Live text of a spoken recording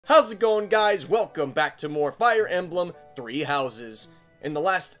How's it going, guys? Welcome back to more Fire Emblem Three Houses. In the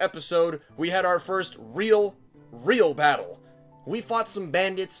last episode, we had our first real battle. We fought some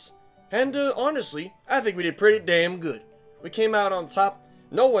bandits, and honestly, I think we did pretty damn good. We came out on top.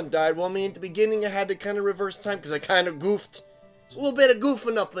 No one died. Well, I mean, at the beginning, I had to kind of reverse time because I kind of goofed. It's a little bit of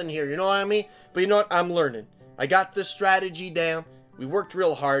goofing up in here, you know what I mean? But you know what? I'm learning. I got the strategy down. We worked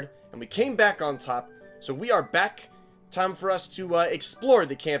real hard, and we came back on top. So we are back. Time for us to explore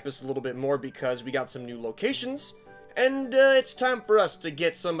the campus a little bit more because we got some new locations. And it's time for us to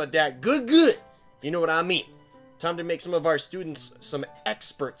get some of that good, if you know what I mean. Time to make some of our students some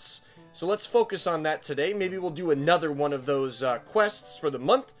experts. So let's focus on that today. Maybe we'll do another one of those quests for the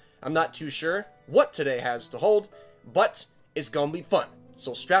month. I'm not too sure what today has to hold, but it's gonna be fun.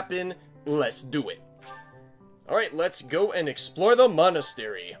 So strap in, let's do it. Alright, let's go and explore the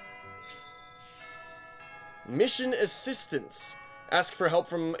monastery. Mission assistance. Ask for help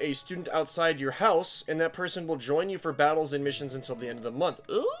from a student outside your house, and that person will join you for battles and missions until the end of the month.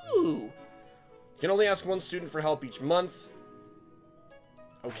 Ooh! You can only ask one student for help each month.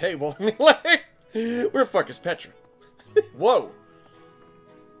 Okay, well, I mean, like, where the fuck is Petra? Whoa!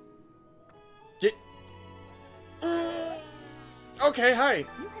 Okay, hi.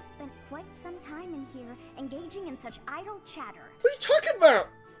 You have spent quite some time in here, engaging in such idle chatter. What are you talking about?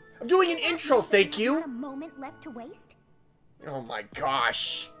 I'm doing an intro, thank you. Not a moment left to waste. Oh my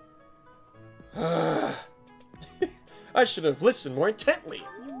gosh. I should have listened more intently.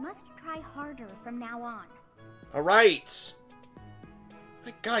 You must try harder from now on. Alright.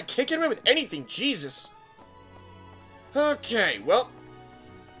 My god, I can't get away with anything, Jesus. Okay, well.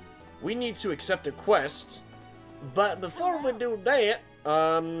 We need to accept a quest. But before we do that,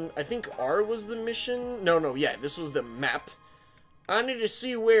 I think R was the mission. No, yeah, this was the map. I need to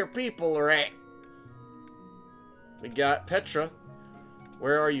see where people are at. We got Petra.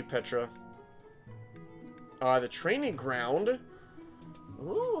 Where are you, Petra? The training ground.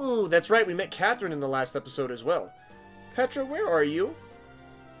 Ooh, that's right. We met Catherine in the last episode as well. Petra, where are you?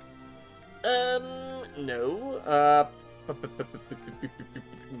 No.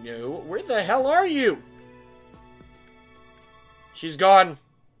 No. Where the hell are you? She's gone.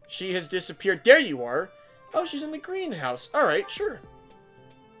 She has disappeared. There you are. Oh, she's in the greenhouse. Alright, sure.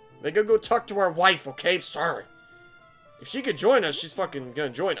 They gotta go talk to our wife, okay? Sorry. If she could join us, she's fucking gonna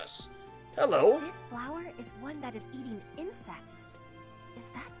join us. Hello? This flower is one that is eating insects. Is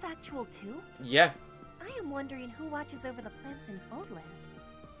that factual too? Yeah. I am wondering who watches over the plants in Fodlan.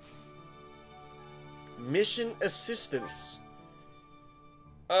 Mission assistance.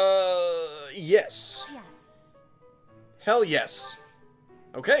 Yes. Yes. Hell yes.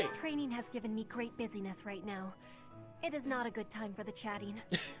 Okay. Training has given me great busyness right now. It is not a good time for the chatting.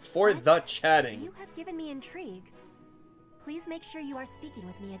 For But the chatting. You have given me intrigue. Please make sure you are speaking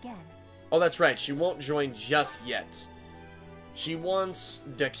with me again. Oh, that's right. She won't join just yet. She wants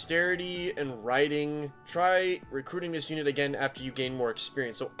dexterity and writing. Try recruiting this unit again after you gain more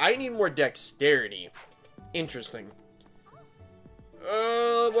experience. So I need more dexterity. Interesting.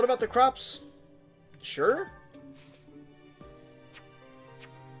 What about the crops? Sure.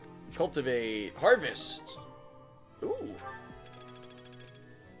 Cultivate. Harvest. Ooh.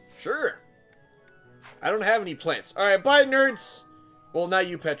 Sure. I don't have any plants. Alright, bye, nerds. Well, not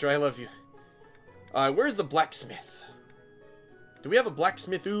you, Petra. I love you. Where's the blacksmith? Do we have a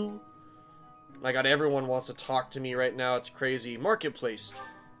blacksmith? Ooh. My god, everyone wants to talk to me right now. It's crazy. Marketplace.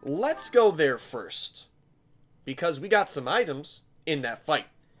 Let's go there first. Because we got some items in that fight.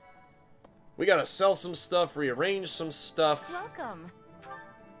 We gotta sell some stuff, rearrange some stuff. Welcome.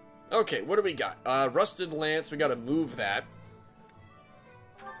 Okay, what do we got? Rusted lance. We gotta move that.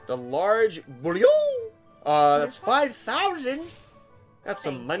 The large bouillon. That's 5,000. That's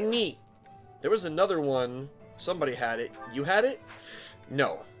some money. There was another one. Somebody had it. You had it?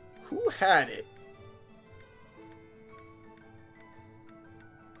 No. Who had it?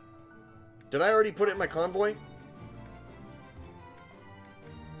 Did I already put it in my convoy?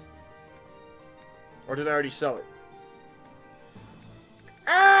 Or did I already sell it?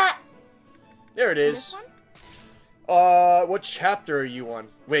 Ah! There it is. What chapter are you on?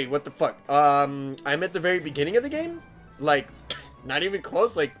 Wait, what the fuck? I'm at the very beginning of the game? Like, not even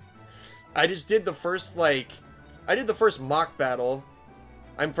close, like, I just did the first, like, I did the first mock battle.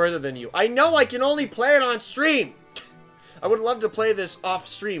 I'm further than you. I know I can only play it on stream! I would love to play this off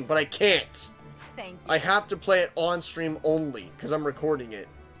stream, but I can't. Thank you. I have to play it on stream only, because I'm recording it.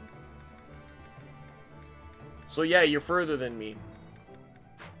 So yeah, you're further than me.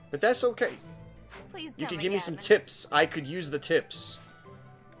 But that's okay. Please You come could give me again. some tips. I could use the tips.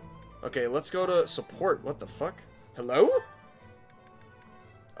 Okay, let's go to support. What the fuck? Hello?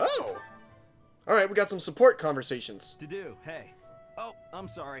 Alright, we got some support conversations. To do, hey. Oh, I'm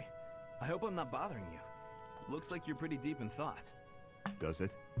sorry. I hope I'm not bothering you. Looks like you're pretty deep in thought. Does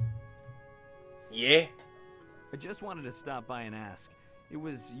it? Yeah? I just wanted to stop by and ask. It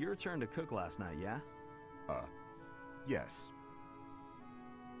was your turn to cook last night, yeah? Yes.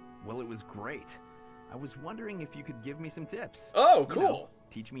 Well, it was great. I was wondering if you could give me some tips. Oh, You cool. know,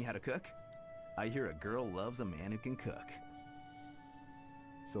 teach me how to cook. I hear a girl loves a man who can cook.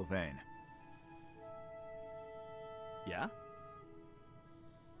 Sylvain, Yeah?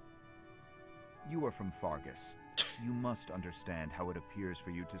 you are from Fargus. You must understand how it appears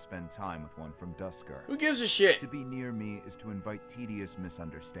for you to spend time with one from Duscur. Who gives a shit? To be near me is to invite tedious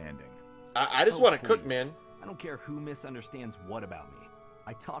misunderstanding. I just Oh, want to cook, please. man. I don't care who misunderstands what about me.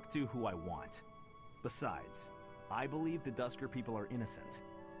 I talk to who I want. Besides, I believe the Duscur people are innocent.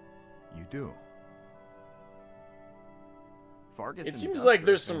 You do? Fargus It and seems Duscur like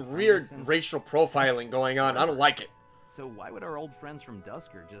there's have been some friendly weird since- racial profiling going on. I don't like it. So why would our old friends from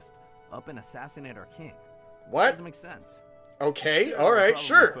Duscur just up and assassinate our king? What? Doesn't make sense. Okay, Sure, there are alright, probably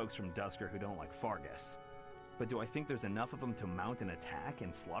sure. Folks from Duscur who don't like Fargus. But do I think there's enough of them to mount an attack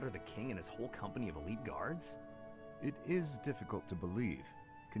and slaughter the king and his whole company of elite guards? It is difficult to believe,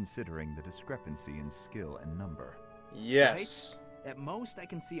 considering the discrepancy in skill and number. Yes. At most, I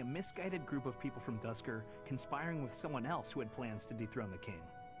can see a misguided group of people from Duscur conspiring with someone else who had plans to dethrone the king.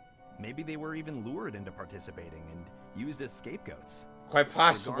 Maybe they were even lured into participating and used as scapegoats. Quite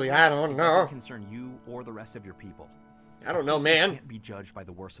possibly, I Regardless, don't it know. doesn't concern you or the rest of your people. I don't know, A person man. Can't be judged by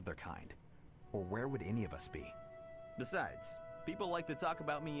the worst of their kind. Or where would any of us be? Besides, people like to talk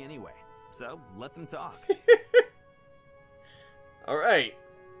about me anyway, so let them talk. Alright.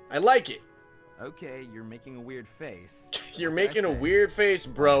 I like it. Okay, you're making a weird face. You're What did I making a say? weird face,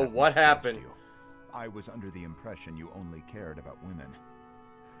 bro. I have What misjudged happened? you. I was under the impression you only cared about women.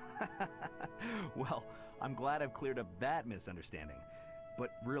 Well, I'm glad I've cleared up that misunderstanding.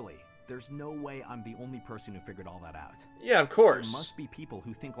 But really, there's no way I'm the only person who figured all that out. Yeah, of There course. must be people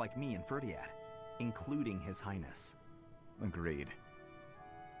who think like me and Ferdiad, including His Highness. Agreed.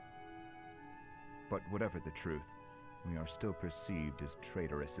 But whatever the truth, we are still perceived as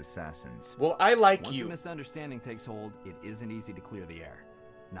traitorous assassins. Well, I like Once a you. misunderstanding takes hold, it isn't easy to clear the air.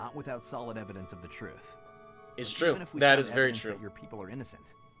 Not without solid evidence of the truth. It's But true. even if we That found is very evidence true. that your people are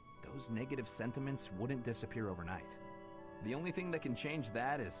innocent, those negative sentiments wouldn't disappear overnight. The only thing that can change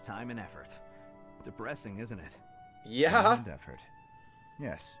that is time and effort. Depressing, isn't it? Yeah. And effort.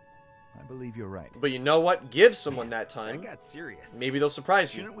 Yes, I believe you're right. But you know what? Give someone that I time. got serious. Maybe they'll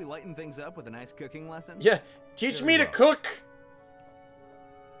surprise you. Shouldn't we lighten things up with a nice cooking lesson? Yeah. Teach Very me to well. cook.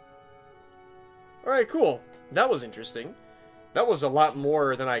 Alright, cool. That was interesting. That was a lot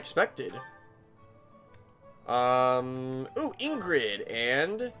more than I expected. Ooh, Ingrid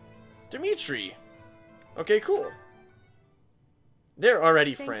and Dimitri. Okay, cool. They're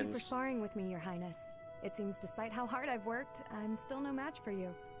already Thank you for friends. sparring with me, Your Highness. It seems despite how hard I've worked, I'm still no match for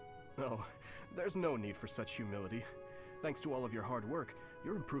you. Oh, there's no need for such humility. Thanks to all of your hard work,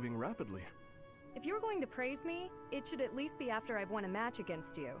 you're improving rapidly. If you're going to praise me, it should at least be after I've won a match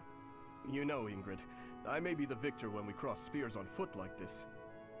against you. You know, Ingrid, I may be the victor when we cross spears on foot like this.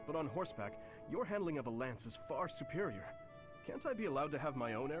 But on horseback, your handling of a lance is far superior. Can't I be allowed to have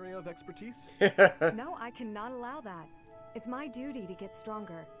my own area of expertise? No, I cannot allow that. It's my duty to get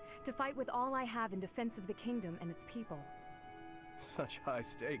stronger, to fight with all I have in defense of the kingdom and its people. Such high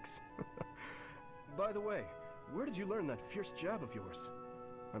stakes. By the way, where did you learn that fierce jab of yours?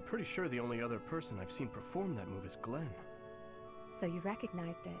 I'm pretty sure the only other person I've seen perform that move is Glenn. So you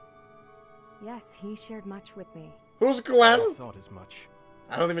recognized it. Yes, he shared much with me. Who's Glenn? I thought as much.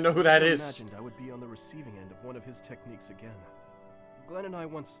 I don't even know who that Never is. imagined I would be on the receiving end of one of his techniques again. Glenn and I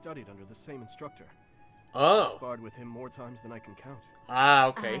once studied under the same instructor. Oh. Sparred with him more times than I can count. Ah, Ah,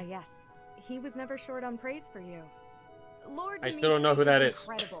 okay. yes. He was never short on praise for you. Lord I still don't know who Dimitri that is is.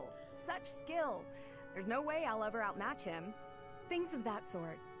 incredible. Such skill. There's no way I'll ever outmatch him. Things of that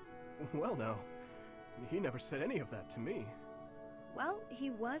sort. Well now, he never said any of that to me. Well, he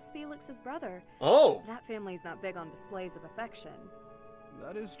was Felix's brother. Oh. That family's not big on displays of affection.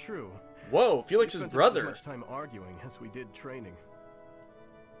 That is true. Whoa, We Felix's spent brother. as much time arguing as we did training.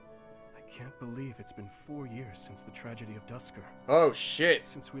 I can't believe it's been 4 years since the tragedy of Duscur. Oh, shit.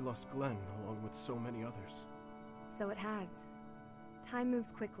 Since we lost Glenn, along with so many others. So it has. Time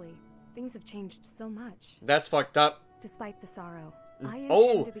moves quickly. Things have changed so much. That's fucked up. Despite the sorrow, I intend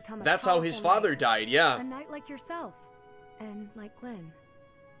Oh, to become a that's how his powerful father knight. died, yeah. A knight like yourself. And like Glenn.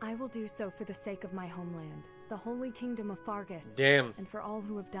 I will do so for the sake of my homeland, the holy kingdom of Fargus. Damn. And for all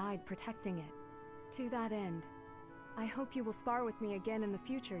who have died protecting it. To that end, I hope you will spar with me again in the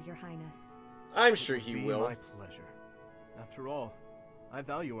future, Your Highness. I'm sure It he would be will. my pleasure. After all, I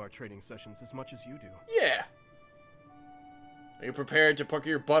value our training sessions as much as you do. Yeah. Are you prepared to pucker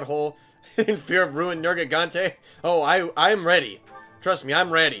your butthole in fear of ruined Nergigante? Oh, I'm ready. Trust me,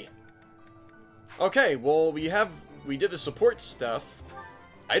 I'm ready. Okay, well, we did the support stuff.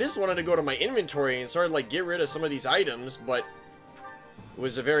 I just wanted to go to my inventory and sort of, like, get rid of some of these items, but it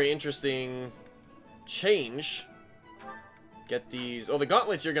was a very interesting change. Get these... Oh, the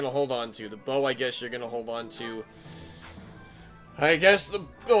gauntlets you're going to hold on to. The bow, I guess, you're going to hold on to. I guess the...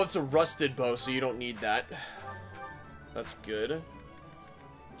 Oh, it's a rusted bow, so you don't need that. That's good.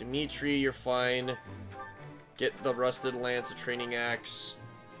 Dimitri, you're fine. Get the rusted lance, a training axe.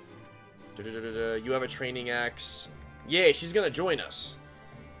 You have a training axe. Yay, she's going to join us.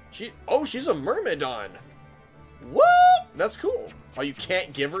 Oh, she's a Myrmidon. What? That's cool. Oh, you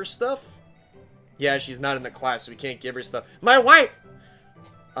can't give her stuff? Yeah, she's not in the class, so we can't give her stuff. My wife!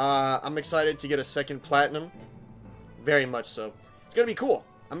 I'm excited to get a second platinum. Very much so. It's gonna be cool.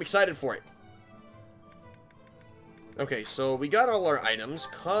 I'm excited for it. Okay, so we got all our items.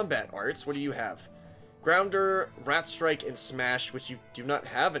 Combat arts, what do you have? Grounder, Wrath Strike, and Smash, which you do not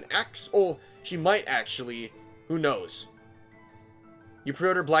have. An axe? Oh, she might actually. Who knows? You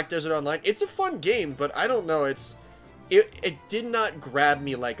pre-order Black Desert Online? It's a fun game, but I don't know. It did not grab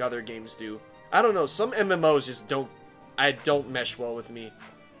me like other games do. I don't know. Some MMOs just don't mesh well with me.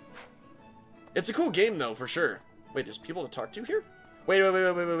 It's a cool game, though, for sure. Wait, there's people to talk to here? Wait.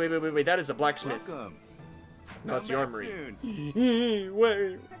 That is a blacksmith. Welcome. No, it's the armory. Soon.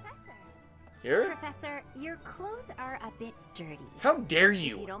 Wait. Here? Professor, your clothes are a bit dirty. How dare If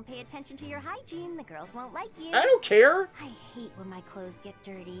you you? don't pay attention to your hygiene, the girls won't like you. I don't care. I hate when my clothes get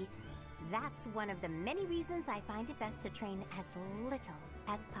dirty. That's one of the many reasons I find it best to train as little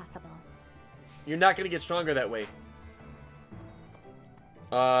as possible. You're not gonna get stronger that way.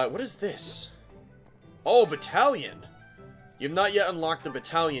 What is this? Oh, battalion. You've not yet unlocked the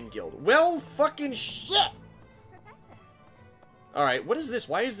battalion guild. Well, fucking shit. Alright, what is this?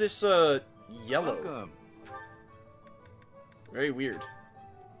 Why is this, yellow? Welcome. Very weird.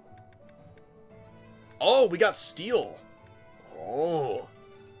 Oh, we got steel. Oh.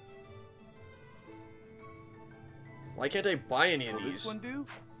 Why can't I buy any of Will these? this one do?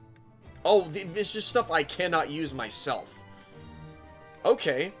 Oh, this is just stuff I cannot use myself.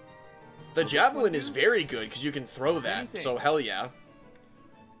 Okay. The javelin is very good because you can throw that, so hell yeah.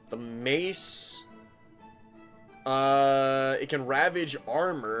 The mace... it can ravage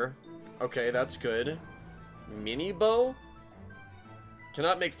armor. Okay, that's good. Mini bow?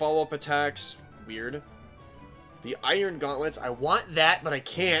 Cannot make follow-up attacks. Weird. The iron gauntlets. I want that, but I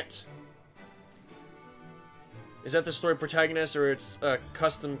can't. Is that the story protagonist or it's a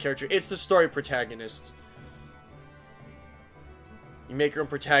custom character? It's the story protagonist. You make your own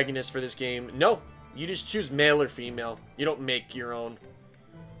protagonist for this game. No, you just choose male or female. You don't make your own.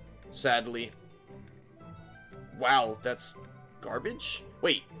 Sadly. Wow, that's garbage?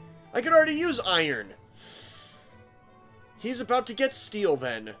 Wait, I could already use iron. He's about to get steel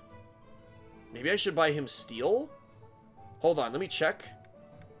then. Maybe I should buy him steel? Hold on, let me check.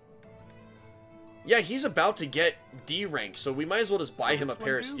 Yeah, he's about to get D rank, so we might as well just buy him a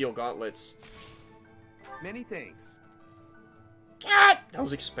pair of steel gauntlets. Many thanks. God, that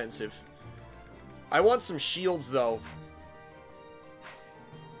was expensive. I want some shields, though.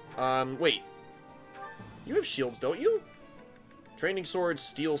 Wait. You have shields, don't you? Training sword,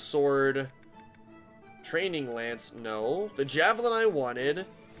 steel sword, training lance, no. The javelin I wanted.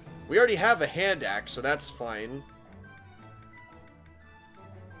 We already have a hand axe, so that's fine.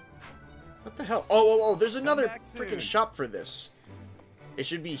 What the hell? Oh, there's another freaking shop for this. It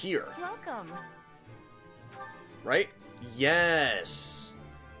should be here. Welcome. Right? Yes.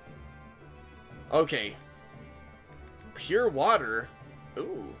 Okay. Pure water.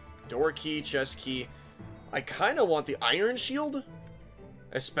 Ooh. Door key, chest key. I kind of want the iron shield.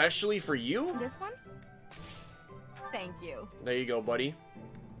 Especially for you. This one? Thank you. There you go, buddy.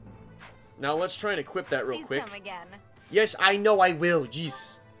 Now let's try and equip that real Please quick. come again. Yes, I know I will.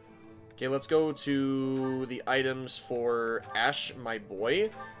 Jeez. Okay, let's go to the items for Ashe, my boy.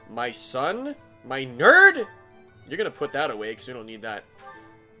 My son. My nerd. You're going to put that away because we don't need that.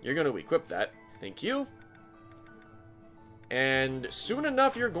 You're going to equip that. Thank you. And soon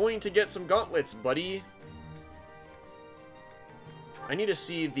enough, you're going to get some gauntlets, buddy. I need to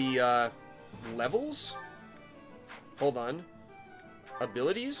see the levels. Hold on.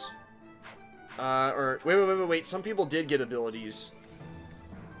 Abilities? Wait. Some people did get abilities.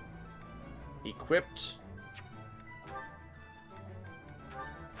 Equipped.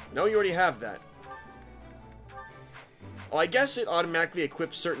 No, you already have that. Oh, I guess it automatically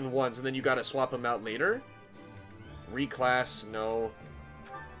equips certain ones, and then you gotta swap them out later. Reclass, no.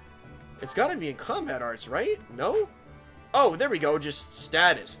 It's gotta be in combat arts, right? No? Oh, there we go, just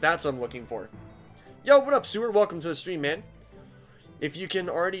status. That's what I'm looking for. Yo, what up, Sewer? Welcome to the stream, man. If you can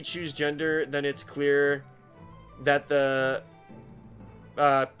already choose gender, then it's clear that the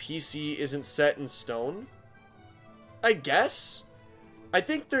PC isn't set in stone. I guess? I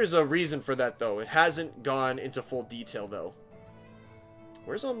think there's a reason for that, though. It hasn't gone into full detail, though.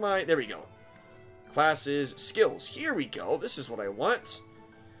 Where's all my... There we go. Classes, skills. Here we go. This is what I want.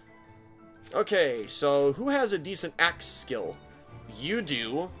 Okay, so who has a decent axe skill? You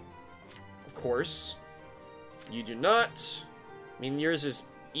do. Of course. You do not. I mean, yours is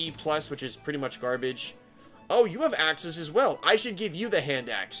E+, which is pretty much garbage. Oh, you have axes as well. I should give you the hand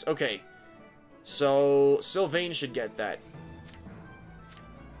axe. Okay. So, Sylvain should get that.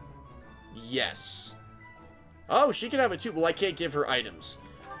 Yes. Oh, she can have it too. Well, I can't give her items.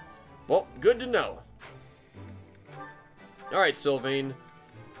 Well, good to know. Alright, Sylvain.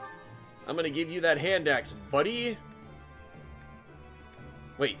 I'm gonna give you that hand axe, buddy.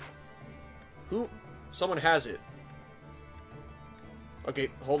 Wait. Who? Someone has it. Okay,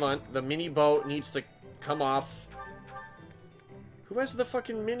 hold on. The mini bow needs to come off. Who has the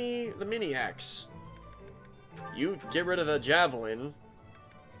fucking mini axe? You get rid of the javelin.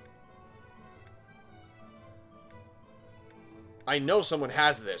 I know someone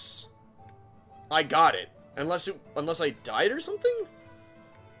has this. I got it. Unless I died or something?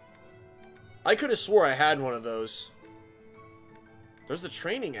 I could have swore I had one of those. There's the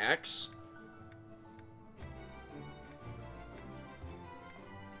training axe.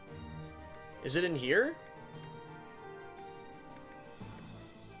 Is it in here?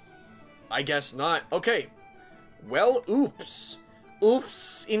 I guess not. Okay. Well, oops.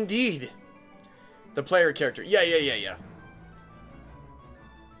 Oops, indeed. The player character. Yeah.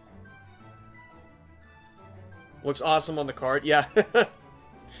 Looks awesome on the card. Yeah.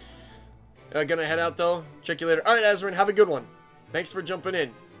 Gonna head out, though. Check you later. Alright, Azrin, have a good one. Thanks for jumping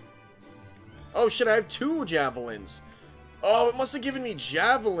in. Oh, shit, I have 2 javelins. Oh, it must have given me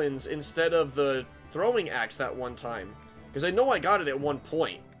javelins instead of the throwing axe that one time. Because I know I got it at one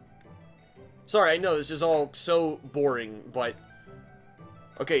point. Sorry, I know this is all so boring, but...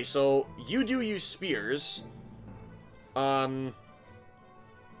 Okay, so you do use spears. I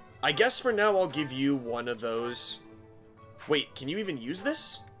guess for now I'll give you one of those. Wait, can you even use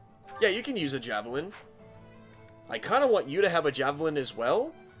this? Yeah, you can use a javelin. I kind of want you to have a javelin as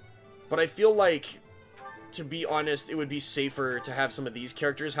well. But I feel like, to be honest, it would be safer to have some of these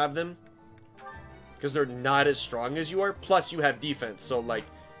characters have them. Because they're not as strong as you are. Plus, you have defense. So, like,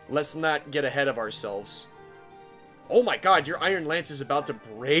 let's not get ahead of ourselves. Oh my god, your Iron Lance is about to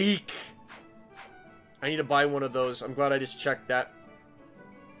break. I need to buy one of those. I'm glad I just checked that.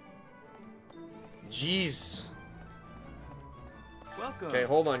 Jeez. Welcome. Okay,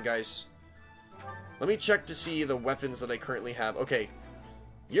 hold on, guys. Let me check to see the weapons that I currently have. Okay.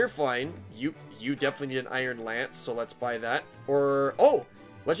 You're fine. You definitely need an Iron Lance, so let's buy that. Or, oh,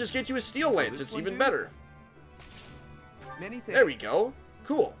 let's just get you a Steel Lance. It's even better. Many thanks. There we go.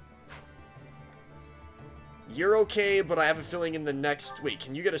 Cool. You're okay, but I have a feeling in the next... Wait,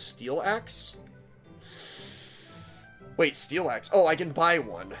 can you get a Steel Axe? Wait, Steel Axe. Oh, I can buy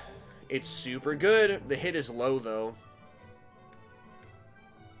one. It's super good. The hit is low, though.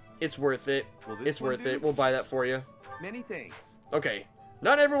 It's worth it. It's worth it. We'll buy that for you. Many thanks. Okay.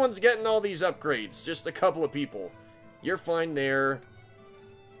 Not everyone's getting all these upgrades. Just a couple of people. You're fine there.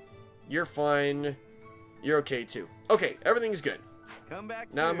 You're fine. You're okay, too. Okay, everything's good. Come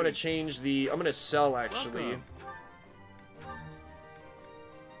back Now soon. I'm going to change the... I'm going to sell, actually. Welcome.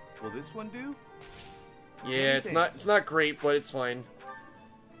 Will this one do? Yeah, it's not great, but it's fine.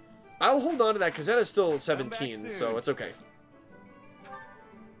 I'll hold on to that, because that is still 17, so it's okay.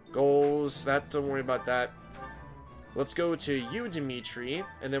 Goals, don't worry about that. Let's go to you, Dimitri,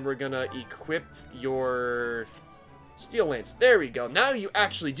 and then we're gonna equip your Steel Lance. There we go. Now you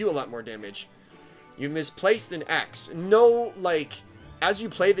actually do a lot more damage. You misplaced an axe. No, like, as you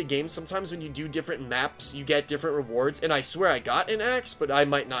play the game, sometimes when you do different maps, you get different rewards, and I swear I got an axe, but I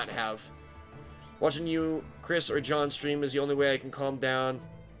might not have. Watching you, Chris, or John stream is the only way I can calm down.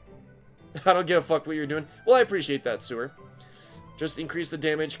 I don't give a fuck what you're doing. Well, I appreciate that, Sewer. Just increase the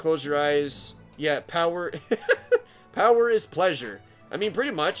damage, close your eyes. Yeah, power... Power is pleasure. I mean,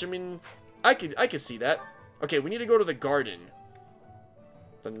 pretty much. I mean, I could see that. Okay, we need to go to the garden.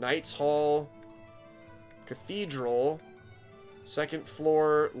 The Knights Hall. Cathedral. Second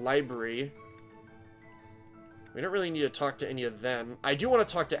floor library. We don't really need to talk to any of them. I do want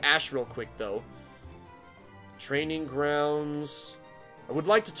to talk to Ashe real quick, though. Training grounds. I would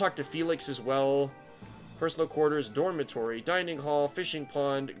like to talk to Felix as well. Personal quarters, dormitory, dining hall, fishing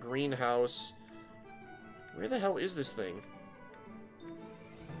pond, greenhouse. Where the hell is this thing?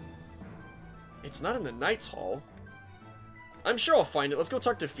 It's not in the Knights Hall. I'm sure I'll find it. Let's go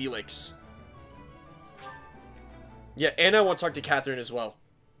talk to Felix. Yeah, and I want to talk to Catherine as well.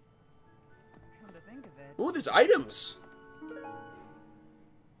 Come to think of it. Ooh, there's items.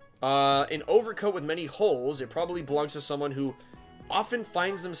 An overcoat with many holes. It probably belongs to someone who often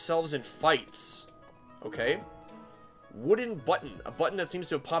finds themselves in fights. Okay. Wooden button. A button that seems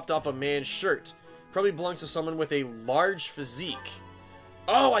to have popped off a man's shirt. Probably belongs to someone with a large physique.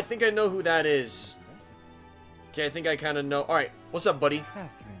 Oh, I think I know who that is. Okay, I think I kind of know. Alright, what's up, buddy?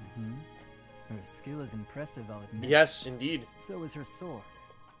 Catherine, Her skill is impressive, I'll admit. Yes, indeed. So is her sword.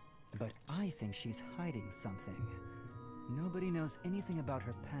 But I think she's hiding something. Nobody knows anything about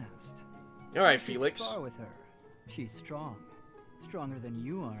her past. Alright, You should Felix. spar with her. She's strong. Stronger than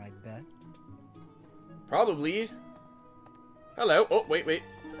you are, I'd bet. Probably. Hello. Oh, wait.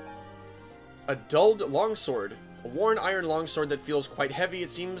 A dulled longsword. A worn iron longsword that feels quite heavy. It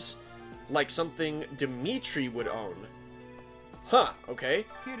seems like something Dimitri would own. Huh, okay.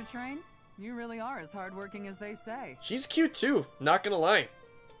 Here to train? You really are as hardworking as they say. She's cute too, not gonna lie.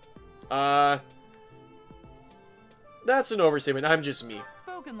 That's an overstatement. I'm just me.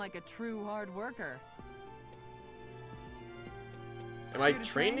 Spoken like a true hard worker. Am I Here to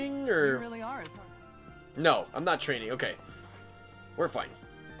training train? or... You really are as hard. No, I'm not training. Okay. We're fine.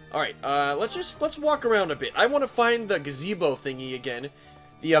 Alright, let's walk around a bit. I want to find the gazebo thingy again.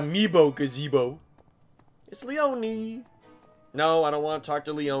 The amiibo gazebo. It's Leonie. No, I don't want to talk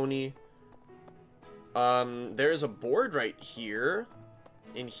to Leonie. There's a board right here.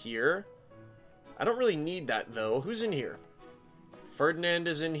 In here. I don't really need that, though. Who's in here? Ferdinand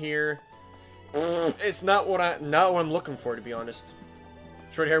is in here. It's not what I'm looking for, to be honest.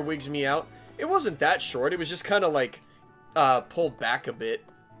 Short hair wigs me out. It wasn't that short. It was just kind of like, pulled back a bit.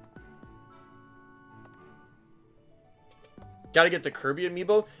 Gotta get the Kirby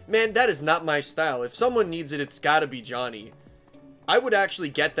amiibo. Man, that is not my style. If someone needs it, it's gotta be Johnny. I would actually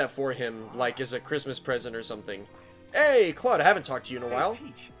get that for him, like, as a Christmas present or something. Hey, Claude, I haven't talked to you in a while. Hey,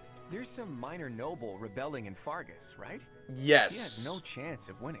 Teach, there's some minor noble rebelling in Fargus, right? Yes. He has no chance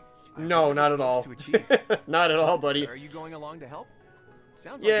of winning. No, not at all. Not at all, buddy. Are you going along to help?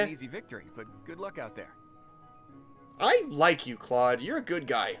 Sounds Yeah. like an easy victory, but good luck out there. I like you, Claude. You're a good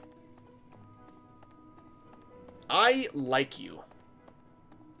guy. I like you.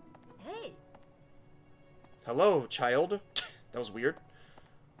 Hey. Hello, child. That was weird.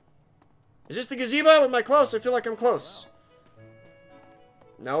 Is this the gazebo? Am I close? I feel like I'm close.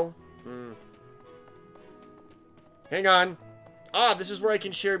 No? Hang on. Ah, this is where I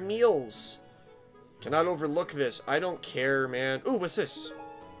can share meals. Cannot overlook this. I don't care, man. Ooh, what's this?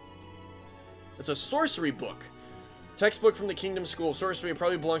 It's a sorcery book. Textbook from the Kingdom School of Sorcery. It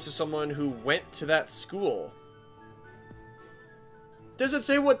probably belongs to someone who went to that school. Does it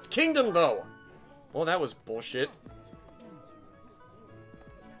say what kingdom, though? Well, that was bullshit.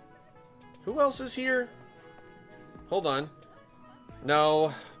 Who else is here? Hold on.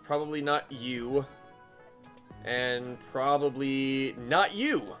 No, probably not you. And probably not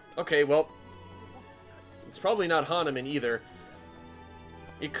you. Okay, well, it's probably not Hahnemann either.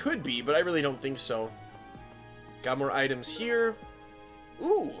 It could be, but I really don't think so. Got more items here.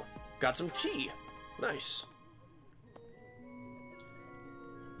 Ooh, got some tea. Nice.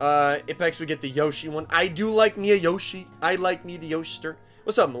 Apex, we get the Yoshi one. I do like me a Yoshi. I like me the Yoshster.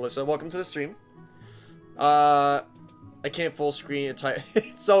 What's up, Melissa? Welcome to the stream. I can't full screen it.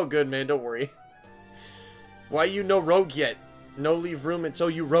 It's all good, man. Don't worry. Why you no rogue yet? No leave room until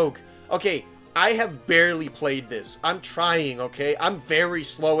you rogue. Okay, I have barely played this. I'm trying, okay? I'm very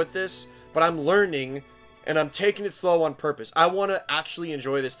slow at this, but I'm learning, and I'm taking it slow on purpose. I want to actually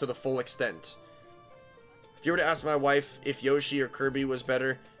enjoy this to the full extent. If you were to ask my wife if Yoshi or Kirby was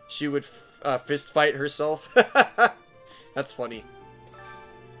better, she would fist fight herself. That's funny.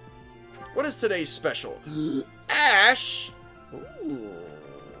 What is today's special? Ashe! Ooh.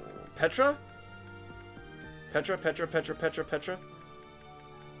 Petra? Petra?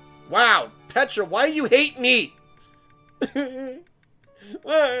 Wow! Petra, why you hate me?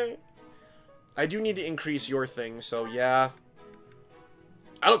 Why? I do need to increase your thing, so yeah.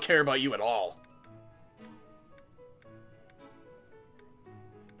 I don't care about you at all.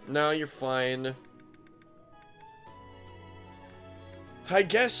 No, you're fine. I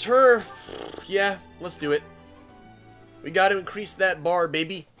guess her. Yeah, let's do it. We gotta increase that bar,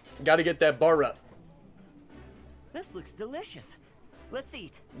 baby. Gotta get that bar up. This looks delicious. Let's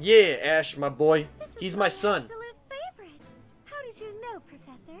eat. Yeah, Ashe, my boy. He's my son. Absolute favorite. How did you know,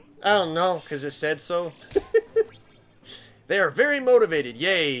 Professor? I don't know, because it said so. They are very motivated.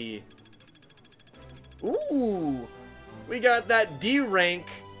 Yay. Ooh. We got that D rank.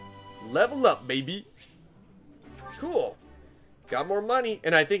 Level up, baby. Cool. Got more money.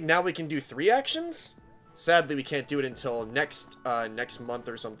 And I think now we can do 3 actions? Sadly, we can't do it until next month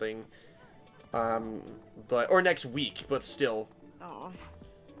or something. Or next week, but still. Oh.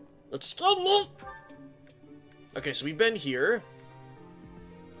 Excuse me. Okay, so we've been here.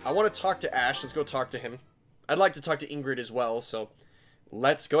 I want to talk to Ashe. Let's go talk to him. I'd like to talk to Ingrid as well, so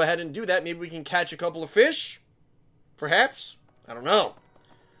let's go ahead and do that. Maybe we can catch a couple of fish? Perhaps? I don't know.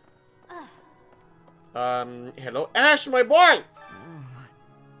 Hello? Ashe, my boy!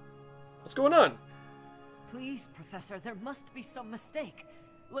 What's going on? Please, Professor, there must be some mistake.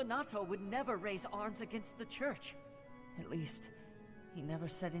 Lonato would never raise arms against the church. At least, he never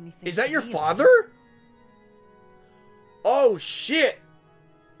said anything. Is that to your me father? about it. Oh, shit!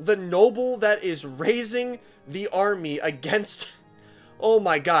 The noble that is raising the army against... Oh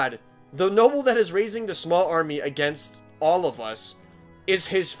my god. The noble that is raising the small army against all of us is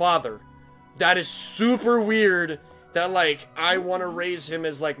his father. That is super weird that, like, I want to raise him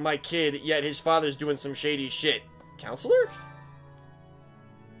as, like, my kid, yet his father's doing some shady shit. Counselor?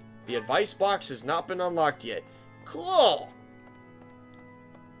 The advice box has not been unlocked yet. Cool!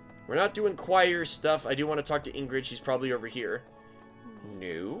 We're not doing choir stuff. I do want to talk to Ingrid. She's probably over here.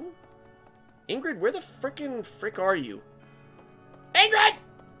 No? Ingrid, where the frickin' frick are you? Ingrid!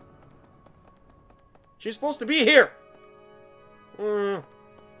 She's supposed to be here! It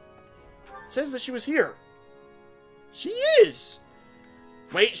says that she was here. She is!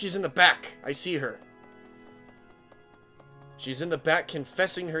 Wait, she's in the back. I see her. She's in the back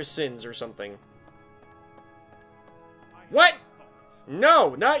confessing her sins or something. What?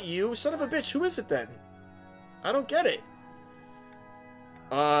 No, not you. Son of a bitch. Who is it then? I don't get it.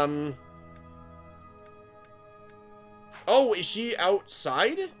 Oh, is she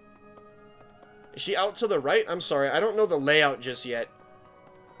outside? Is she out to the right? I'm sorry. I don't know the layout just yet.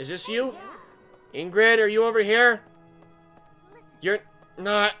 Is this you? Ingrid, are you over here? You're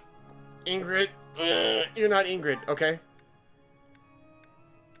not Ingrid. You're not Ingrid. Okay.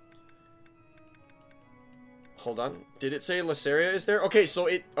 Hold on. Did it say Laceria is there? Okay, so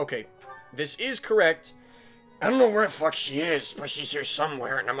it... Okay. This is correct. I don't know where the fuck she is, but she's here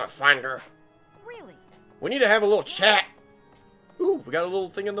somewhere, and I'm gonna find her. Really? We need to have a little chat. Ooh, we got a little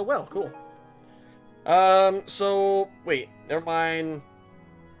thing in the well. Cool. So... Wait. Never mind.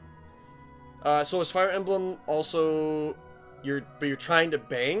 So is Fire Emblem also... But you're trying to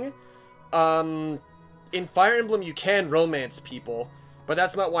bang? In Fire Emblem, you can romance people. But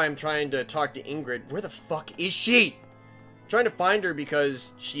that's not why I'm trying to talk to Ingrid. Where the fuck is she? I'm trying to find her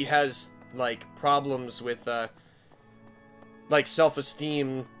because she has, like, problems with, like,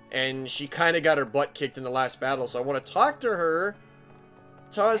 self-esteem. And she kind of got her butt kicked in the last battle. So I want to talk to her.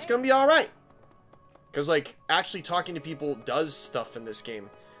 So it's gonna be alright. Because, like, actually talking to people does stuff in this game.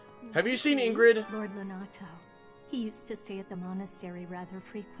 Have you seen Ingrid? Lord Lonato. He used to stay at the monastery rather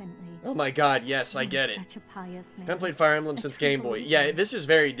frequently. Oh my god, yes, I get it. Such a pious man. I haven't played Fire Emblem since Game Boy. Yeah, this is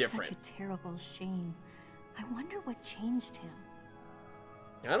very different. Such a terrible shame. I wonder what changed him.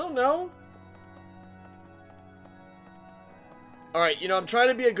 I don't know. Alright, you know, I'm trying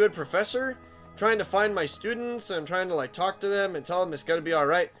to be a good professor. I'm trying to find my students. And I'm trying to, like, talk to them and tell them it's gonna be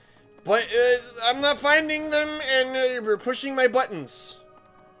alright. But, I'm not finding them, and you're pushing my buttons.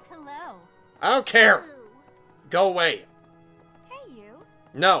 Hello. I don't care. Go away. Hey, you.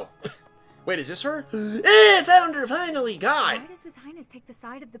 No. Wait, is this her? Found her finally, God. Why does His Highness take the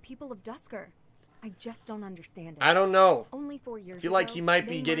side of the people of Dusker? I just don't understand it. I don't know. Only 4 years I feel ago, like he might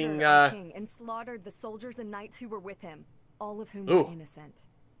be they getting, murdered our king and slaughtered the soldiers and knights who were with him, all of whom were innocent.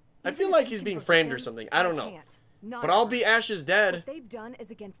 I feel like he's being framed or something. I don't know. But I'll be Ashe's dad. What they've done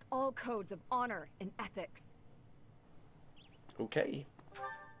is against all codes of honor and ethics. Okay.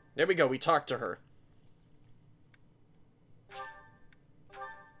 There we go. We talked to her.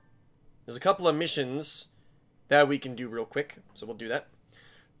 There's a couple of missions that we can do real quick, so we'll do that.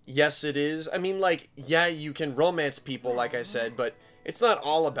 Yes, it is. I mean, like, yeah, you can romance people, like I said, but it's not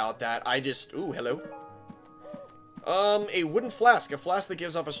all about that. I just... Ooh, hello. A wooden flask. A flask that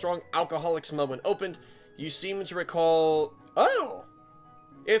gives off a strong alcoholic smell when opened. You seem to recall... Oh!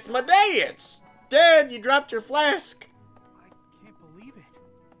 It's my dad! Dad, you dropped your flask! I can't believe it.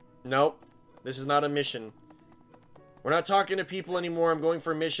 Nope. This is not a mission. We're not talking to people anymore. I'm going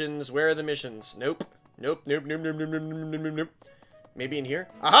for missions. Where are the missions? Nope. Nope. Nope. Nope. Nope. Nope. Nope. Nope. Nope. Nope. Maybe in here?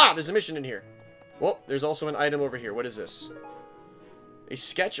 Aha! There's a mission in here. Well, there's also an item over here. What is this? A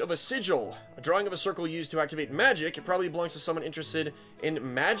sketch of a sigil. A drawing of a circle used to activate magic. It probably belongs to someone interested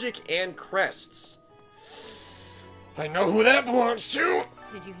in magic and crests. I know who that belongs to!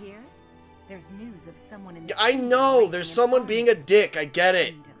 Did you hear? There's news of someone in the I know! There's someone being a dick, I get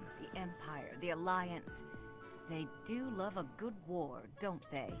it. The Empire, the Alliance. They do love a good war, don't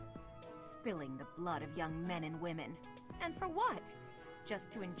they? Spilling the blood of young men and women. And for what?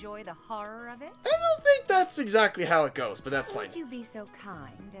 Just to enjoy the horror of it? I don't think that's exactly how it goes, but that's fine. Would you be so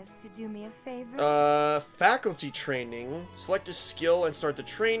kind as to do me a favor? Faculty training. Select a skill and start the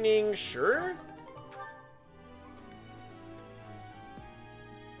training. Sure.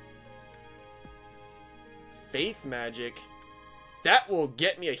 Faith magic. That will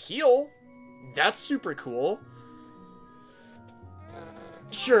get me a heal. That's super cool.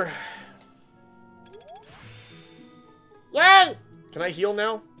 Sure. Yay! Can I heal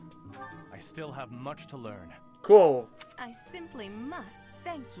now? I still have much to learn. Cool. I simply must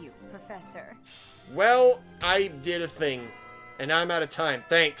thank you, Professor. Well, I did a thing. And now I'm out of time.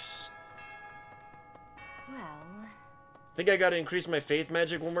 Thanks. Well... I think I gotta increase my faith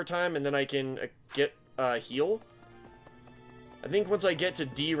magic one more time, and then I can get a heal. I think once I get to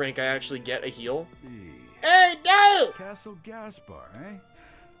D rank, I actually get a heal. Hey, Dad! Castle Gaspar, eh?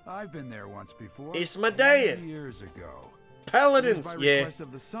 I've been there once before. It's my dad. Years ago. Paladins, yeah.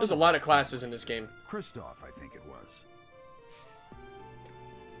 There's a lot of classes in this game. Christoph, I think it was.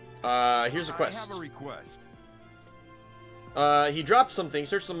 Here's a quest. I have a request. He dropped something.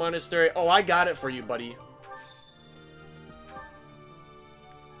 Search the monastery. Oh, I got it for you, buddy.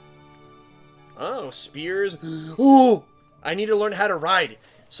 Oh, spears. Oh, I need to learn how to ride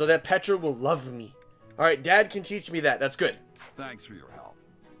so that Petra will love me. All right, Dad can teach me that. That's good. Thanks for your help.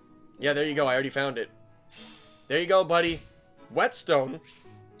 Yeah, there you go. I already found it. There you go, buddy. Whetstone.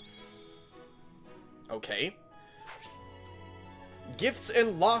 Okay. Gifts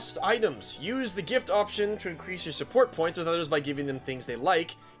and lost items. Use the gift option to increase your support points with others by giving them things they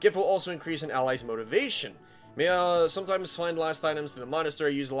like. Gift will also increase an ally's motivation. May sometimes find lost items through the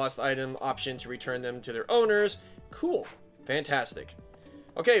monastery. Use the lost item option to return them to their owners. Cool. Fantastic.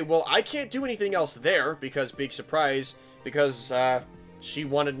 Okay, well, I can't do anything else there because, big surprise, because she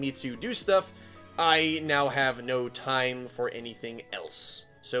wanted me to do stuff. I now have no time for anything else.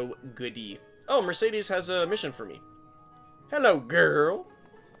 So, goody. Oh, Mercedes has a mission for me. Hello, girl.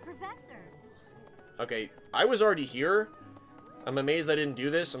 Professor. Okay, I was already here. I'm amazed I didn't do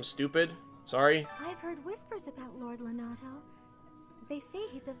this. I'm stupid. Sorry. I've heard whispers about Lord Lonato. They say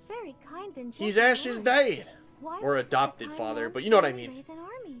he's a very kind and he's Ashe's dad. Or adopted father, but you know what I mean.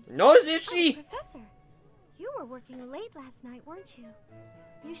 No, Zipsy! Oh, Professor, you were working late last night, weren't you?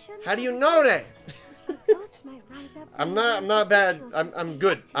 You shouldn't. How do you know that? A ghost might rise up. I'm not bad. I'm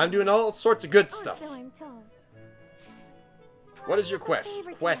good. I'm doing all sorts of good stuff. So I'm told. What is your quest?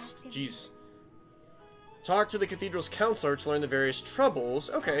 Jeez. Talk to the cathedral's counselor to learn the various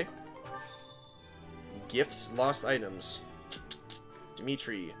troubles. Okay. Gifts, lost items.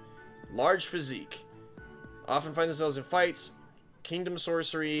 Dimitri. Large physique. Often find themselves in fights. Kingdom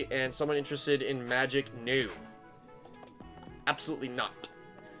sorcery and someone interested in magic. No. Absolutely not.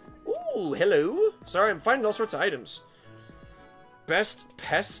 Ooh, hello. Sorry, I'm finding all sorts of items. Best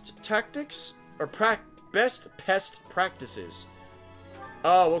pest tactics? Or best pest practices.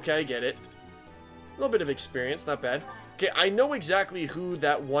 Oh, okay, I get it. A little bit of experience, not bad. Okay, I know exactly who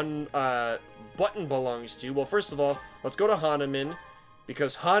that one button belongs to. Well, first of all, let's go to Hahnemann.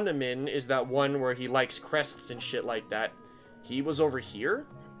 Because Hahnemann is that one where he likes crests and shit like that. He was over here?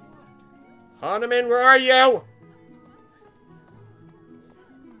 Hahnemann, where are you?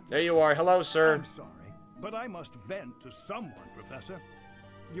 There you are. Hello, sir. I'm sorry, but I must vent to someone, Professor.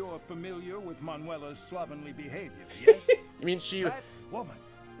 You're familiar with Manuela's slovenly behavior, yes? You mean she... That woman.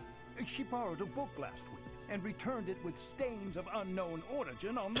 She borrowed a book last week and returned it with stains of unknown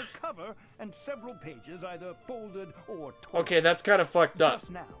origin on the cover and several pages either folded or torn. Okay, that's kind of fucked up.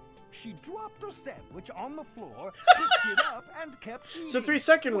 Just now, she dropped a sandwich on the floor, picked it up, and kept eating. It's a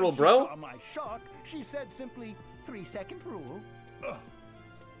 3-second rule, bro. When she saw my shock, she said simply, 3-second rule. Ugh.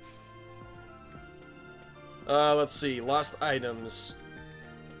 Let's see. Lost items.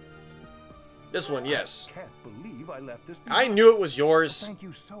 This one, yes. I can't believe I left this behind. I knew it was yours. Well, thank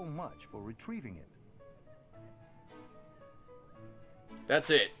you so much for retrieving it. That's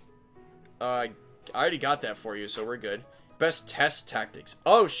it. I already got that for you, so we're good. Best test tactics.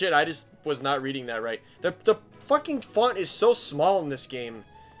 Oh shit, I just was not reading that right. The fucking font is so small in this game.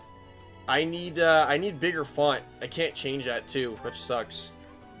 I need bigger font. I can't change that too, which sucks.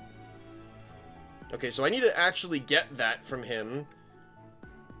 Okay, so I need to actually get that from him.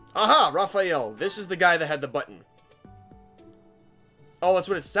 Aha, Raphael. This is the guy that had the button. Oh, that's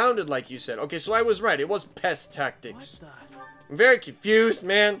what it sounded like you said. Okay, so I was right. It was pest tactics. I'm very confused,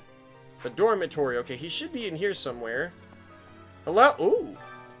 man. The dormitory. Okay, he should be in here somewhere. Hello? Ooh.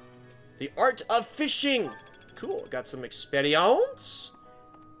 The art of fishing. Cool. Got some experience.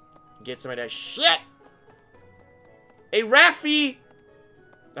 Get some of that shit. Hey, Raffi!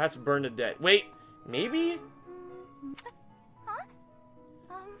 That's Bernadette. Wait, maybe? Huh?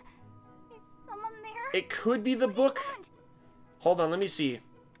 Is someone there? It could be the book. Hold on, let me see.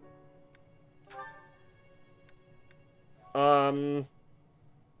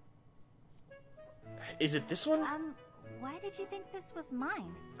 Is it this one? Why did you think this was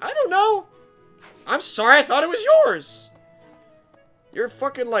mine? I don't know. I'm sorry, I thought it was yours. You're a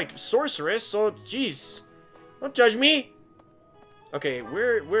fucking, like, sorceress, so, jeez. Don't judge me. Okay,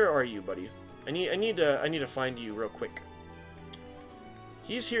 where are you, buddy? I need to find you real quick.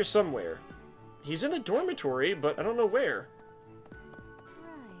 He's here somewhere. He's in the dormitory, but I don't know where.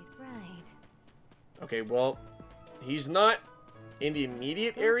 Right. Okay, well, he's not in the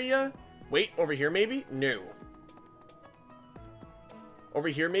immediate area. Wait, over here maybe? No. Over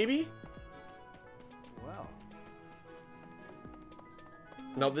here maybe? Well.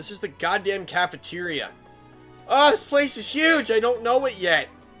 No, this is the goddamn cafeteria. Oh, this place is huge. I don't know it yet.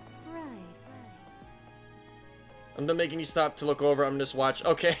 Right. I'm not making you stop to look over. I'm just watch.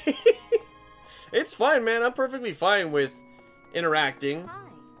 Okay. It's fine, man. I'm perfectly fine with interacting.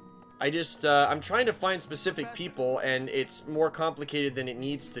 I just, I'm trying to find specific people, and it's more complicated than it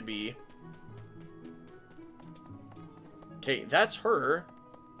needs to be. Okay, that's her.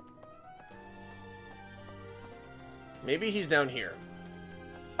 Maybe he's down here.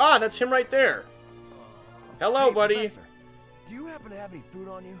 Ah, that's him right there. Hello, Hey, buddy. Professor, do you happen to have any food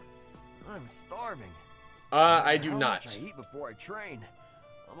on you? I'm starving. I do How not. much I eat before I train.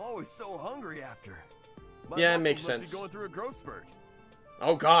 I'm always so hungry after. My Yeah, it muscles makes must sense. Be going through a growth spurt.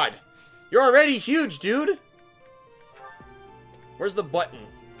 Oh, God. You're already huge, dude. Where's the button?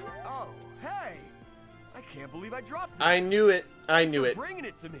 Oh, hey! I can't believe I dropped this. I knew it. I Thanks knew for it. Bringing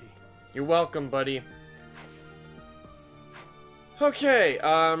it to me. You're welcome, buddy. Okay,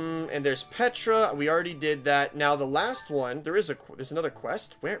 and there's Petra. We already did that. Now the last one, there's another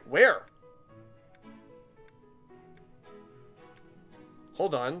quest. Where?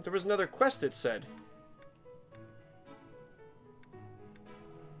 Hold on, there was another quest it said.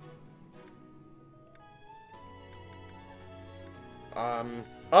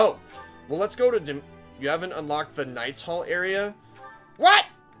 Oh. Well, let's go to you haven't unlocked the Knights Hall area? What?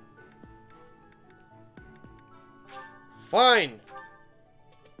 Fine.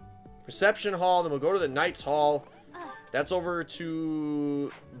 Reception Hall, then we'll go to the Knights Hall. That's over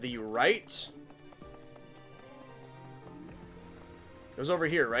to the right. It was over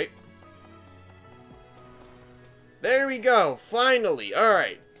here, right? There we go, finally.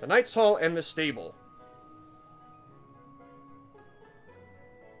 Alright, the Knights Hall and the stable.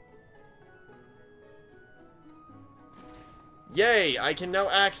 Yay, I can now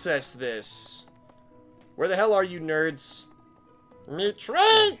access this. Where the hell are you, nerds? Me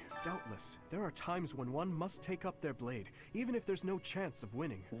tree! Doubtless, there are times when one must take up their blade, even if there's no chance of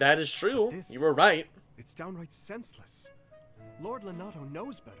winning. That is true. You were right. It's downright senseless. Lord Lonato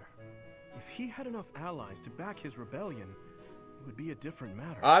knows better. If he had enough allies to back his rebellion, it would be a different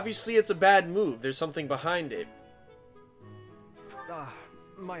matter. Obviously, it's a bad move. There's something behind it.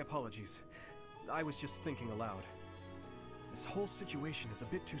 My apologies. I was just thinking aloud. This whole situation is a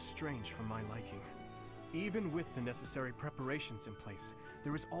bit too strange for my liking. Even with the necessary preparations in place,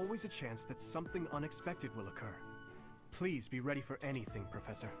 there is always a chance that something unexpected will occur. Please be ready for anything,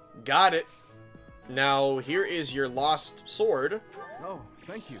 Professor. Got it. Now, here is your lost sword. Oh,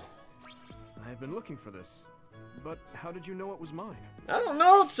 thank you. I have been looking for this. But how did you know it was mine? I don't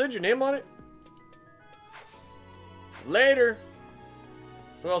know. It said your name on it. Later.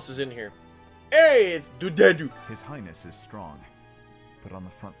 Who else is in here? Hey, it's Dudedu. His Highness is strong, but on the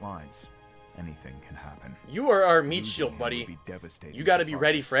front lines, anything can happen. You are our meat Losing shield, him buddy. would be devastating You gotta to be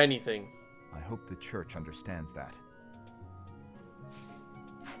ready Fargus. for anything. I hope the Church understands that.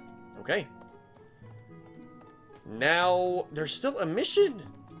 Okay. Now, there's still a mission.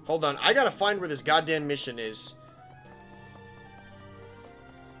 Hold on, I gotta find where this goddamn mission is.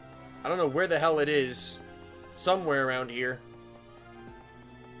 I don't know where the hell it is. Somewhere around here.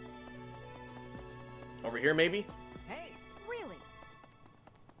 Over here, maybe? Hey, really?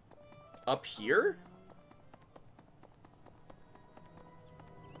 Up here?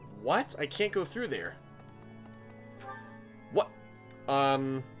 What? I can't go through there. What?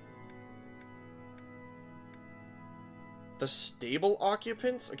 The stable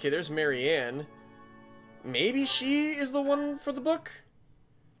occupants? Okay, there's Marianne. Maybe she is the one for the book?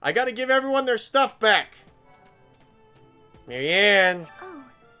 I gotta give everyone their stuff back. Marianne. Oh,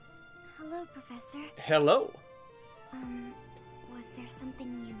 hello, Professor. Hello. Was there something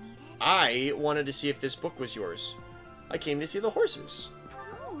you needed? I wanted to see if this book was yours. I came to see the horses.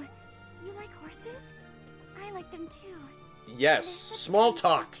 Oh, you like horses? I like them too. Yes, small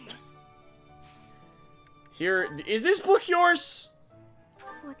talk. Here, is this book yours?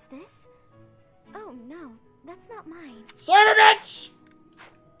 What's this? Oh, no, that's not mine. Son of a bitch!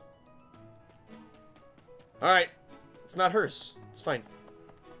 Alright, it's not hers. It's fine.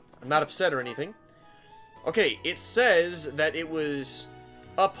 I'm not upset or anything. Okay, it says that it was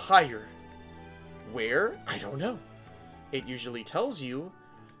up higher. Where? I don't know. It usually tells you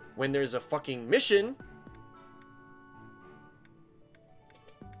when there's a fucking mission.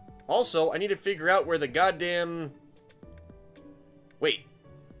 Also, I need to figure out where the goddamn... Wait.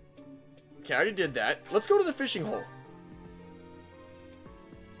 Okay, I already did that. Let's go to the fishing hole.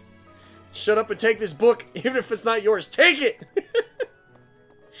 Shut up and take this book, even if it's not yours. Take it!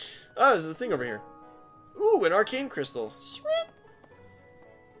 Oh, there's the thing over here. Ooh, an arcane crystal. Sweet.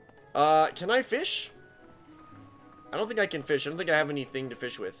 Can I fish? I don't think I can fish. I don't think I have anything to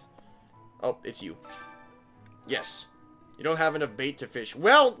fish with. Oh, it's you. Yes. You don't have enough bait to fish.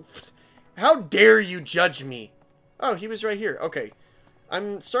 Well, how dare you judge me? Oh, he was right here. Okay.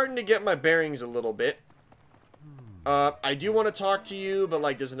 I'm starting to get my bearings a little bit. I do want to talk to you, but,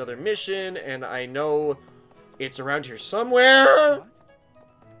 like, there's another mission, and I know it's around here somewhere.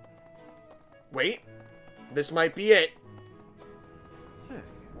 Wait. This might be it. Say,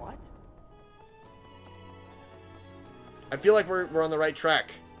 what? I feel like we're on the right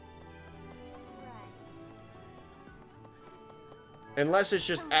track. Unless it's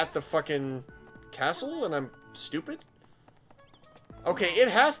just at the fucking castle and I'm stupid. Okay, it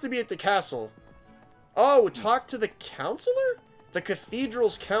has to be at the castle. Oh, talk to the counselor? The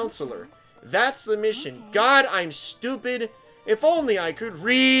cathedral's counselor. That's the mission. God, I'm stupid. If only I could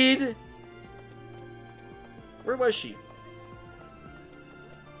read. Where was she?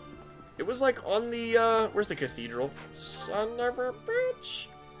 It was like on the, where's the cathedral? Son of a bitch.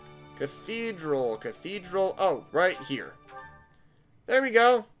 Cathedral. Oh, right here. There we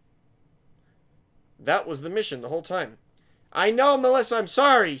go. That was the mission the whole time. I know, Melissa, I'm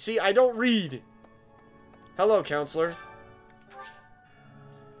sorry. See, I don't read. Hello, counselor.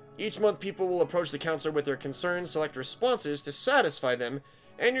 Each month, people will approach the counselor with their concerns, select responses to satisfy them,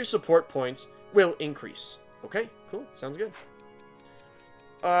 and your support points will increase. Okay, cool. Sounds good.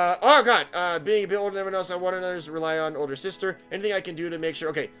 Oh god, being a bit older than everyone else, I want others to rely on older sister. Anything I can do to make sure...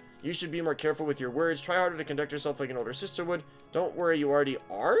 Okay, you should be more careful with your words. Try harder to conduct yourself like an older sister would. Don't worry, you already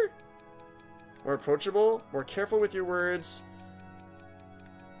are? More approachable. More careful with your words.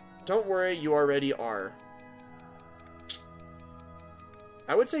 Don't worry, you already are.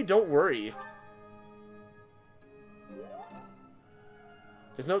 I would say don't worry.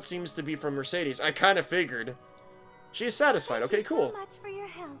 His note seems to be from Mercedes. I kind of figured. She is satisfied. Okay, cool. Thank you so much for your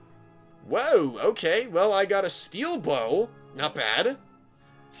help. Whoa, okay. Well, I got a steel bow. Not bad.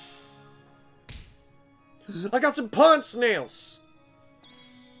 I got some pond snails.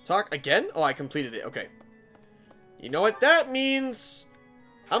 Talk again? Oh, I completed it. Okay. You know what that means?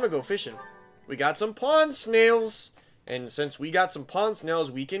 I'm gonna go fishing. We got some pond snails. And since we got some pond snails,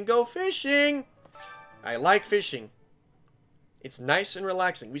 we can go fishing. I like fishing. It's nice and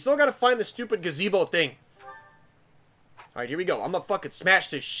relaxing. We still gotta find the stupid gazebo thing. Alright, here we go. I'm gonna fucking smash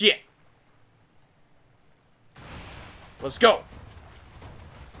this shit. Let's go.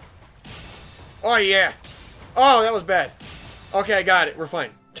 Oh, yeah. Oh, that was bad. Okay, I got it. We're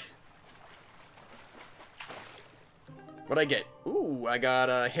fine. What'd I get? Ooh, I got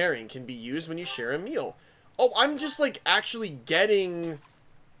a herring. Can be used when you share a meal. Oh, I'm just, like, actually getting,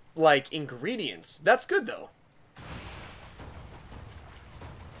 like, ingredients. That's good, though.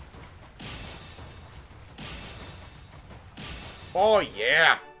 Oh,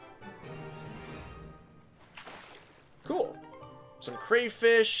 yeah. Cool. Some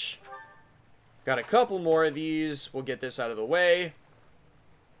crayfish. Got a couple more of these. We'll get this out of the way.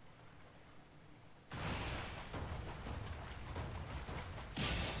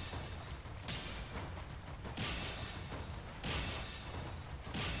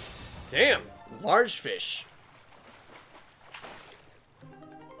 Damn, large fish.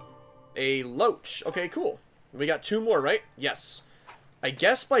 A loach. Okay, cool. We got 2 more, right? Yes. I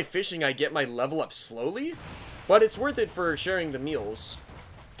guess by fishing I get my level up slowly, but it's worth it for sharing the meals.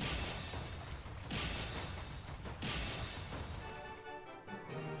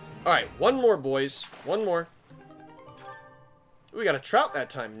 Alright, 1 more, boys. 1 more. We got a trout that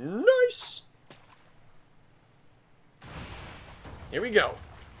time. Nice! Here we go.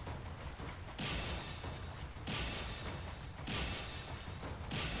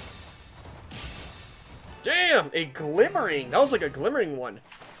 Damn, a glimmering. That was like a glimmering one.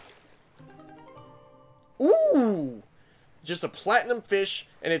 Ooh. Just a platinum fish,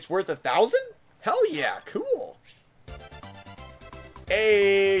 and it's worth 1,000? Hell yeah, cool.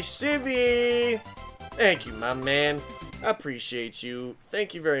 Hey, Civvy. Thank you, my man. I appreciate you.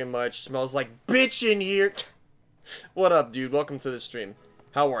 Thank you very much. Smells like bitch in here. What up, dude? Welcome to the stream.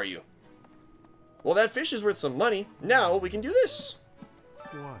 How are you? Well, that fish is worth some money. Now we can do this.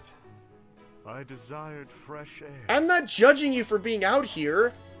 What? I desired fresh air. I'm not judging you for being out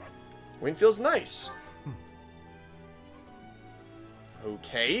here. Wind feels nice.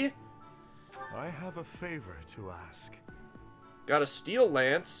 Okay. I have a favor to ask. Got a steel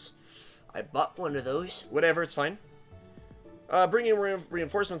lance. I bought one of those. Whatever, it's fine. Bringing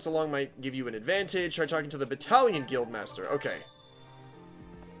reinforcements along might give you an advantage. Try talking to the battalion guildmaster. Okay.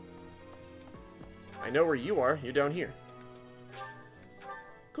 I know where you are. You're down here.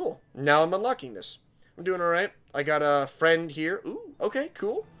 Cool. Now I'm unlocking this. I'm doing alright. I got a friend here. Ooh, okay,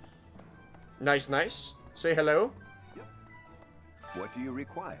 cool. Nice, nice. Say hello. What do you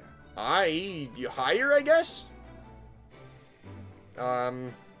require? You hire, I guess? I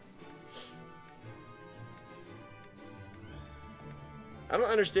don't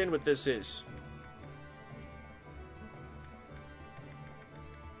understand what this is.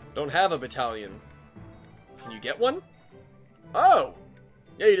 Don't have a battalion. Can you get one? Oh!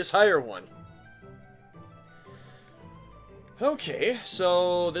 Yeah, you just hire one. Okay,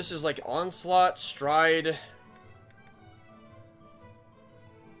 so this is like Onslaught, Stride.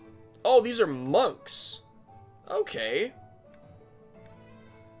 Oh, these are monks. Okay.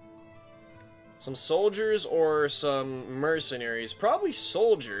 Some soldiers or some mercenaries. Probably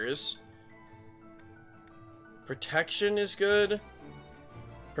soldiers. Protection is good.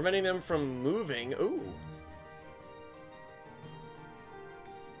 Preventing them from moving. Ooh.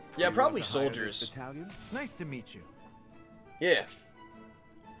 Yeah, probably soldiers. Nice to meet you. Yeah.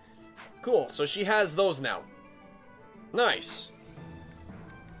 Cool. So she has those now. Nice.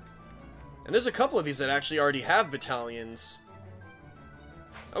 And there's a couple of these that actually already have battalions.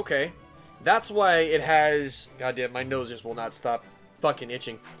 Okay. That's why it has... Goddamn, my nose just will not stop fucking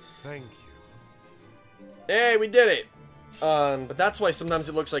itching. Thank you. Hey, we did it! But that's why sometimes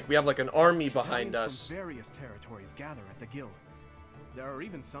it looks like we have like an army behind Battalions us. From various territories gather at the guild. There are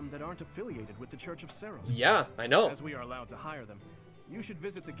even some that aren't affiliated with the Church of Seros. Yeah, I know. As we are allowed to hire them, you should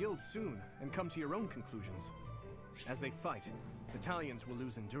visit the guild soon and come to your own conclusions. As they fight, battalions will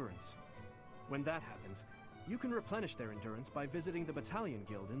lose endurance. When that happens, you can replenish their endurance by visiting the battalion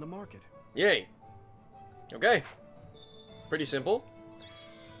guild in the market. Yay. Okay. Pretty simple.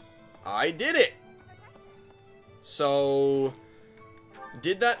 I did it! So...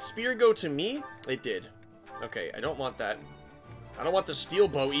 Did that spear go to me? It did. Okay, I don't want that. I don't want the steel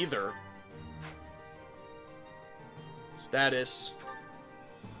bow either. Status.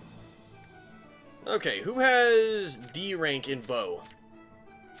 Okay, who has D rank in bow?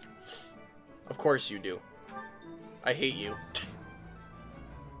 Of course you do. I hate you.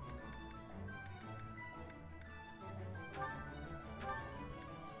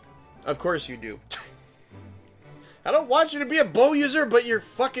 Of course you do. I don't want you to be a bow user, but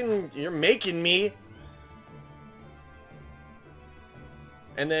you're making me.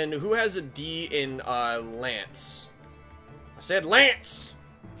 And then who has a D in Lance? I said Lance!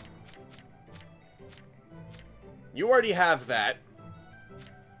 You already have that.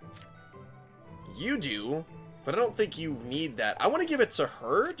 You do, but I don't think you need that. I want to give it to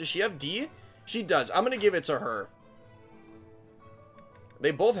her. Does she have D? She does. I'm going to give it to her.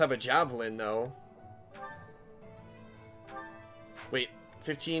 They both have a javelin, though. Wait,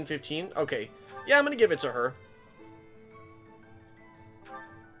 15, 15? Okay. Yeah, I'm going to give it to her.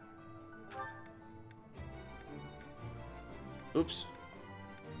 Oops.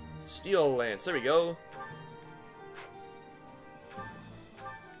 Steel lance. There we go.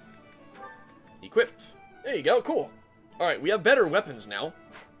 Equip. There you go. Cool. Alright, we have better weapons now.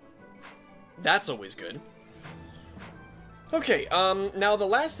 That's always good. Okay, now the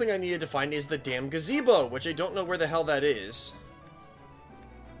last thing I needed to find is the damn gazebo, which I don't know where the hell that is.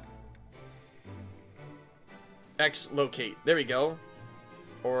 X locate. There we go.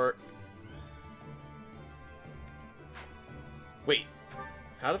 Or... Wait.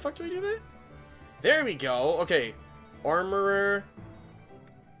 How the fuck do we do that? There we go. Okay. Armorer.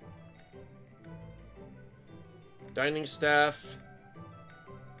 Dining staff.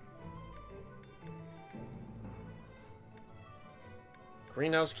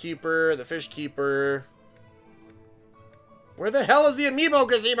 Greenhouse keeper. The fish keeper. Where the hell is the amiibo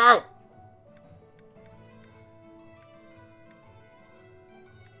gazebo?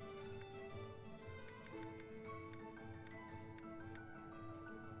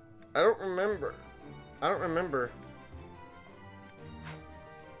 I don't remember. I don't remember.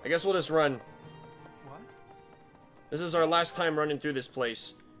 I guess we'll just run. What? This is our last time running through this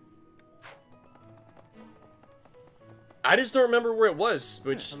place. I just don't remember where it was,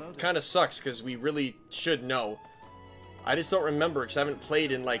 which kind of sucks because we really should know. I just don't remember because I haven't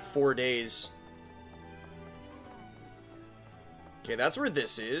played in like 4 days. Okay, that's where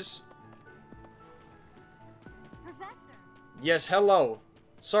this is. Professor. Yes, hello.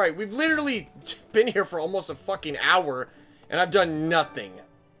 Sorry, we've literally been here for almost a fucking hour, and I've done nothing.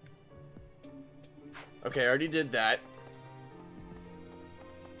 Okay, I already did that.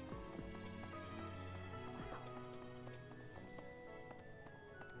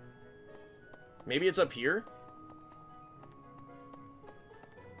 Maybe it's up here?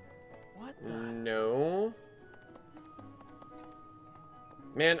 What the? No.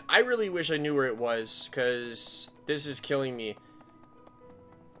 Man, I really wish I knew where it was, because this is killing me.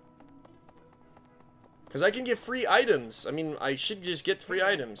 Because I can get free items. I mean, I should just get free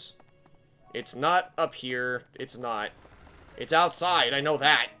items. It's not up here. It's not. It's outside. I know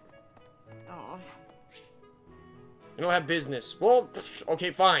that. Oh. You don't have business. Well,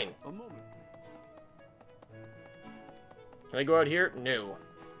 okay, fine. A moment. Can I go out here? No.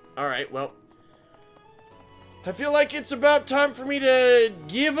 Alright, well. I feel like it's about time for me to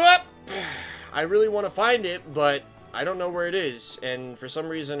give up. I really want to find it, but I don't know where it is. And for some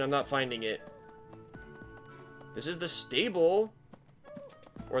reason, I'm not finding it. This is the stable.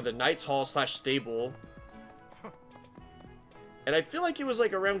 Or the Knight's Hall / stable. And I feel like it was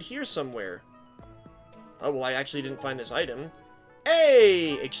like around here somewhere. Oh, well, I actually didn't find this item.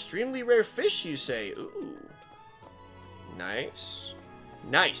 Hey! Extremely rare fish, you say? Ooh. Nice.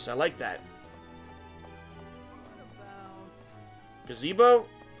 Nice, I like that. Gazebo?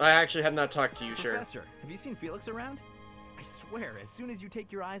 I actually have not talked to you, sure. Professor, have you seen Felix around? I swear, as soon as you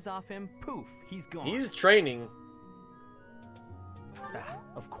take your eyes off him, poof, he's gone. He's training. Ah,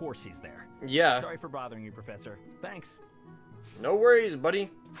 of course he's there. Yeah. Sorry for bothering you, Professor. Thanks. No worries, buddy.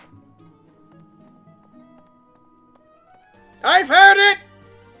 I've heard it!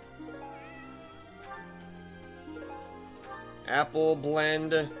 Apple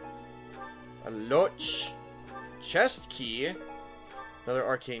blend. A loach. Chest key. Another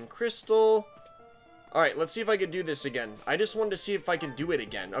arcane crystal. Alright, let's see if I can do this again. I just wanted to see if I can do it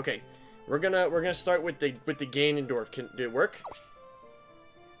again. Okay. We're gonna start with the Ganondorf. Did it work?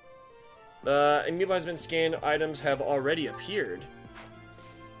 Amiibo has been scanned. Items have already appeared.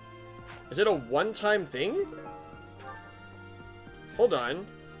 Is it a one-time thing? Hold on.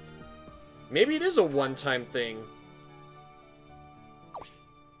 Maybe it is a one-time thing.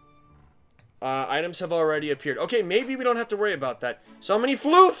 Items have already appeared. Okay, maybe we don't have to worry about that. So many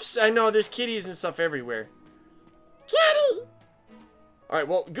floofs! I know, there's kitties and stuff everywhere. Kitty! Alright,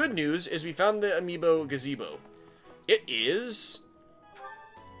 well, good news is we found the Amiibo gazebo. It is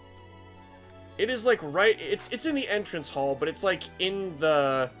like right, it's in the entrance hall, but it's like in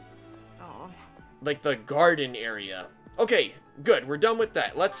the, like the garden area. Okay, good, we're done with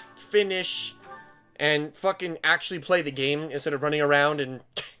that. Let's finish and fucking actually play the game instead of running around and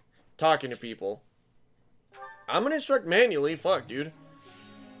talking to people. I'm gonna instruct manually, fuck, dude.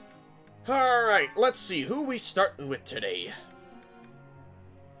 Alright, let's see, who are we starting with today?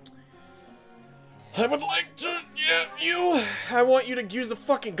 I would like to, I want you to use the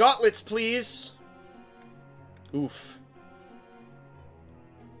fucking gauntlets, please. Oof.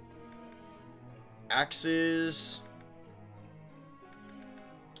 Axes.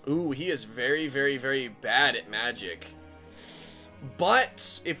 Ooh, he is very, very, very bad at magic.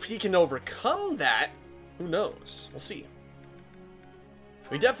 But, if he can overcome that, who knows? We'll see.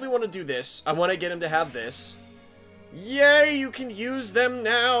 We definitely want to do this. I want to get him to have this. Yay, you can use them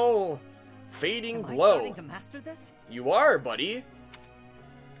now! Fading Am I Glow. starting to master this? You are, buddy.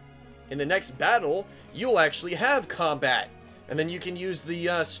 In the next battle, you'll actually have combat. And then you can use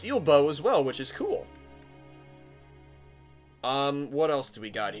the steel bow as well, which is cool. What else do we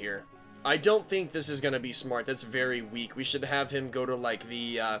got here? I don't think this is gonna be smart. That's very weak. We should have him go to, like,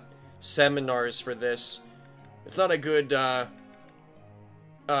 the, seminars for this. It's not a good,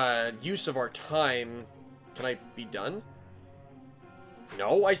 use of our time. Can I be done?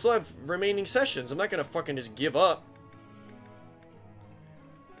 No, I still have remaining sessions. I'm not gonna fucking just give up.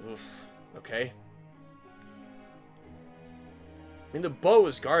 Oof. Okay. I mean, the bow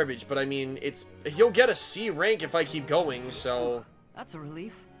is garbage, but I mean, he'll get a C rank if I keep going, so... That's a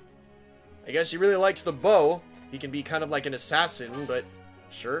relief. I guess he really likes the bow. He can be kind of like an assassin, but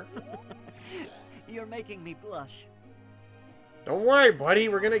sure. You're making me blush. Don't worry, buddy.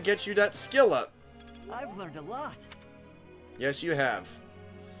 We're gonna get you that skill up. I've learned a lot. Yes, you have.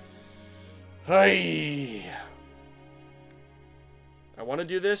 Hey. I want to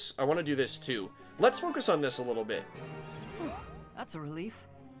do this. I want to do this too. Let's focus on this a little bit. That's a relief.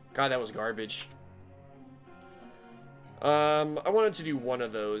 God, that was garbage. I wanted to do one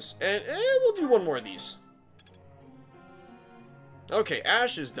of those. And we'll do one more of these. Okay,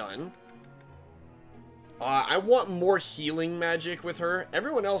 Ashe is done. I want more healing magic with her.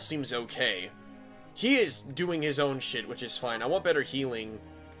 Everyone else seems okay. He is doing his own shit, which is fine. I want better healing.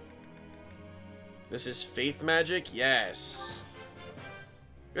 This is faith magic? Yes.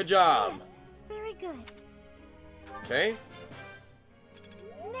 Good job. Yes, very good. Okay.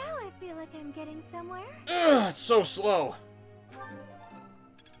 Now I feel like I'm getting somewhere. Ugh, it's so slow.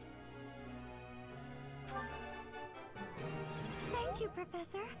 Thank you,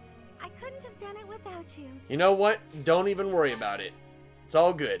 Professor. I couldn't have done it without you. You know what? Don't even worry about it. It's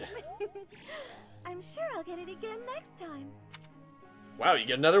all good. I'm sure I'll get it again next time. Wow, you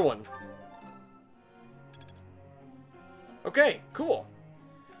get another one. Okay, cool.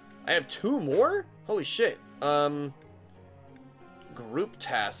 I have 2 more? Holy shit. Group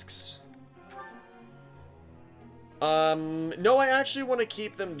tasks. No, I actually want to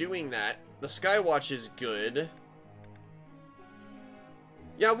keep them doing that. The Skywatch is good.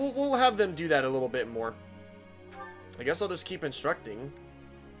 Yeah, we'll have them do that a little bit more. I guess I'll just keep instructing.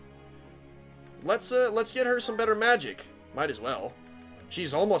 Let's get her some better magic. Might as well.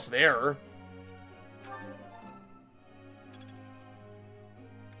 She's almost there.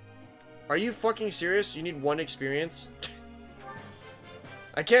 Are you fucking serious? You need 1 experience?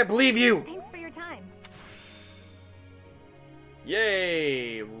 I can't believe you! Thanks for your time.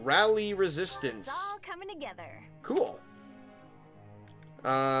 Yay! Rally resistance. It's all coming together. Cool.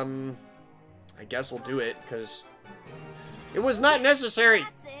 I guess we'll do it, because it was not necessary!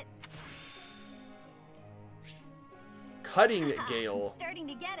 That's it. Cutting Gale. I'm starting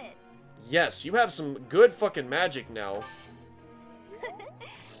to get it. Yes, you have some good fucking magic now.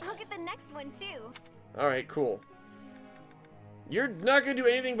 I'll get the next one too. Alright, cool. You're not gonna do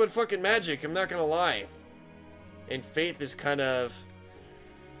anything but fucking magic, I'm not gonna lie. And Faith is kind of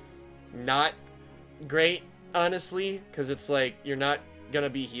not great, honestly, because it's like, you're not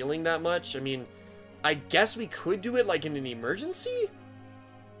gonna be healing that much. I mean, I guess we could do it like in an emergency,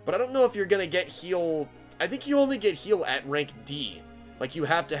 but I don't know if you're gonna get heal. I think you only get heal at rank D. Like, you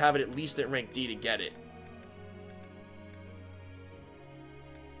have to have it at least at rank D to get it.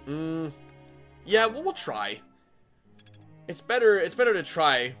 Yeah, well, we'll try. It's better to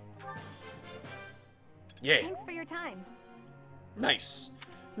try. Yay. Thanks for your time. Nice.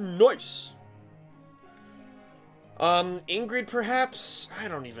 Nice. Ingrid, perhaps? I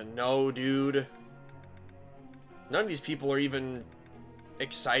don't even know, dude. None of these people are even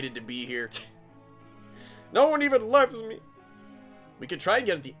excited to be here. No one even loves me. We could try and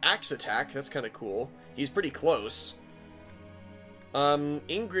get the axe attack. That's kind of cool. He's pretty close.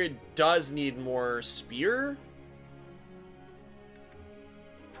 Ingrid does need more spear.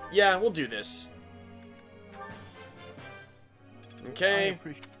 Yeah, we'll do this. Okay.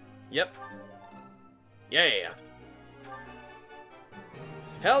 Yep. Yeah.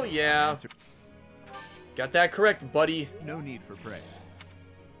 Hell yeah. Got that correct, buddy. No need for praise.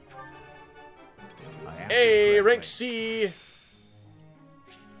 Hey, rank C.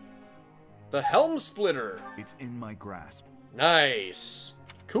 The Helm Splitter. It's in my grasp. Nice.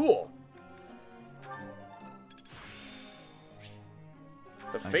 Cool.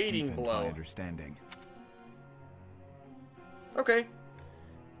 The Fading Blow. My understanding. Okay.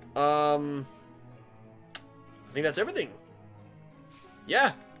 I think that's everything.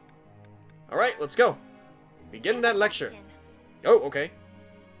 Yeah. Alright, let's go. Begin that lecture. Oh, okay.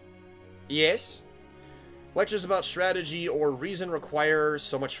 Yes. Lectures about strategy or reason require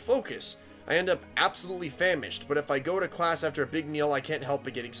so much focus. I end up absolutely famished, but if I go to class after a big meal, I can't help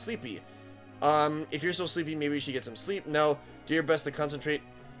but getting sleepy. If you're so sleepy, maybe you should get some sleep. No, do your best to concentrate.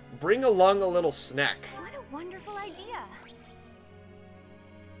 Bring along a little snack. What a wonderful idea.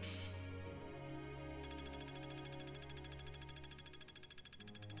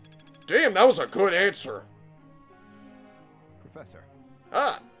 Damn, that was a good answer. Professor.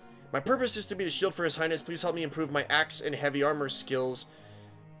 Ah, my purpose is to be the shield for His Highness. Please help me improve my axe and heavy armor skills.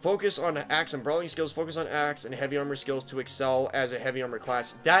 Focus on axe and brawling skills. Focus on axe and heavy armor skills to excel as a heavy armor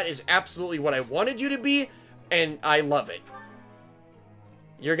class. That is absolutely what I wanted you to be, and I love it.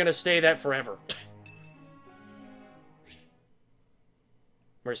 You're gonna stay that forever.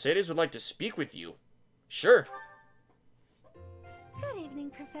 Mercedes would like to speak with you. Sure. Good evening,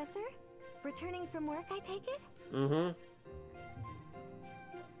 Professor. Returning from work, I take it? Mm-hmm.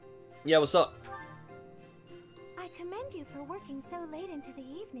 Yeah, what's up? I commend you for working so late into the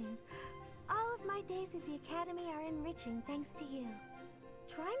evening. all of my days at the academy are enriching thanks to you.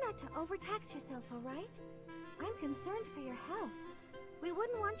 Try not to overtax yourself, alright? I'm concerned for your health. We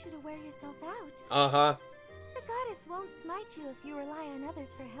wouldn't want you to wear yourself out. Uh-huh. The goddess won't smite you if you rely on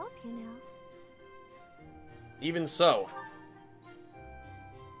others for help, you know. Even so.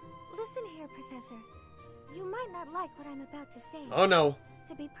 Listen here, Professor. You might not like what I'm about to say. Oh no.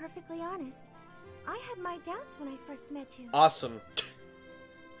 To be perfectly honest, I had my doubts when I first met you. Awesome.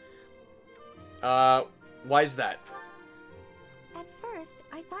 Why's that? At first,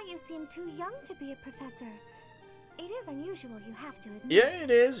 I thought you seemed too young to be a professor. It is unusual, you have to admit. Yeah,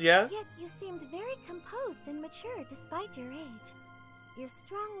 it is, yeah. Yet you seemed very composed and mature despite your age. You're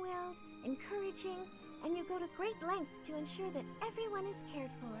strong-willed, encouraging, and you go to great lengths to ensure that everyone is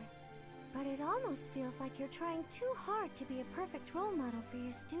cared for. But it almost feels like you're trying too hard to be a perfect role model for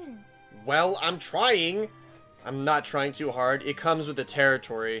your students. Well, I'm trying. I'm not trying too hard. It comes with the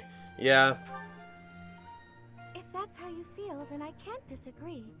territory. Yeah. If that's how you feel, then I can't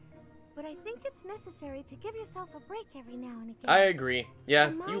disagree. But I think it's necessary to give yourself a break every now and again. I agree.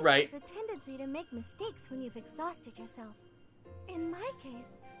 Yeah, you're right. The mind has a tendency to make mistakes when you've exhausted yourself. In my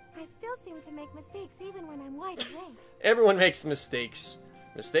case, I still seem to make mistakes even when I'm wide awake. Everyone makes mistakes.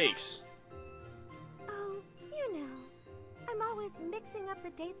 Mistakes. Oh, you know. I'm always mixing up the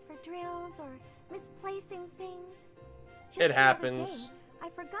dates for drills or misplacing things. Just It the happens. other day, I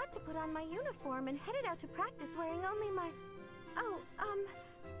forgot to put on my uniform and headed out to practice wearing only my... Oh,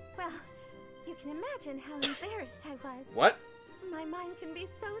 well, you can imagine how embarrassed I was. What? My mind can be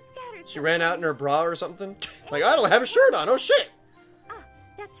so scattered. She ran out in her bra or something? Like, I don't have a shirt on. Oh, shit. Ah,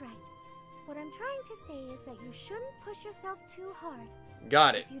 that's right. What I'm trying to say is that you shouldn't push yourself too hard.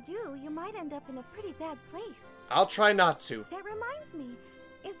 Got it. If you do, you might end up in a pretty bad place. I'll try not to. That reminds me.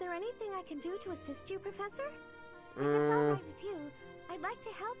 Is there anything I can do to assist you, Professor? If it's alright with you, I'd like to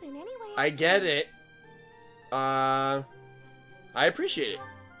help in any way I get it. I appreciate it.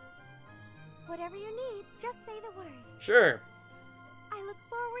 Whatever you need, just say the word. Sure. I look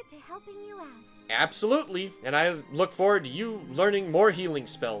forward to helping you out. Absolutely. And I look forward to you learning more healing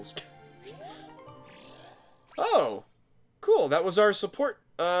spells. Oh. Cool. That was our support.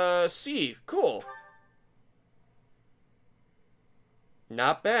 C. Cool.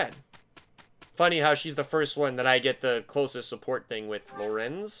 Not bad. Funny how she's the first one that I get the closest support thing with.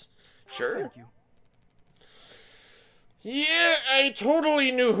 Lorenz? Sure. Thank you. Yeah, I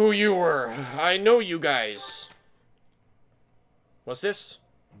totally knew who you were. I know you guys. What's this?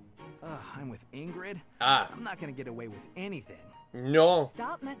 I'm with Ingrid? Ah. I'm not gonna get away with anything. No.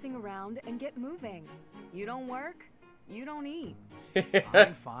 Stop messing around and get moving. You don't work, you don't eat.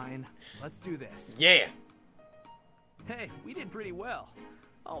 Fine, fine. Let's do this. Yeah. Hey, we did pretty well.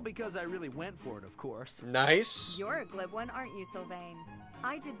 All because I really went for it, of course. Nice. You're a glib one, aren't you, Sylvain?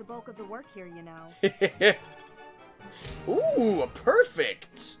 I did the bulk of the work here, you know. Ooh,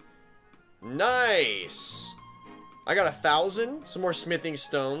 perfect. Nice. I got 1,000, some more smithing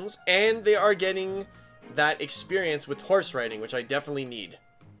stones, and they are getting that experience with horse riding, which I definitely need.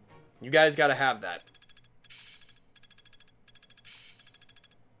 You guys gotta have that.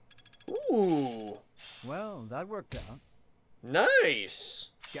 Ooh. Well, that worked out.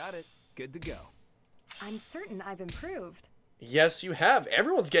 Nice. Got it. Good to go. I'm certain I've improved. Yes, you have.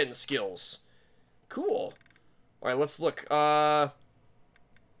 Everyone's getting skills. Cool. Alright, let's look. Oh,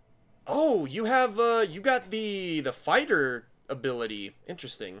 you have, you got the fighter ability.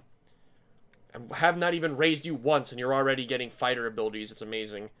 Interesting. I have not even raised you once, and you're already getting fighter abilities. It's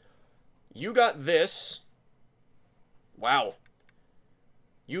amazing. You got this. Wow.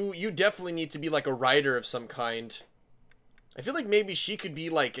 You definitely need to be like a rider of some kind. I feel like maybe she could be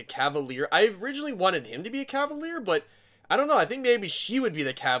like a cavalier. I originally wanted him to be a cavalier, but I don't know. I think maybe she would be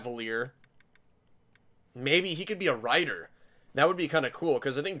the cavalier. Maybe he could be a rider. That would be kind of cool,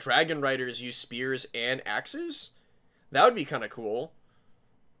 because I think dragon riders use spears and axes. That would be kind of cool.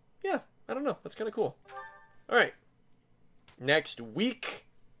 Yeah, I don't know. That's kind of cool. Alright. Next week,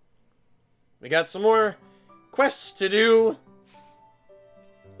 we got some more quests to do.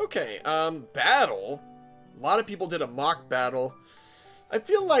 Okay, battle. A lot of people did a mock battle. I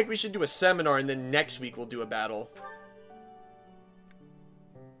feel like we should do a seminar, and then next week we'll do a battle.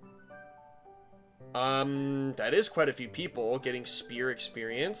 That is quite a few people getting spear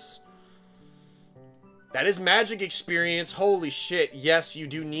experience. That is magic experience. Holy shit. Yes, you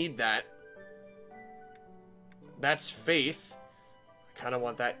do need that. That's faith. I kind of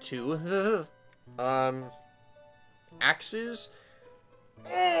want that too. Axes.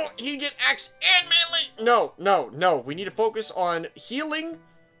 Oh, you get axe and melee. No, no, no. We need to focus on healing,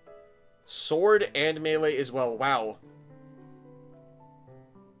 sword, and melee as well. Wow.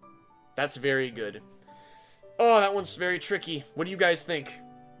 That's very good. Oh, that one's very tricky. What do you guys think?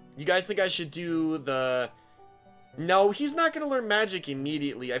 You guys think I should do the... No, he's not going to learn magic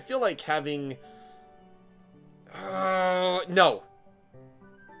immediately. I feel like having... No.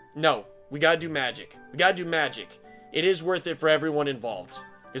 No. We got to do magic. We got to do magic. It is worth it for everyone involved.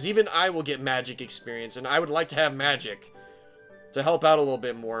 Because even I will get magic experience, and I would like to have magic to help out a little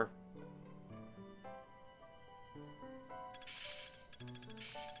bit more.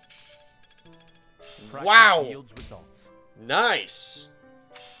 Practice Wow! yields results. Nice!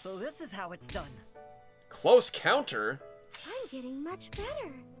 So this is how it's done. Close counter? I'm getting much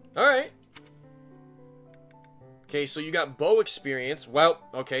better. Alright. Okay, so you got bow experience. Well,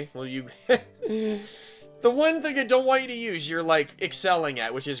 okay. Well, you... The one thing I don't want you to use, you're, like, excelling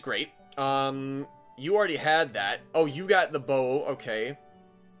at, which is great. You already had that. Oh, you got the bow. Okay.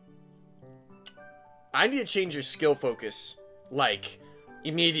 I need to change your skill focus. Like,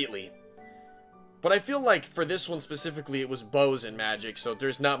 immediately. But I feel like for this one specifically, it was bows and magic, so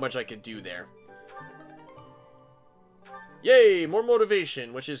there's not much I could do there. Yay! More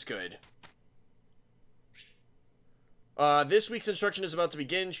motivation, which is good. This week's instruction is about to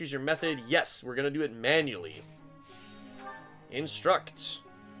begin. Choose your method. Yes, we're gonna do it manually. Instruct.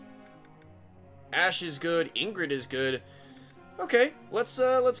 Ashe is good. Ingrid is good. Okay, let's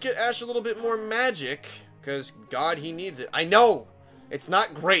get Ashe a little bit more magic, because God, he needs it. I know! It's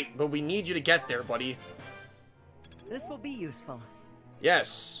not great, but we need you to get there, buddy. This will be useful.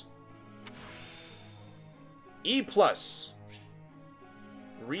 Yes. E+.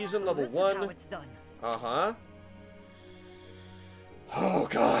 Reason level 1. This is how it's done. Uh-huh. Oh,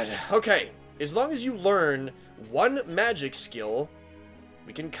 God. Okay. As long as you learn one magic skill,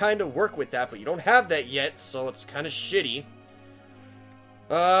 we can kind of work with that, but you don't have that yet, so it's kind of shitty.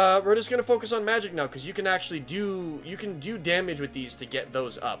 We're just gonna focus on magic now, because you can actually do... You can do damage with these to get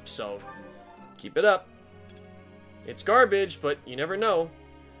those up, so... Keep it up. It's garbage, but you never know.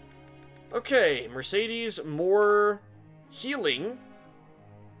 Okay, Mercedes, more... healing.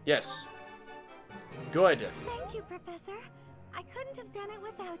 Yes. Good. Thank you, Professor. I couldn't have done it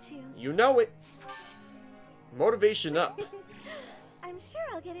without you. You know it. Motivation up. I'm sure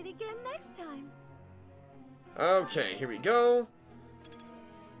I'll get it again next time. Okay, here we go.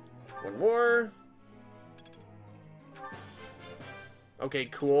 One more. Okay,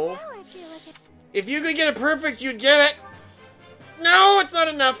 cool. Now I feel like If you could get it perfect, you'd get it. No, it's not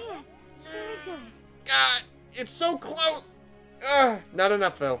enough. Yes, very good. God, it's so close. Ugh, not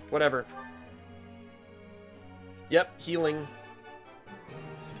enough, though. Whatever. Yep, healing.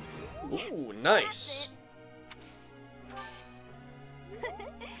 Yes, ooh, nice.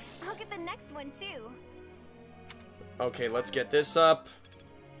 I'll get the next one too. Okay, let's get this up.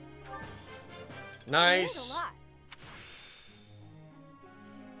 Nice.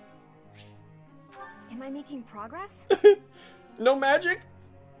 Am I making progress? No magic?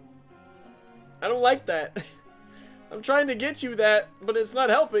 I don't like that. I'm trying to get you that, but it's not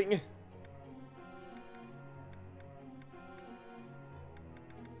helping.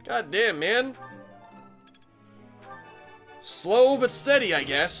 God damn, man. Slow but steady, I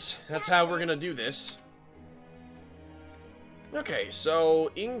guess. That's how we're gonna do this. Okay,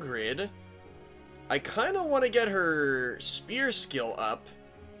 so Ingrid, I kind of want to get her spear skill up.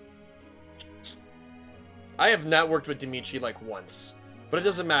 I have not worked with Dimitri like once, but it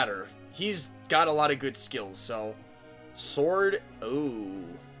doesn't matter. He's got a lot of good skills, so... Sword, ooh,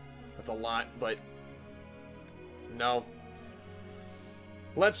 that's a lot, but... No.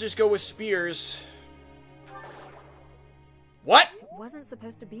 Let's just go with spears. What? It wasn't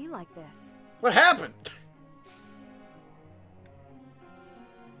supposed to be like this. What happened?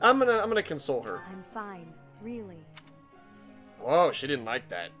 I'm gonna console her. I'm fine, really. Whoa, she didn't like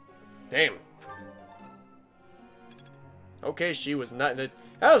that. Damn. Okay, she was not... That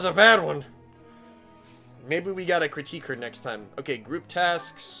was a bad one. Maybe we gotta critique her next time. Okay, group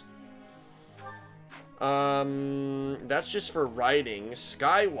tasks. That's just for writing.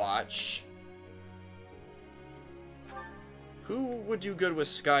 Skywatch. Who would do good with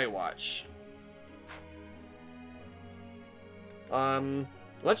Skywatch?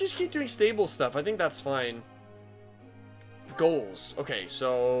 Let's just keep doing stable stuff. I think that's fine. Goals. Okay,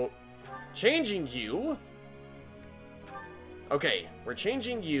 so... Changing you... Okay, we're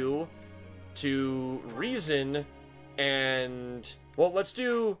changing you to reason and... Well, let's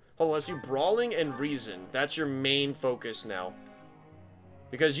do... Hold on, let's do brawling and reason. That's your main focus now.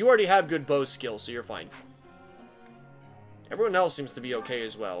 Because you already have good bow skills, so you're fine. Everyone else seems to be okay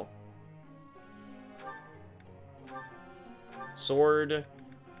as well. Sword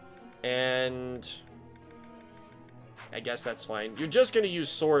and... I guess that's fine. You're just gonna use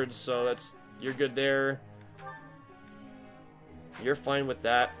swords, so you're good there. You're fine with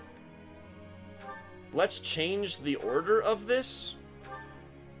that. Let's change the order of this.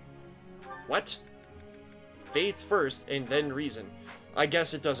 What? Faith first, and then reason. I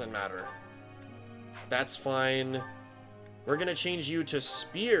guess it doesn't matter. That's fine. We're gonna change you to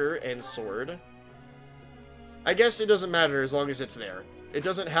spear and sword. I guess it doesn't matter as long as it's there. It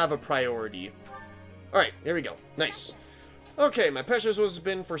doesn't have a priority. Alright, here we go. Nice. Okay, my passion has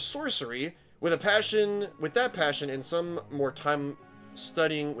been for sorcery. With that passion and some more time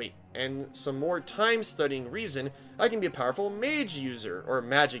studying reason, I can be a powerful mage user, or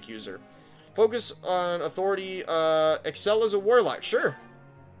magic user. Focus on authority, excel as a warlock. Sure.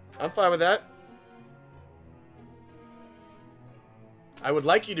 I'm fine with that. I would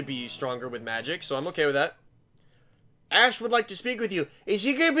like you to be stronger with magic, so I'm okay with that. Ashe would like to speak with you. Is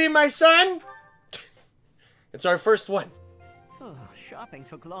he gonna be my son? It's our first one. Oh, shopping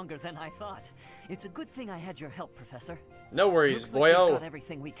took longer than I thought. It's a good thing I had your help, Professor. No worries, Looks boyo. like we've got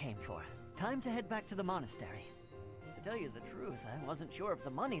everything we came for. Time to head back to the monastery. To tell you the truth, I wasn't sure if the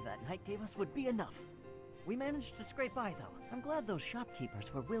money that knight gave us would be enough. We managed to scrape by, though. I'm glad those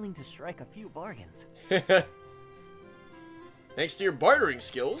shopkeepers were willing to strike a few bargains. Thanks to your bartering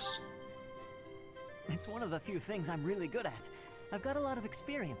skills. It's one of the few things I'm really good at. I've got a lot of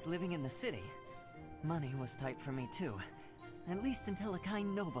experience living in the city. Money was tight for me, too. At least until a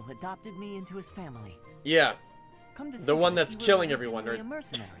kind noble adopted me into his family. Yeah. Come to the one that's killing everyone. Or a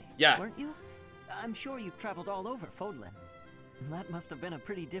mercenary, yeah. Weren't you? I'm sure you've traveled all over Fodlan. That must have been a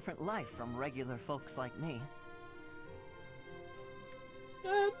pretty different life from regular folks like me.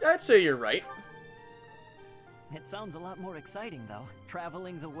 I'd say you're right. It sounds a lot more exciting, though.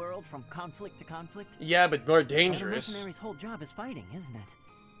 Traveling the world from conflict to conflict. Yeah, but more A dangerous. mercenary's whole job is fighting, isn't it?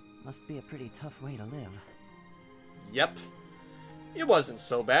 Must be a pretty tough way to live. Yep. It wasn't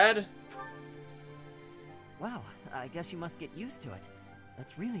so bad. Wow, I guess you must get used to it.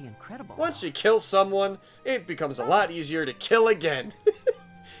 That's really incredible. Once you kill someone, it becomes a lot easier to kill again.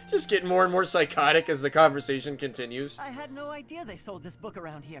 Just getting more and more psychotic as the conversation continues. I had no idea they sold this book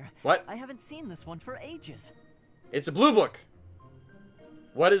around here. What? I haven't seen this one for ages. It's a blue book.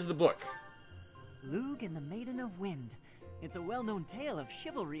 What is the book? Lug and the Maiden of Wind. It's a well-known tale of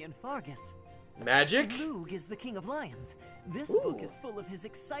chivalry in Fargus. Magic? Lug is the king of lions. This book is full of his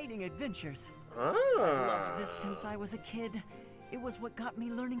exciting adventures. Ah. I've loved this since I was a kid. It was what got me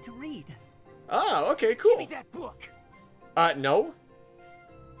learning to read. Ah, okay, cool. Give me that book. No.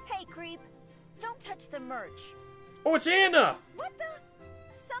 Hey, creep. Don't touch the merch. Oh, it's Anna! What the?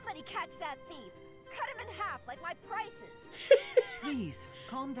 Somebody catch that thief. Cut him in half like my prices. Please,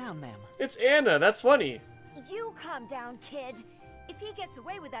 calm down, ma'am. It's Anna, that's funny. You calm down, kid. If he gets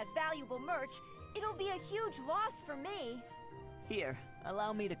away with that valuable merch, it'll be a huge loss for me. Here,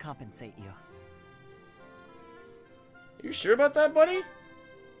 allow me to compensate you. You sure about that, buddy?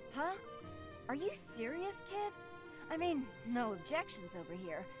 Huh? Are you serious, kid? I mean, no objections over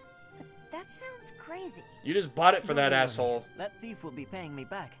here, but that sounds crazy. You just bought it for that Don't worry. asshole. That thief will be paying me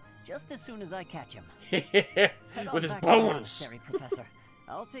back just as soon as I catch him. With his back to the bones. monastery, Professor.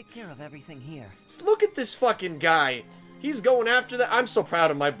 I'll take care of everything here. Look at this fucking guy. He's going after that. I'm so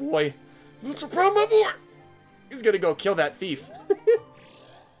proud of my boy. I'm so proud of my boy. He's gonna go kill that thief.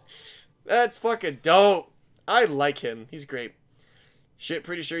 That's fucking dope. I like him. He's great. Shit,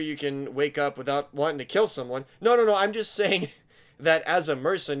 pretty sure you can wake up without wanting to kill someone. No. I'm just saying that as a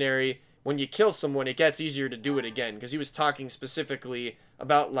mercenary, when you kill someone, it gets easier to do it again. Because he was talking specifically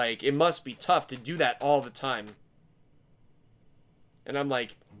about, like, it must be tough to do that all the time. And I'm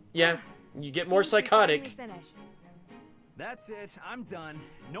like, yeah, you get more psychotic. That's it. I'm done.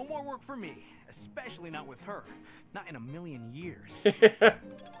 No more work for me. Especially not with her. Not in a million years.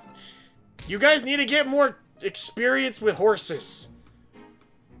 You guys need to get more experience with horses.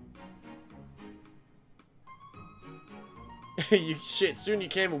 Shit, soon you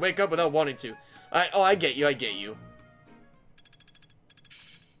can't even wake up without wanting to. I get you.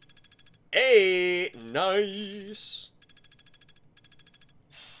 Hey, nice.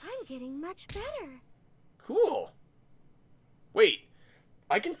 I'm getting much better. Cool. Wait,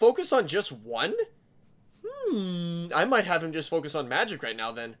 I can focus on just one? I might have him just focus on magic right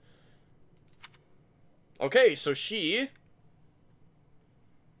now then. Okay, so she...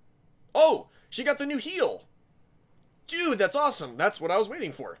 Oh, she got the new heal. Dude, that's awesome. That's what I was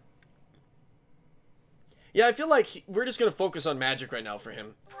waiting for. Yeah, I feel like we're just going to focus on magic right now for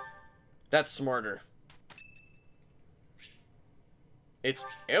him. That's smarter. It's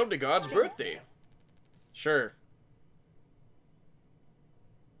Eldegod's birthday. Sure.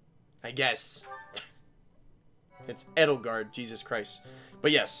 I guess. It's Edelgard, Jesus Christ.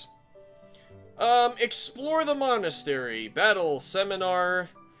 But yes. Explore the monastery. Battle, seminar.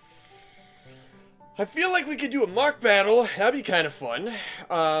 I feel like we could do a mock battle. That'd be kind of fun.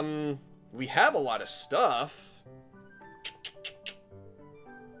 We have a lot of stuff.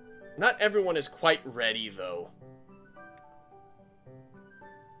 Not everyone is quite ready, though.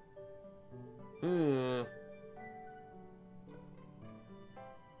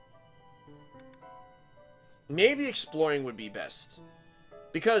 Maybe exploring would be best.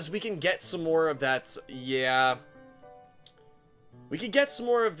 Because we can get some more of that, yeah. We could get some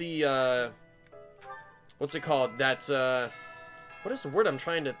more of the, what's it called? That, what is the word I'm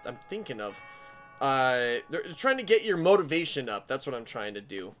thinking of? They're trying to get your motivation up. That's what I'm trying to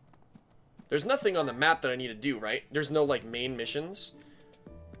do. There's nothing on the map that I need to do, right? There's no, like, main missions.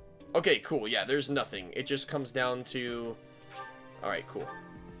 Okay, cool. Yeah, there's nothing. It just comes down to... Alright, cool.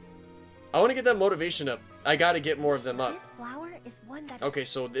 I want to get that motivation up. I gotta get more of them up. This flower is one that... Okay,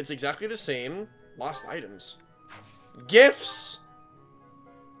 so it's exactly the same. Lost items. Gifts!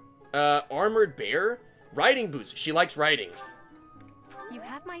 Armored bear? Riding boots. She likes riding. You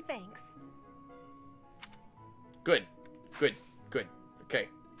have my thanks. Good. Good. Good. Okay.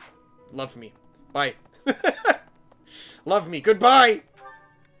 Love me. Bye. Love me. Goodbye!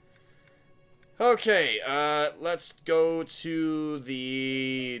 Okay, let's go to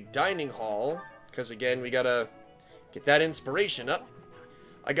the dining hall. Because again, we gotta get that inspiration up.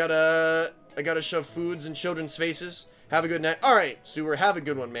 I gotta shove foods in children's faces. Have a good night. Alright, Sewer, have a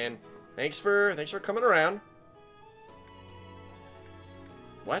good one, man. Thanks for coming around.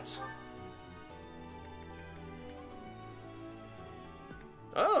 What?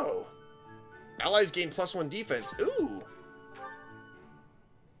 Oh. Allies gain +1 defense. Ooh.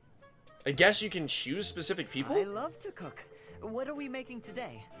 I guess you can choose specific people? I love to cook. What are we making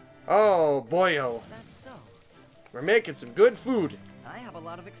today? Oh, boyo. That's so. We're making some good food. I have a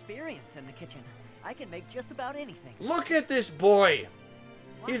lot of experience in the kitchen. I can make just about anything. Look at this boy.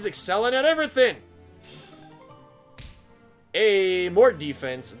 He's excelling at everything. More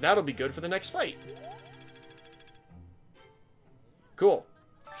defense. That'll be good for the next fight. Cool.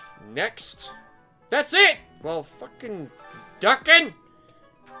 Next. That's it. Well, fucking ducking.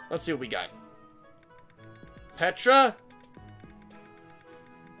 Let's see what we got. Petra.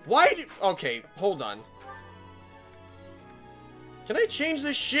 Why do... Okay, hold on. Can I change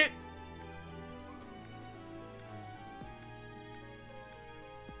this shit?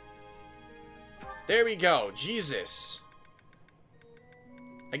 There we go. Jesus.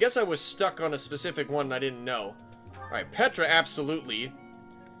 I guess I was stuck on a specific one and I didn't know. Alright, Petra, absolutely.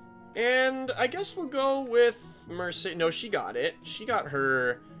 And I guess we'll go with Mercy. No, she got it. She got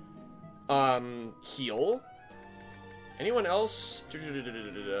her, heal. Anyone else?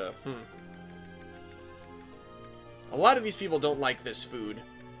 A lot of these people don't like this food.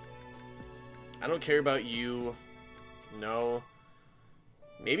 I don't care about you. No.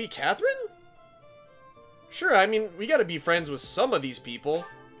 Maybe Catherine? Sure, I mean, we gotta be friends with some of these people.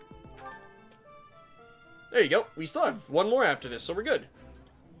 There you go. We still have one more after this, so we're good.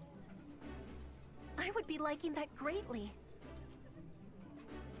 I would be liking that greatly.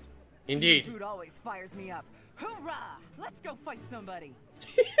 Indeed. Food always fires me up. Hoorah! Let's go fight somebody.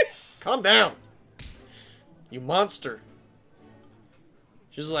 Calm down. You monster.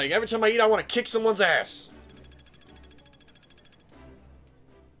 She's like, every time I eat, I want to kick someone's ass.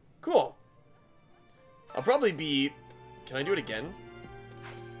 Cool. I'll probably be... Can I do it again?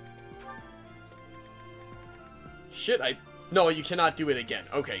 Shit, No, you cannot do it again.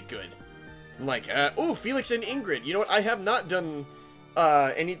 Okay, good. I'm like, oh, Felix and Ingrid. You know what? I have not done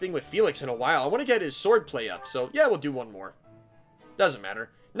anything with Felix in a while. I want to get his sword play up. So, yeah, we'll do one more. Doesn't matter.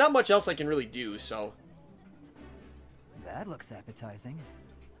 Not much else I can really do, so... That looks appetizing.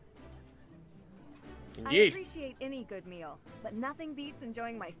 Indeed. I appreciate any good meal, but nothing beats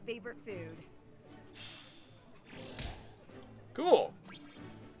enjoying my favorite food. Cool.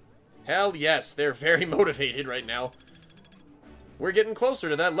 Hell yes, they're very motivated right now. We're getting closer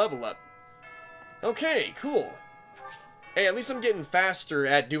to that level up. Okay, cool. Hey, at least I'm getting faster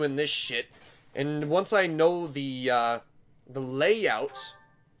at doing this shit. And once I know the layout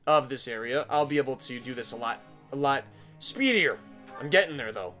of this area, I'll be able to do this a lot speedier. I'm getting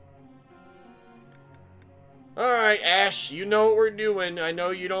there, though. Alright, Ashe, you know what we're doing. I know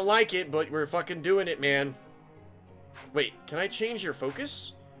you don't like it, but we're fucking doing it, man. Wait, can I change your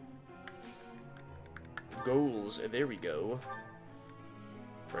focus? Goals. There we go.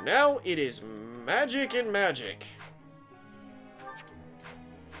 For now, it is magic and magic.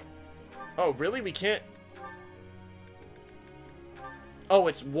 Oh, really? We can't... Oh,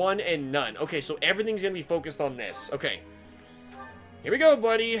 it's 1 and none. Okay, so everything's gonna be focused on this. Okay. Here we go,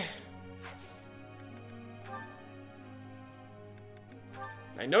 buddy.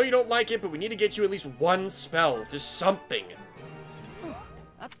 I know you don't like it, but we need to get you at least 1 spell. Just something.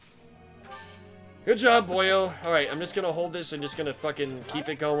 Good job, boyo. Alright, I'm just gonna hold this and just gonna fucking keep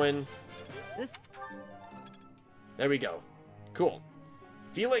it going. There we go. Cool.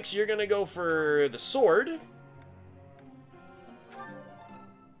 Felix, you're gonna go for the sword.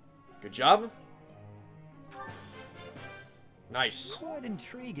 Good job. Nice. Quite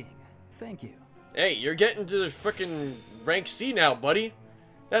intriguing. Thank you. Hey, you're getting to the frickin' rank C now, buddy.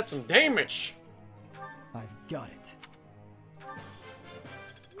 That's some damage. I've got it.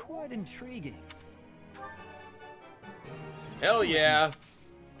 Quite intriguing. Hell yeah.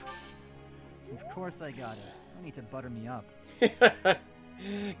 Of course I got it. I need to butter me up.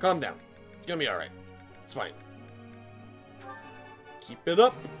 Calm down. It's gonna be alright. It's fine. Keep it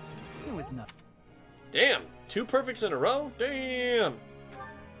up. It was not. Damn. 2 perfects in a row? Damn.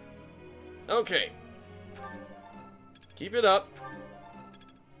 Okay. Keep it up.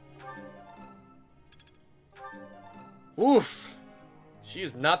 Oof. She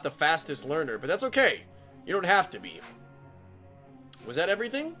is not the fastest learner, but that's okay. You don't have to be. Was that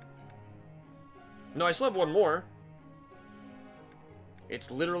everything? No, I still have 1 more.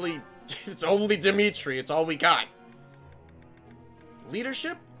 It's literally... It's only Dimitri. It's all we got.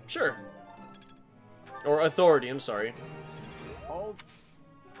 Leadership? Sure. Or authority, I'm sorry. Oh.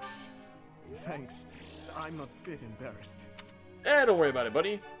 Thanks. I'm a bit embarrassed. Don't worry about it,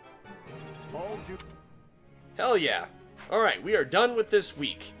 buddy. I'll do... Hell yeah. Alright, we are done with this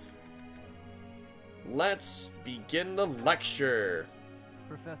week. Let's begin the lecture.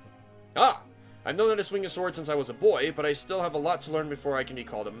 Professor. Ah! I've known how to swing a sword since I was a boy, but I still have a lot to learn before I can be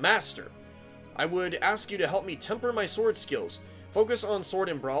called a master. I would ask you to help me temper my sword skills. Focus on sword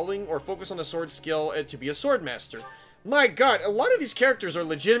and brawling, or focus on the sword skill to be a sword master. My god, a lot of these characters are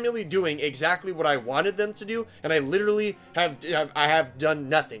legitimately doing exactly what I wanted them to do, and I literally have done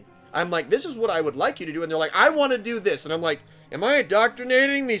nothing. I'm like, this is what I would like you to do, and they're like, I want to do this, and I'm like, am I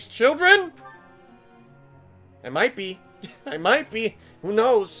indoctrinating these children? I might be. I might be. Who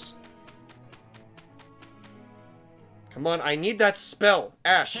knows? Come on, I need that spell,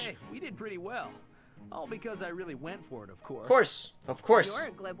 Ashe. Hey, we did pretty well. All because I really went for it, of course. Of course, of course. You're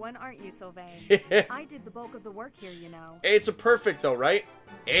a glib one, aren't you, Sylvain? I did the bulk of the work here, you know. It's a perfect, though, right?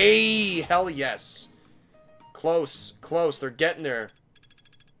 Hey, hell yes. Close, close. They're getting there.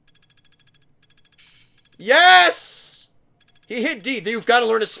 Yes! He hit D. You've got to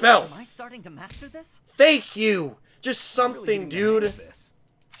learn a spell. Am I starting to master this? Thank you. Just something, dude.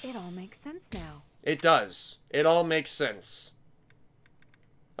 It all makes sense now. It does. It all makes sense.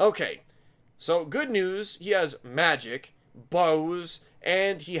 Okay. So, good news. He has magic, bows,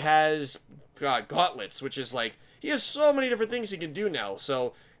 and he has gauntlets, which is like, he has so many different things he can do now.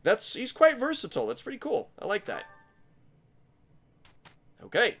 So, he's quite versatile. That's pretty cool. I like that.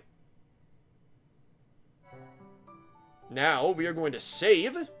 Okay. Now, we are going to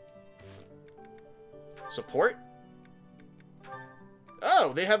save. Support.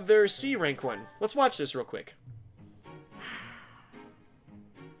 Oh, they have their C rank one. Let's watch this real quick.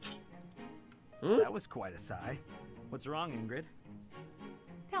 That was quite a sigh. What's wrong, Ingrid?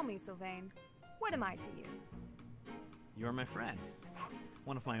 Tell me, Sylvain, what am I to you? You're my friend.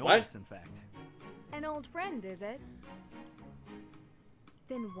 One of my What? oldest, in fact. An old friend, is it?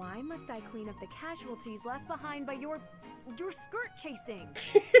 Then why must I clean up the casualties left behind by your skirt chasing?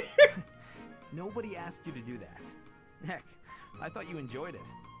 Nobody asked you to do that. Heck, I thought you enjoyed it.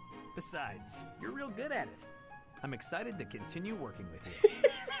 Besides, you're real good at it. I'm excited to continue working with you.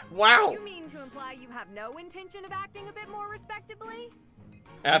 Wow. You mean to imply you have no intention of acting a bit more respectably?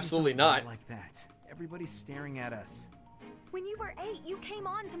 Absolutely not. Like that. Everybody's staring at us. When you were 8, you came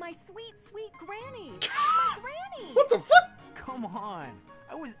on to my sweet, sweet granny. My granny! What the fuck? Come on.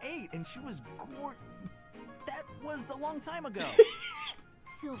 I was 8 and she was That was a long time ago.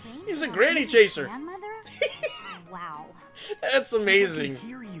 Sylvain, He's a granny chaser. Grandmother? Wow. That's amazing. I can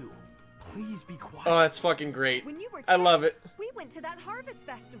hear you. Please be quiet. Oh, that's fucking great. When you were 10, I love it. We went to that harvest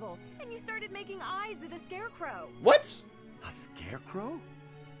festival, and you started making eyes at a scarecrow. What? A scarecrow?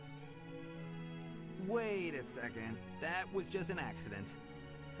 Wait a second. That was just an accident.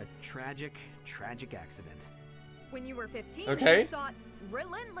 A tragic, tragic accident. When you were 15, Okay. you sought,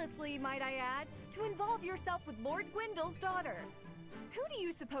 relentlessly might I add, to involve yourself with Lord Gwyndel's daughter. Who do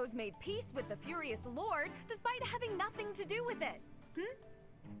you suppose made peace with the furious Lord, despite having nothing to do with it?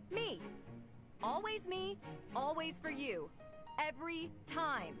 Me. Always me, always for you. Every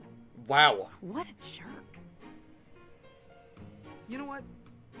time. Wow. What a jerk. You know what?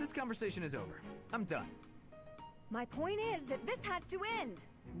 This conversation is over. I'm done. My point is that this has to end.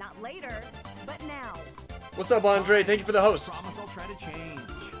 Not later, but now. What's up, Andre? Thank you for the host. I promise I'll try to change.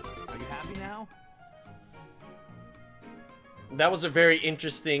 Are you happy now? That was a very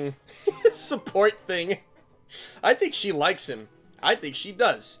interesting support thing. I think she likes him. I think she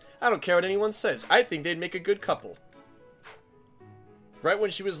does. I don't care what anyone says. I think they'd make a good couple. Right when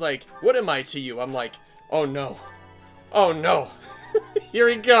she was like, what am I to you? I'm like, oh no. Oh no. Here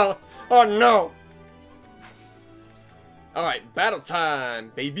we go. Oh no. Alright, battle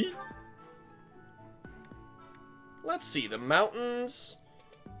time, baby. Let's see, the mountains.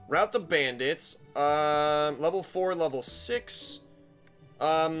 Route the bandits. Level 4, level 6.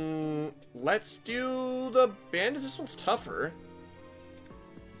 Let's do the bandits. This one's tougher.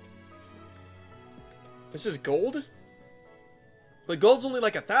 This is gold? But gold's only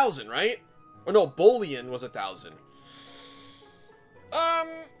like 1,000, right? Oh no, bullion was 1,000.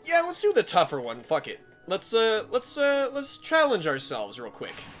 Yeah, let's do the tougher one. Fuck it. Let's challenge ourselves real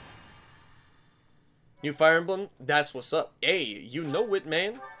quick. New Fire Emblem? That's what's up. Hey, you know it,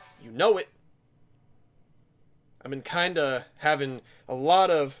 man. You know it. I've been kinda having a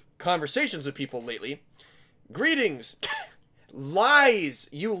lot of conversations with people lately. Greetings! Lies!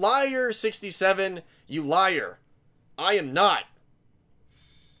 You liar, 67. You liar. I am not.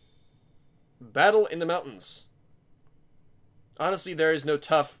 Battle in the mountains. Honestly, there is no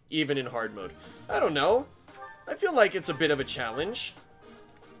tough even in hard mode. I don't know. I feel like it's a bit of a challenge.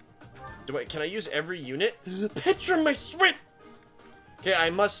 Can I use every unit? Petra, my sweat! Okay, I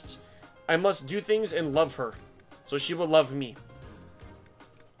must do things and love her. So she will love me.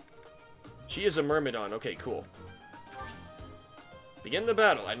 She is a Myrmidon. Okay, cool. Begin the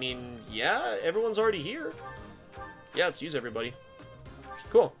battle. I mean, yeah, everyone's already here. Yeah, let's use everybody.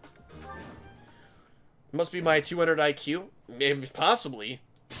 Cool. Must be my 200 IQ. Maybe, possibly.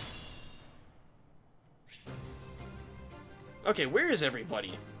 Okay, where is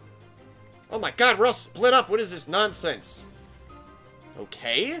everybody? Oh my god, we're all split up. What is this nonsense?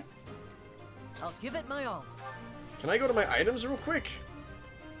 Okay. I'll give it my all. Can I go to my items real quick?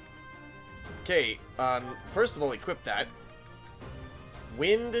 Okay, first of all, equip that.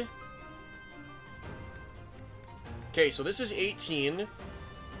 Wind. Okay, so this is 18.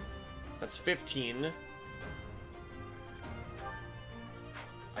 That's 15.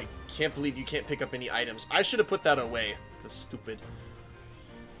 I can't believe you can't pick up any items. I should have put that away. That's stupid.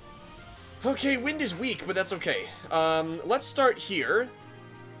 Okay, wind is weak, but that's okay. Let's start here.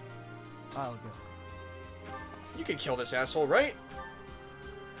 I'll go. You can kill this asshole, right?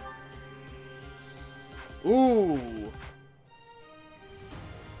 Ooh.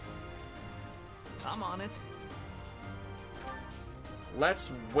 I'm on it.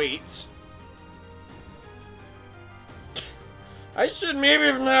 Let's wait. I should maybe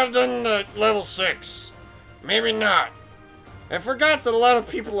have not done the level 6. Maybe not. I forgot that a lot of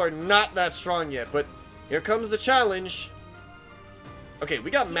people are not that strong yet, but here comes the challenge. Okay,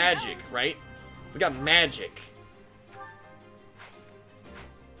 we got magic, right? We got magic.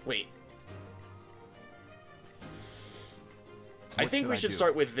 Wait. I think we should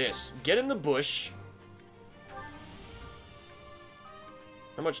start with this. Get in the bush.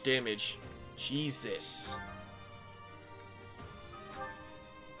 How much damage? Jesus.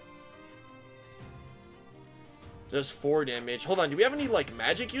 Just 4 damage. Hold on, do we have any, like,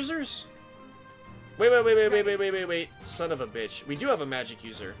 magic users? Wait. Son of a bitch. We do have a magic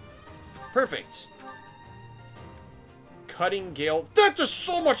user. Perfect. Cutting Gale. That does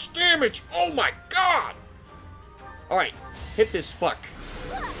so much damage! Oh my god! Alright, hit this fuck.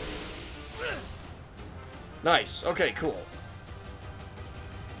 Nice. Okay, cool.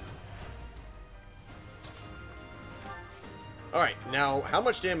 Alright, now, how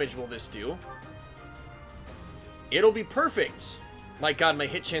much damage will this do? It'll be perfect! My god, my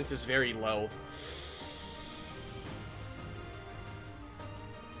hit chance is very low.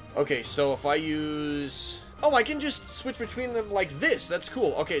 Okay, so if I use... Oh, I can just switch between them like this. That's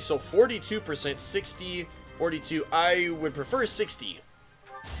cool. Okay, so 42%, 60, 42. I would prefer 60.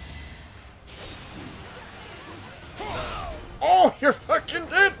 Oh, you're fucking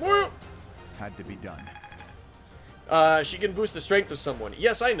dead! Woo! Had to be done. She can boost the strength of someone.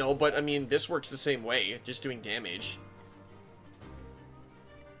 Yes, I know, but I mean, this works the same way, just doing damage.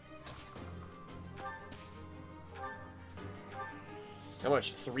 How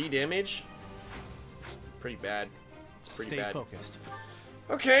much? 3 damage? It's pretty bad. It's pretty bad. Stay focused.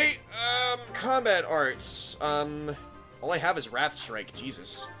 Okay, combat arts. All I have is Wrath Strike.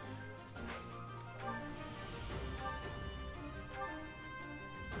 Jesus.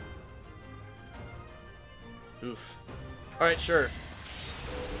 Oof. Alright, sure.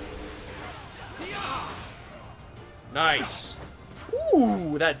 Nice.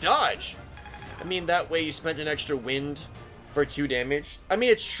 Ooh, that dodge. I mean, that way you spent an extra wind for 2 damage. I mean,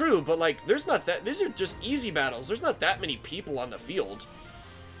 it's true, but like, there's not that. These are just easy battles. There's not that many people on the field.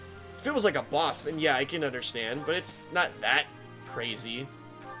 If it was like a boss, then yeah, I can understand, but it's not that crazy.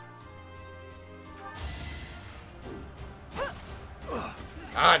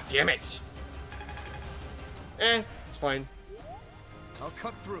 Ah, damn it. It's fine. I'll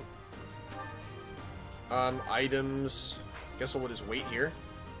cut through. Items. Guess we'll just wait here.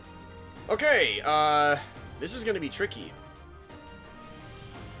 Okay, this is gonna be tricky.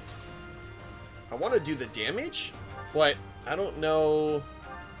 I want to do the damage, but I don't know...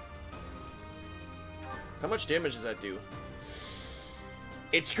 How much damage does that do?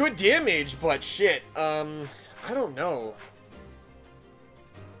 It's good damage, but shit, I don't know.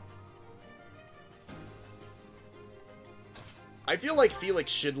 I feel like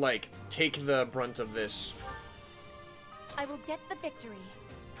Felix should, like, take the brunt of this. I will get the victory.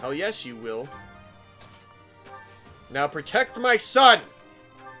 Hell yes, you will. Now protect my son!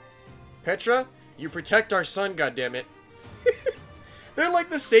 Petra, you protect our son, goddammit. They're like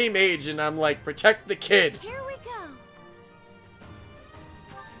the same age, and I'm like, protect the kid. Here we go.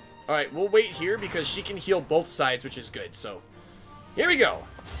 Alright, we'll wait here because she can heal both sides, which is good, so. Here we go.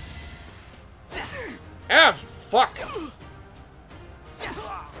 Ah, fuck.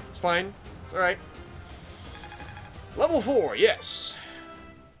 It's fine. It's alright. Level 4, yes.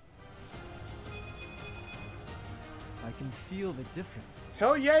 I can feel the difference.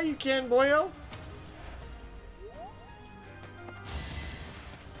 Hell yeah, you can, boyo.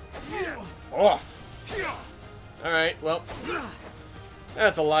 Off. Alright, well.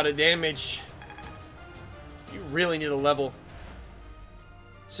 That's a lot of damage. You really need a level.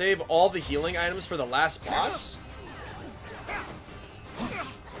 Save all the healing items for the last boss?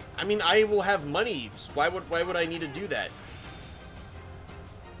 I mean, I will have money. Why would I need to do that?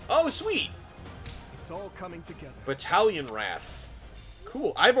 Oh, sweet. It's all coming together. Battalion Wrath.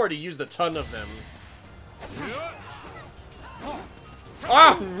 Cool. I've already used a ton of them.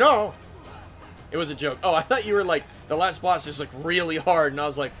 Oh, no! It was a joke. Oh, I thought you were like, the last boss is like really hard, and I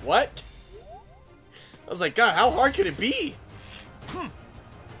was like, what? I was like, God, how hard could it be?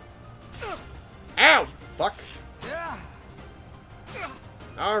 Ow, you fuck.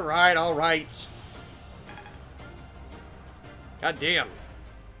 Alright, alright. God damn.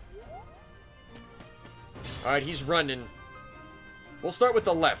 Alright, he's running. We'll start with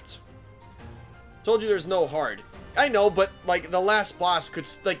the left. Told you there's no hard. I know, but like the last boss could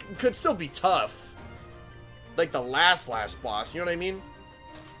still be tough. Like the last boss, you know what I mean?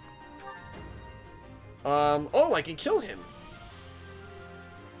 Oh, I can kill him.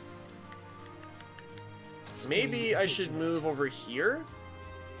 Maybe I should move over here.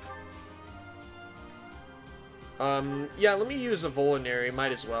 Yeah, let me use a Volinary,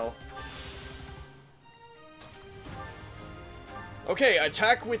 might as well. Okay,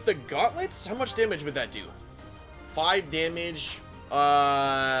 attack with the gauntlets? How much damage would that do? 5 damage. Can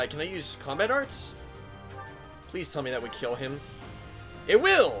I use combat arts? Please tell me that would kill him. It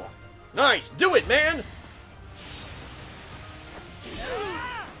will! Nice! Do it, man!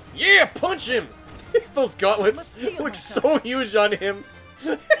 Yeah, punch him! Those gauntlets look so huge on him.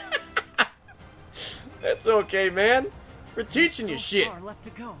 That's okay, man. We're teaching you shit. Left to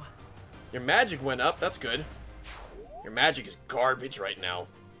go. Your magic went up. That's good. Your magic is garbage right now.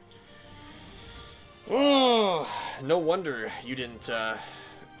 Oh, no wonder you didn't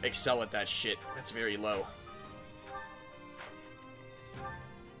excel at that shit. That's very low.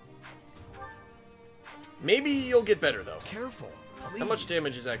 Maybe you'll get better, though. Careful, please. How much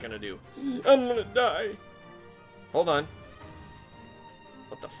damage is that gonna do? I'm gonna die. Hold on.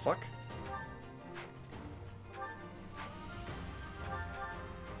 What the fuck?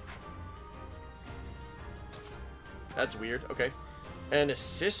 That's weird. Okay. An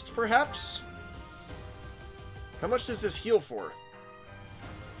assist, perhaps? How much does this heal for?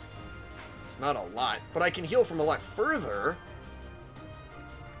 It's not a lot, but I can heal from a lot further.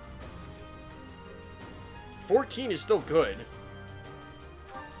 14 is still good.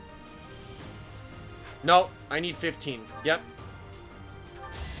 No, I need 15. Yep.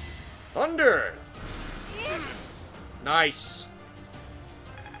 Thunder! Nice.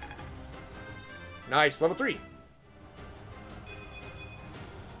 Nice, level 3.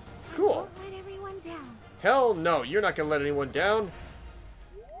 Cool. Don't let everyone down. Hell no, you're not gonna let anyone down.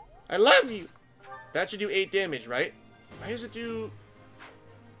 I love you. That should do 8 damage, right? Why does it do...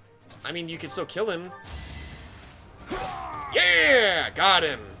 I mean, you can still kill him. Yeah! Got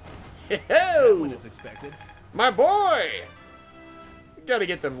him! That one is expected. My boy! You gotta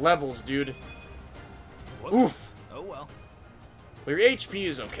get them levels, dude. Whoops. Oof. Oh well. Well, your HP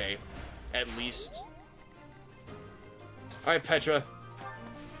is okay. At least. Alright, Petra.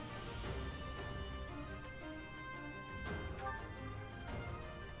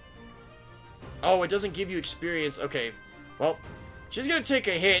 Oh, it doesn't give you experience. Okay. Well, she's gonna take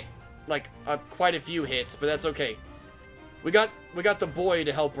a hit. Like, quite a few hits, but that's okay. We got the boy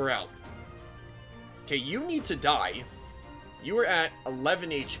to help her out. Okay, you need to die. You were at 11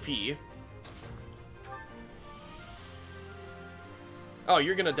 HP. Oh,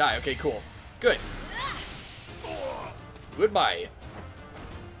 you're gonna die. Okay, cool. Good. Goodbye.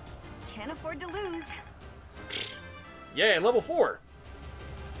 Can't afford to lose. Yeah, level 4.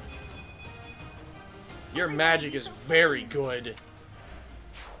 Your magic is very good.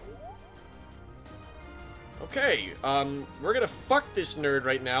 Okay, we're gonna fuck this nerd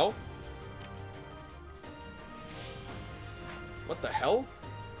right now. What the hell?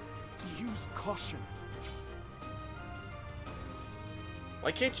 Use caution.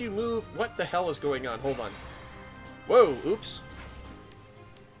 Why can't you move? What the hell is going on? Hold on. Whoa, oops.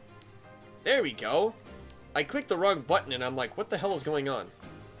 There we go. I clicked the wrong button and I'm like, what the hell is going on?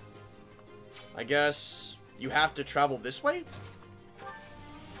 I guess you have to travel this way?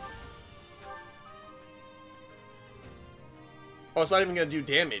 Oh, it's not even gonna do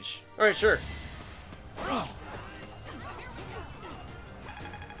damage. Alright, sure.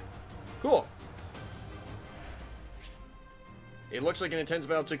 Cool. It looks like an intense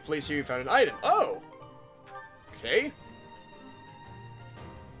battle took place here. You found an item. Oh! Okay.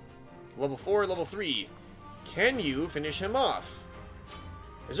 Level 4, level 3. Can you finish him off?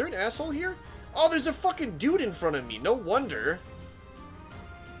 Is there an asshole here? Oh, there's a fucking dude in front of me. No wonder.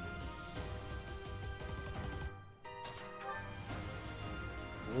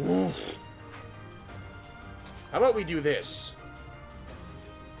 Oof. How about we do this?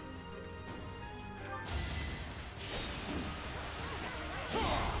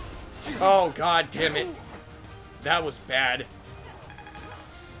 Oh, god damn it. That was bad.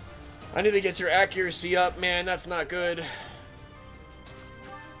 I need to get your accuracy up, man. That's not good.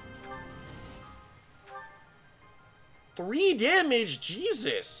 Three damage?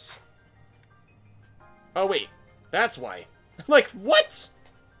 Jesus. Oh, wait. That's why. Like, what?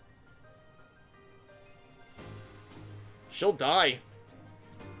 She'll die.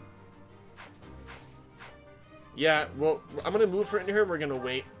 Yeah, well, I'm gonna move her into here. We're gonna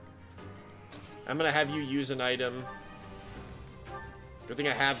wait. I'm gonna have you use an item. Good thing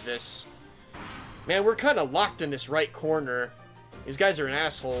I have this. Man, we're kind of locked in this right corner. These guys are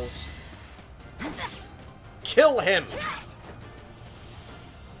assholes. Kill him!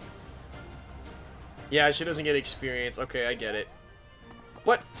 Yeah, she doesn't get experience. Okay, I get it.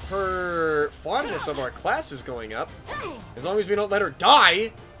 But her fondness of our class is going up. As long as we don't let her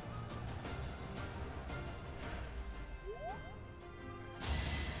die.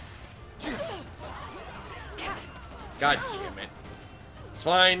 God damn it. It's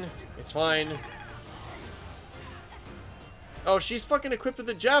fine. It's fine. Oh, she's fucking equipped with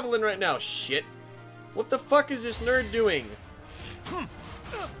a javelin right now. Shit. What the fuck is this nerd doing?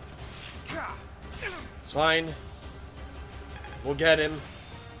 It's fine. We'll get him.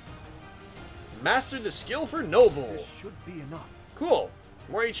 Master the skill for Noble. This should be enough. Cool.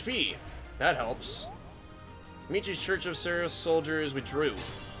 More HP. That helps. Michi's Church of Serious Soldiers withdrew.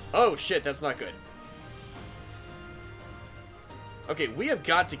 Oh shit, that's not good. Okay, we have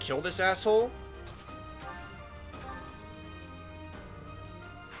got to kill this asshole.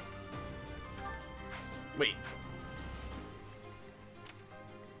 Wait.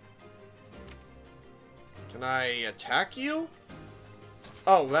 Can I attack you?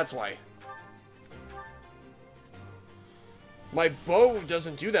 Oh, that's why. My bow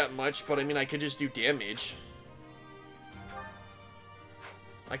doesn't do that much, but I mean, I could just do damage.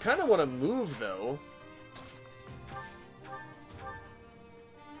 I kind of want to move, though.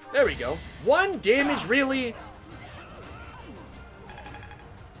 There we go. 1 damage, really?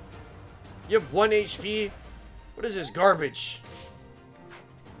 You have 1 HP? What is this garbage?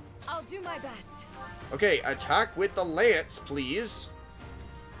 I'll do my best. Okay, attack with the lance, please.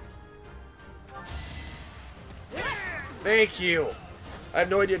 Thank you. I have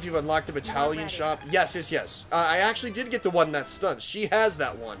no idea if you've unlocked the battalion shop. Yes, yes, yes. I actually did get the one that stuns. She has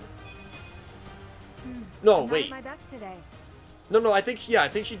that one. No, wait. My best today. No, I think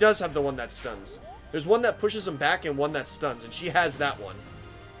she does have the one that stuns. There's one that pushes him back and one that stuns, and she has that one.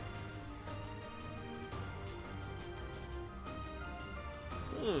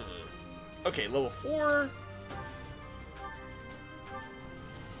 Okay, level 4.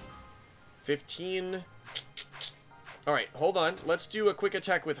 15. Alright, hold on. Let's do a quick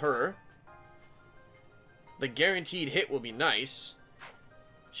attack with her. The guaranteed hit will be nice.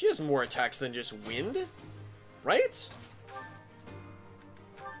 She has more attacks than just wind, right?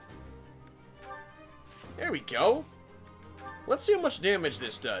 There we go. Let's see how much damage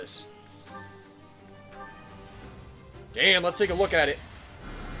this does. Damn, let's take a look at it.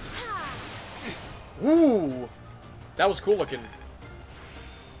 Ooh, that was cool looking.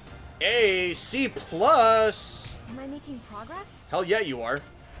 A C+. Am I making progress? Hell yeah, you are.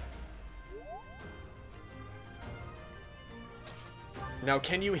 Now,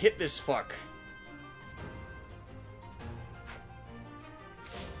 can you hit this fuck?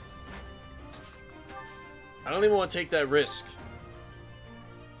 I don't even want to take that risk.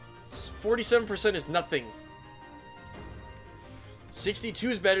 47% is nothing. 62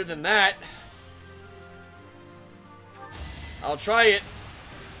 is better than that. I'll try it.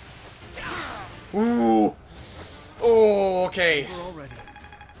 Ooh. Oh, okay. We're all ready.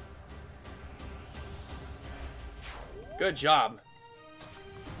 Good job.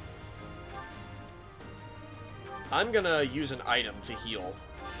 I'm gonna use an item to heal.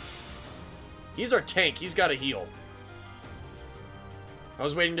 He's our tank. He's gotta heal. I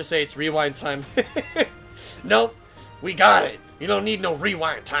was waiting to say it's rewind time. Nope. We got it. You don't need no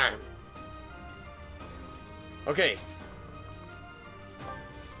rewind time. Okay.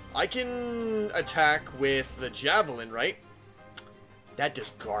 I can attack with the javelin, right? That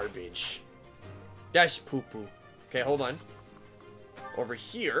does garbage. That's poo-poo. Okay, hold on. Over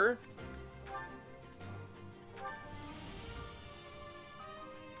here.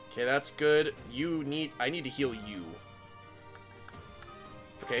 Okay, that's good. I need to heal you.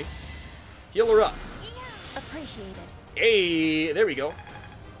 Okay. Heal her up. Appreciated. Hey, there we go.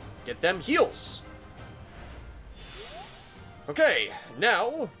 Get them heals. Okay,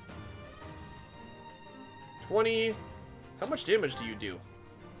 now 20. How much damage do you do?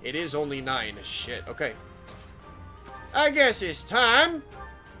 It is only 9. Shit, okay. I guess it's time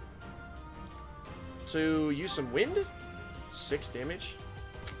to use some wind. 6 damage.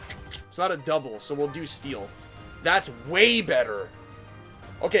 It's not a double, so we'll do steel. That's way better.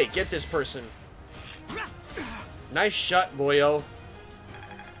 Okay, get this person. Nice shot, boyo.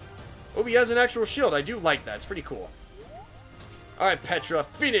 Oh, he has an actual shield. I do like that. It's pretty cool. Alright, Petra,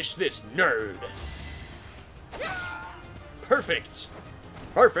 finish this nerd. Perfect.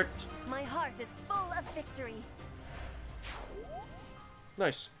 Perfect. My heart is full of victory.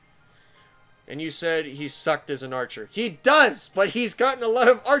 Nice. And you said he sucked as an archer. He does, but he's gotten a lot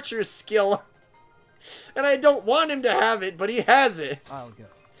of archer skill. And I don't want him to have it, but he has it. I'll go.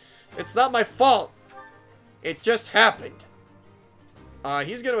 It's not my fault. It just happened.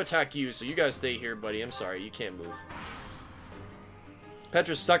 He's gonna attack you, so you guys stay here, buddy. I'm sorry, you can't move.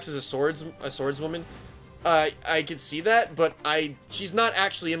 Petra sucks as a swordswoman. I can see that, but she's not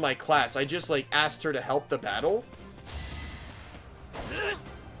actually in my class. I just, like, asked her to help the battle.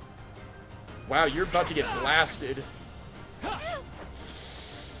 Wow, you're about to get blasted.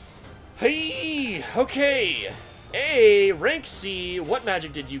 Hey, okay. Hey, rank C. What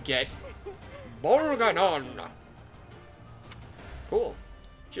magic did you get? Borganon. Cool.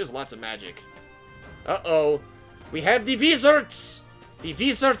 She has lots of magic. Uh-oh. We have the wizards. The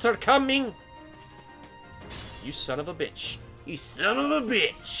wizards are coming. You son of a bitch. You son of a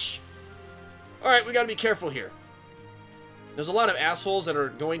bitch. Alright, we gotta be careful here. There's a lot of assholes that are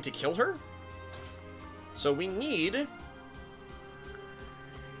going to kill her. So we need...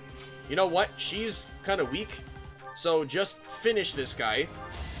 You know what? She's kind of weak. So just finish this guy.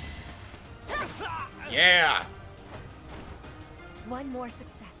 Yeah! One more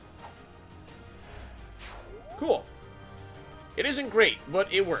success. Cool. It isn't great,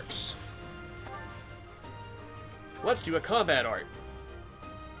 but it works. Let's do a combat art.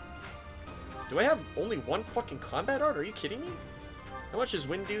 Do I have only one fucking combat art? Are you kidding me? How much does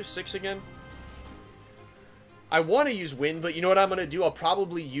wind do? 6 again? I want to use wind, but you know what I'm going to do? I'll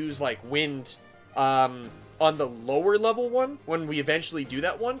probably use, like, wind on the lower level one when we eventually do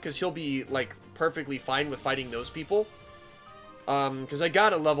that one, because he'll be, like, perfectly fine with fighting those people. Because I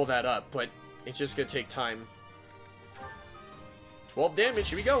gotta level that up, but it's just going to take time. 12 damage,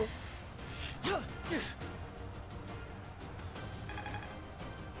 here we go.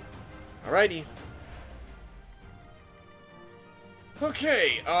 Alrighty.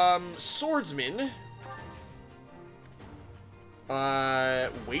 Okay, swordsman.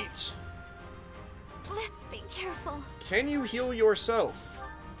 Wait. Let's be careful. Can you heal yourself?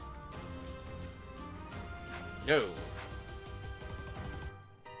 No.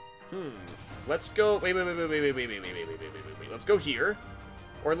 Let's go. Wait. Let's go here.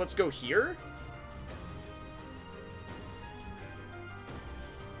 Or let's go here.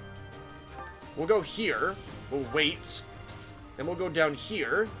 We'll go here. We'll wait. And we'll go down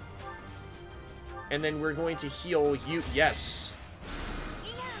here. And then we're going to heal you. Yes.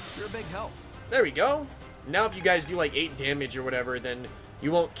 You're a big help. There we go. Now if you guys do like 8 damage or whatever, then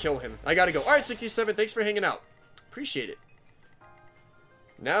you won't kill him. I gotta go. Alright, 67. Thanks for hanging out. Appreciate it.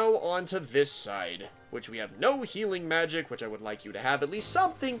 Now on to this side, which we have no healing magic, which I would like you to have at least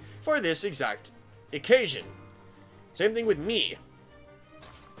something for this exact occasion. Same thing with me.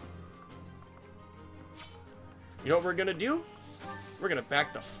 You know what we're gonna do? We're gonna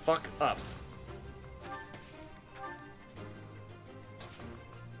back the fuck up.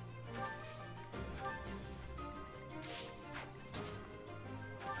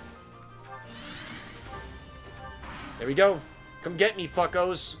 There we go. Come get me,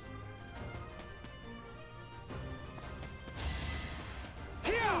 fuckos.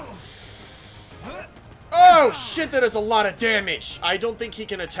 Oh, shit, that is a lot of damage. I don't think he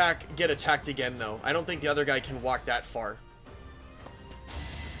can get attacked again, though. I don't think the other guy can walk that far.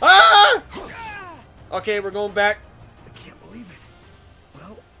 Ah! Okay, we're going back. I can't believe it.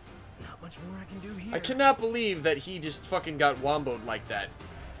 Well, not much more I can do here. I cannot believe that he just fucking got womboed like that.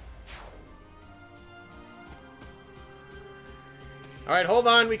 Alright, hold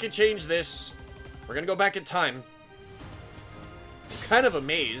on. We can change this. We're gonna go back in time. I'm kind of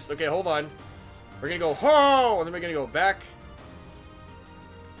amazed. Okay, hold on. We're gonna go, ho! And then we're gonna go back.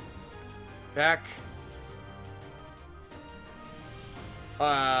 Back.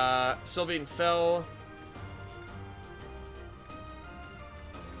 Sylvain fell.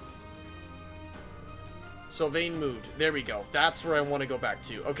 Sylvain moved. There we go. That's where I want to go back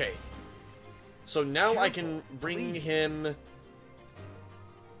to. Okay. So now I can bring him...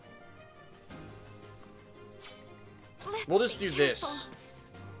 We'll just do this.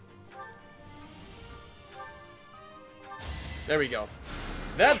 There we go.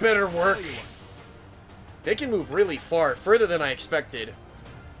 That better work. They can move really far, further than I expected.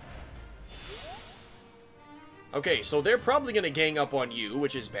 Okay, so they're probably going to gang up on you,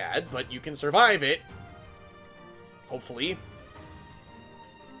 which is bad, but you can survive it. Hopefully.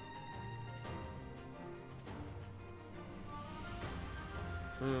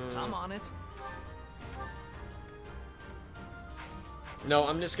 I'm on it. No,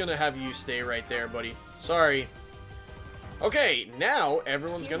 I'm just gonna have you stay right there, buddy. Sorry. Okay, now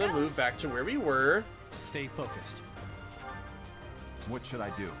everyone's gonna move back to where we were. Stay focused. What should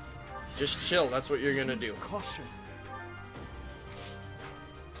I do? Just chill, that's what you're gonna do. Caution.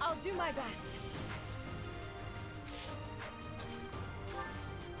 I'll do my best.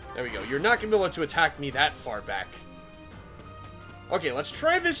 There we go. You're not gonna be able to attack me that far back. Okay, let's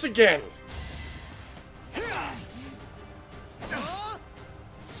try this again.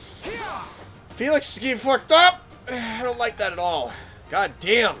 Felix is getting fucked up. I don't like that at all. God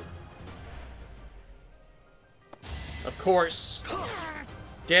damn. Of course.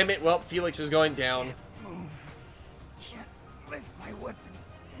 Damn it. Well, Felix is going down. Move. Can't lift my weapon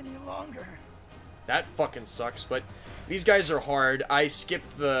any longer. That fucking sucks, but these guys are hard. I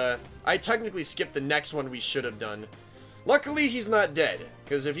technically skipped the next one we should have done. Luckily, he's not dead,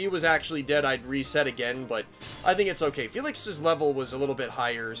 because if he was actually dead, I'd reset again, but I think it's okay. Felix's level was a little bit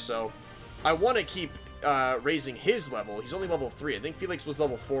higher, so I want to keep raising his level. He's only level 3. I think Felix was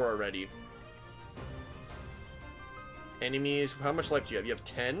level 4 already. Enemies, how much life do you have? You have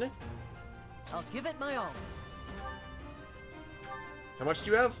 10? I'll give it my all. How much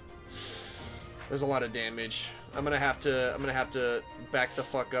do you have? There's a lot of damage. I'm gonna have to back the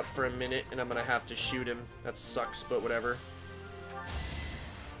fuck up for a minute, and I'm gonna have to shoot him. That sucks, but whatever.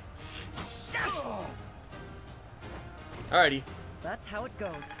 Alrighty. That's how it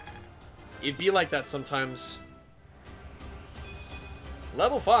goes. It'd be like that sometimes.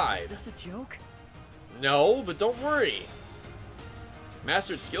 Level 5. Is this a joke? No, but don't worry.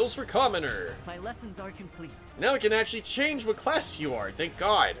 Mastered skills for commoner. My lessons are complete. Now I can actually change what class you are. Thank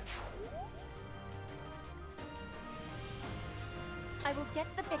God. I will get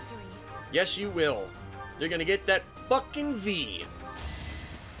the victory. Yes, you will. You're gonna get that fucking V.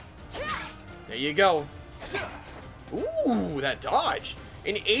 There you go. Ooh, that dodge.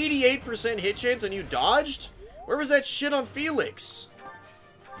 An 88% hit chance and you dodged? Where was that shit on Felix?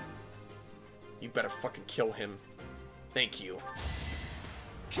 You better fucking kill him. Thank you.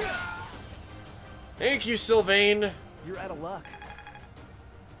 Thank you, Sylvain. You're out of luck.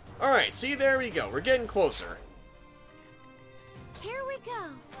 Alright, see, there we go. We're getting closer. Here we go.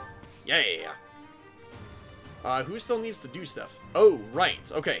 Yeah. Who still needs to do stuff? Oh,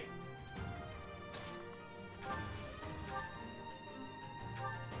 right. Okay.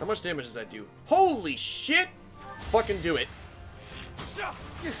 How much damage does that do? Holy shit! Fucking do it.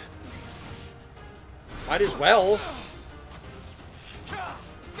 Might as well. I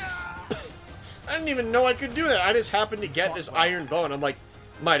didn't even know I could do that. I just happened to get this iron bow, and I'm like,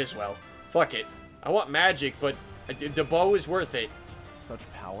 might as well. Fuck it. I want magic, but the bow is worth it.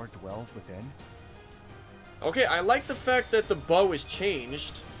 Such power dwells within? Okay, I like the fact that the bow is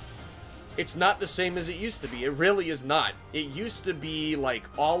changed. It's not the same as it used to be. It really is not. It used to be, like,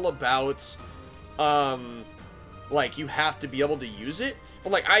 all about, like, you have to be able to use it.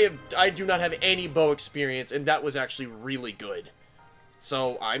 But, like, I do not have any bow experience, and that was actually really good.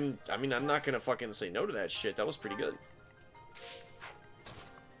 So, I mean, I'm not gonna fucking say no to that shit. That was pretty good.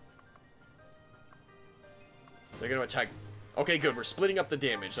 They're gonna attack. Okay, good. We're splitting up the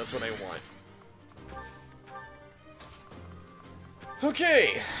damage. That's what I want.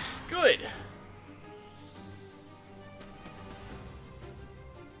 Okay. Good.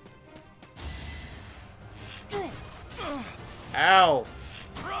 Ow.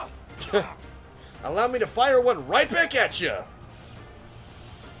 Allow me to fire one right back at you.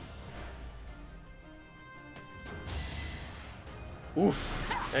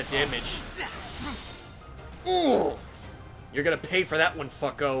 Oof. That damage. Ooh. You're gonna pay for that one,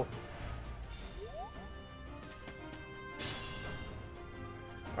 fucko.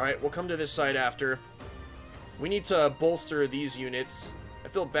 Alright, we'll come to this side after. We need to bolster these units. I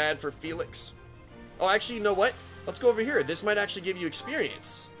feel bad for Felix. Oh, actually, you know what? Let's go over here. This might actually give you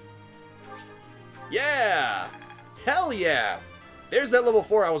experience. Yeah! Hell yeah! There's that level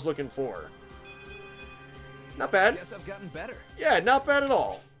 4 I was looking for. Not bad. Guess I've gotten better. Yeah, not bad at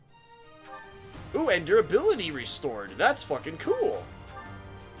all. Ooh, and durability restored. That's fucking cool.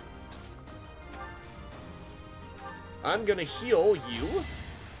 I'm gonna heal you.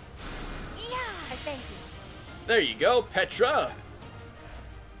 Yeah, I thank you. There you go, Petra.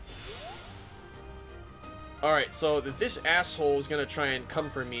 Alright, so this asshole is gonna try and come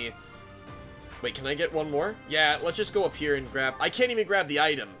for me. Wait, can I get one more? Yeah, let's just go up here and grab... I can't even grab the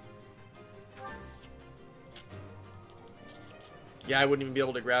item. Yeah, I wouldn't even be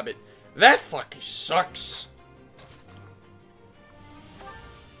able to grab it. That fucking sucks.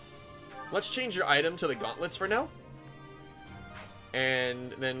 Let's change your item to the gauntlets for now.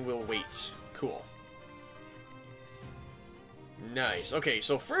 And then we'll wait. Cool. Nice. Okay,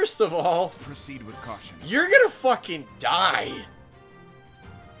 so first of all... Proceed with caution. You're gonna fucking die.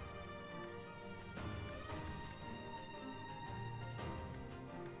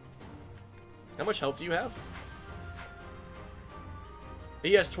 How much health do you have?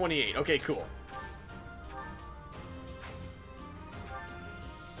 He has 28. Okay, cool.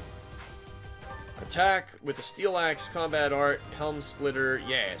 Attack with the steel axe, combat art, helm splitter.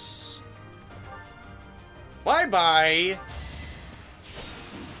 Yes. Bye-bye.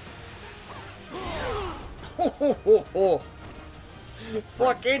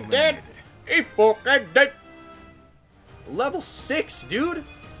 Fucking dead. He fucking dead. Level 6, dude.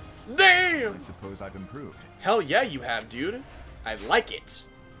 Damn. I suppose I've improved. Hell yeah, you have, dude. I like it.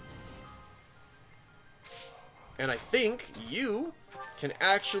 And I think you can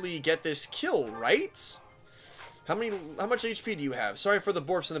actually get this kill, right? How much HP do you have? Sorry for the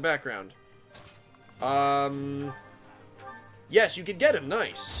borfs in the background. Yes, you can get him.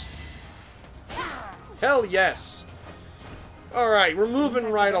 Nice. Hell yes. Alright, we're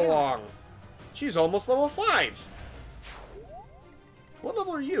moving right along. She's almost level 5. What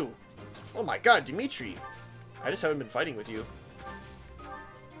level are you? Oh my god, Dimitri. I just haven't been fighting with you.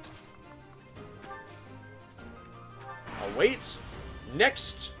 I'll wait.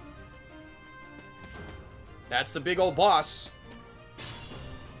 Next. That's the big old boss.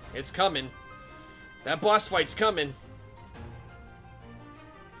 It's coming. That boss fight's coming.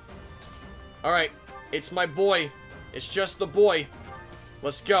 Alright. It's my boy. It's just the boy.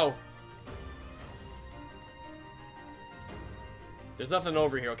 Let's go. There's nothing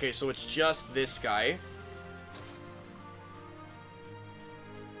over here. Okay, so it's just this guy.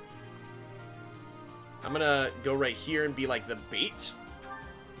 I'm gonna go right here and be like the bait.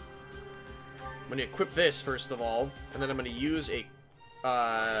 I'm gonna equip this first of all, and then I'm gonna use a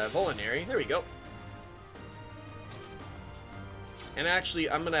Volinary. There we go. And actually,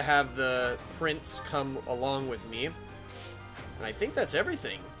 I'm gonna have the prince come along with me. And I think that's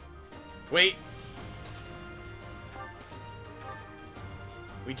everything. Wait.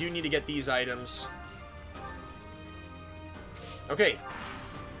 We do need to get these items. Okay.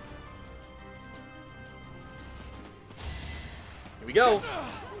 Here we go.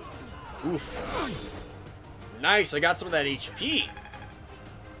 Oof. Nice, I got some of that HP.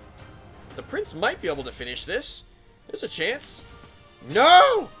 The prince might be able to finish this. There's a chance.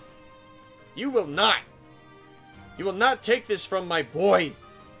 No! You will not. You will not take this from my boy.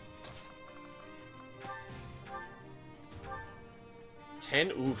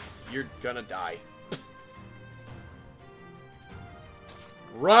 10? Oof, you're gonna die.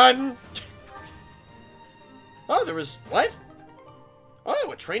 Run! Oh, there was... What?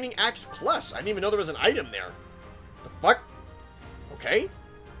 Oh, a training axe plus. I didn't even know there was an item there. The fuck? Okay.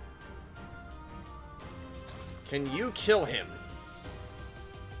 Can you kill him?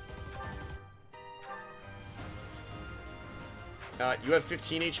 You have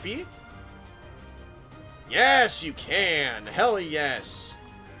 15 HP? Yes, you can! Hell yes!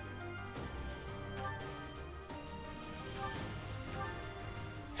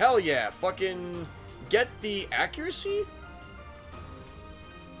 Hell yeah! Fucking get the accuracy?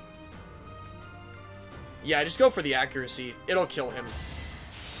 Yeah, just go for the accuracy. It'll kill him.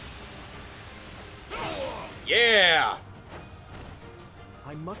 Yeah!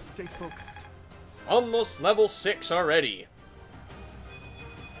 I must stay focused. Almost level 6 already.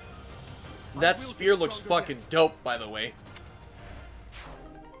 That spear looks fucking dope, by the way.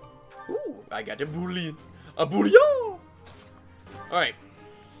 Ooh, I got a bouillon. A bouillon! Alright.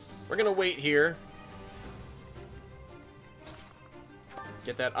 We're gonna wait here.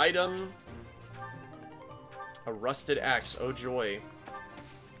 Get that item. A rusted axe. Oh joy.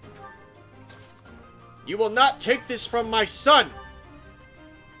 You will not take this from my son!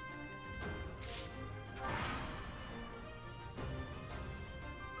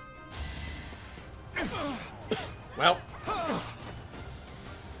 Well,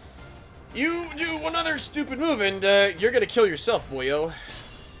 you do one other stupid move and you're gonna kill yourself, boyo.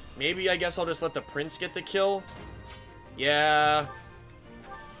 Maybe I guess I'll just let the prince get the kill. Yeah.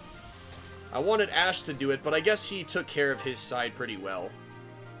 I wanted Ashe to do it, but I guess he took care of his side pretty well.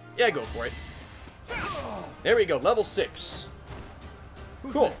 Yeah, go for it. There we go, level 6.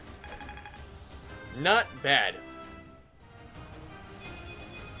 Who's cool. Next? Not bad.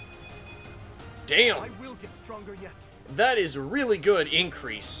 Damn. I will get stronger yet. That is a really good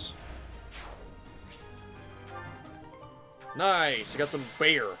increase. Nice. I got some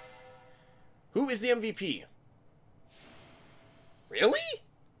bear. Who is the MVP? Really?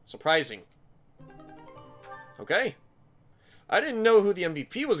 Surprising. Okay. I didn't know who the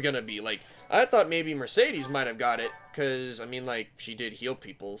MVP was gonna be. Like, I thought maybe Mercedes might have got it. Because, I mean, like, she did heal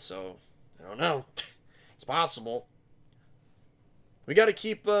people, so... I don't know. It's possible. We gotta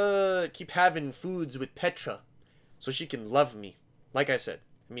keep having foods with Petra. So she can love me. Like I said.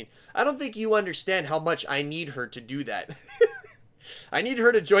 I mean, I don't think you understand how much I need her to do that. I need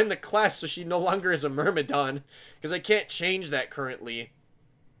her to join the class so she no longer is a Myrmidon. Because I can't change that currently.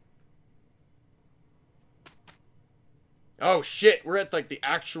 Oh shit, we're at like the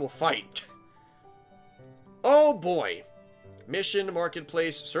actual fight. Oh boy. Mission,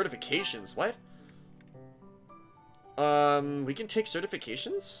 marketplace, certifications. What? We can take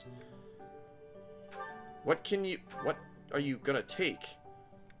certifications? What are you gonna take?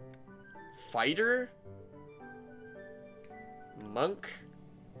 Fighter? Monk?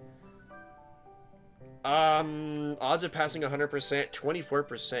 Odds of passing 100%,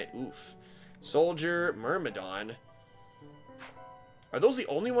 24%. Oof. Soldier, Myrmidon. Are those the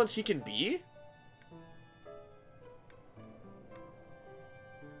only ones he can be?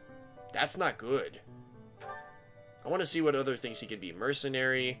 That's not good. I want to see what other things he can be.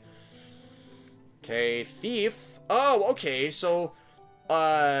 Mercenary. Okay, thief. Oh, okay, so,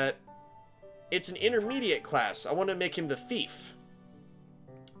 it's an intermediate class. I want to make him the thief.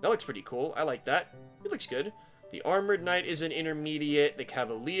 That looks pretty cool. I like that. It looks good. The armored knight is an intermediate. The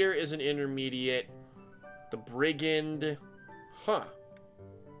cavalier is an intermediate. The brigand. Huh.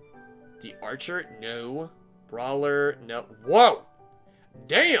 The archer? No. Brawler? No. Whoa!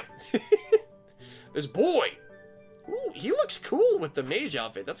 Damn! This boy! Ooh, he looks cool with the mage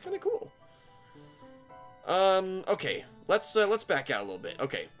outfit. That's kind of cool. Okay. Let's back out a little bit.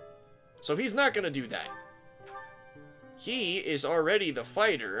 Okay. So he's not gonna do that. He is already the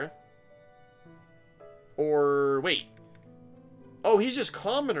fighter. Or, wait. Oh, he's just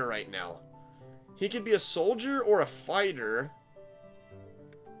commoner right now. He could be a soldier or a fighter.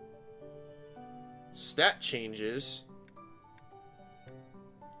 Stat changes.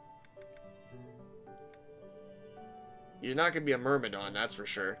 You're not going to be a Myrmidon, that's for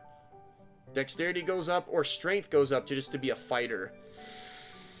sure. Dexterity goes up or strength goes up just to be a fighter.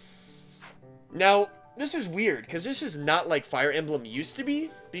 Now, this is weird, because this is not like Fire Emblem used to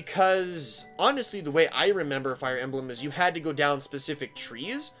be. Because, honestly, the way I remember Fire Emblem is you had to go down specific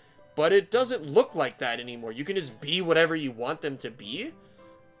trees. But it doesn't look like that anymore. You can just be whatever you want them to be.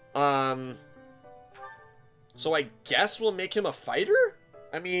 So I guess we'll make him a fighter?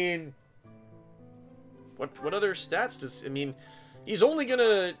 I mean... What other stats does... I mean, he's only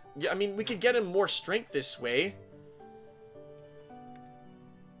gonna... I mean, we could get him more strength this way.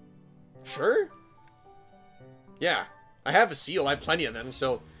 Sure? Yeah, I have a seal. I have plenty of them,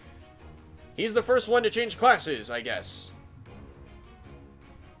 so... He's the first one to change classes, I guess.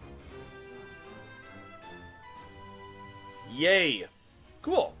 Yay.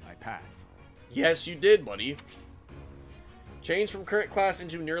 Cool. I passed. Yes, you did, buddy. Change from current class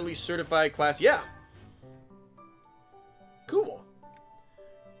into nearly certified class. Yeah. Cool.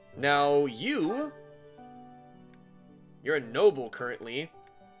 Now, you're a noble currently.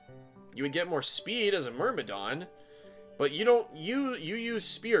 You would get more speed as a Myrmidon, but you don't, you use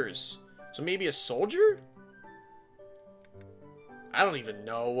spears. So maybe a soldier? I don't even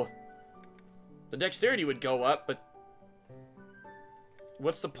know. The dexterity would go up, but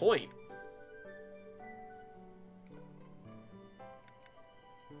what's the point?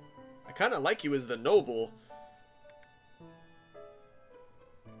 I kind of like you as the noble.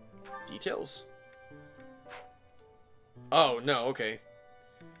 Details? Oh, no, okay.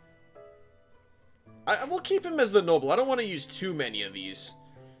 I will keep him as the noble. I don't want to use too many of these.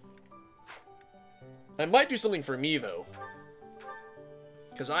 I might do something for me, though.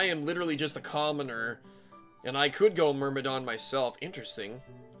 Because I am literally just a commoner. And I could go Myrmidon myself. Interesting.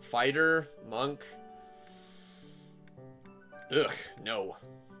 Fighter, monk. Ugh, no.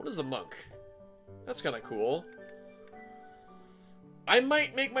 What is the monk? That's kind of cool. I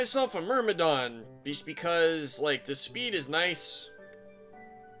might make myself a Myrmidon. Just because, like, the speed is nice.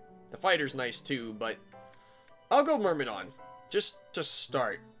 The fighter's nice, too. But I'll go Myrmidon. Just to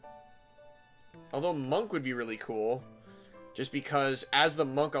start. Although monk would be really cool. Just because as the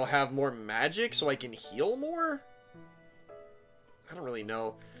monk I'll have more magic so I can heal more? I don't really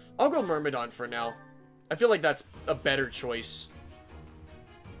know. I'll go Myrmidon for now. I feel like that's a better choice.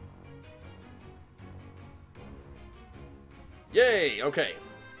 Yay, okay.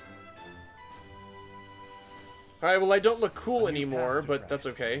 Alright, well I don't look cool anymore, but that's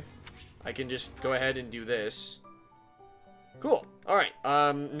okay. I can just go ahead and do this. Cool. Alright,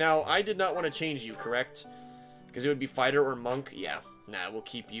 now I did not want to change you, correct? Because it would be fighter or monk? Yeah. Nah, we'll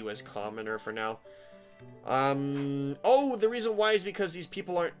keep you as commoner for now. Oh, the reason why is because these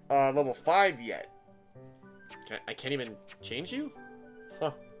people aren't, level 5 yet. I can't even change you?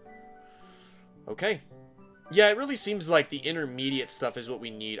 Huh. Okay. Yeah, it really seems like the intermediate stuff is what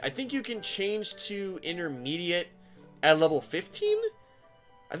we need. I think you can change to intermediate at level 15?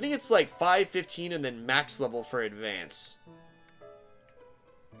 I think it's like 5, 15, and then max level for advance.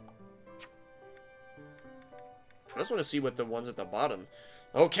 I just want to see what the ones at the bottom.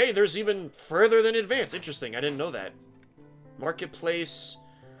 Okay, there's even further than advanced. Interesting, I didn't know that. Marketplace.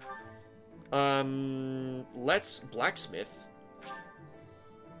 Let's blacksmith.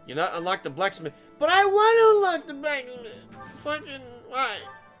 You not unlock the blacksmith. But I want to unlock the blacksmith. Fucking why?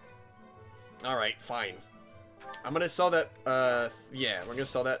 Alright, fine. I'm gonna sell that, yeah, we're gonna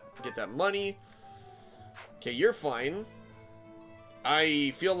sell that, get that money. Okay, you're fine.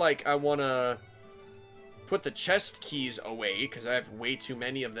 I feel like I wanna put the chest keys away, because I have way too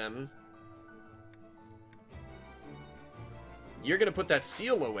many of them. You're gonna put that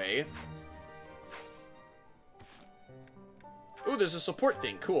seal away. Ooh, there's a support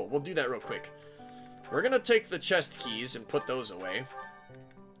thing. Cool, we'll do that real quick. We're gonna take the chest keys and put those away.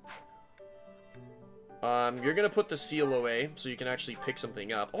 You're gonna put the seal away, so you can actually pick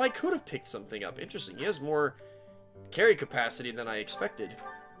something up. Oh, I could have picked something up. Interesting. He has more carry capacity than I expected.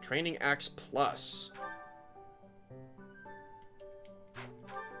 Training Axe Plus.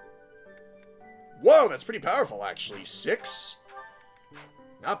 Whoa, that's pretty powerful, actually. 6?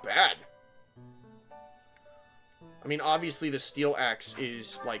 Not bad. I mean, obviously the steel axe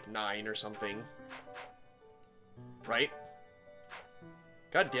is like 9 or something. Right?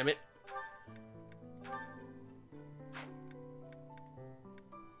 God damn it.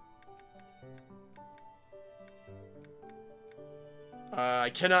 I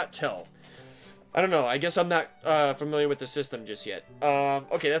cannot tell. I don't know. I guess I'm not familiar with the system just yet.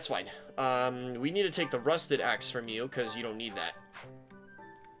 Okay, that's fine. We need to take the rusted axe from you, because you don't need that.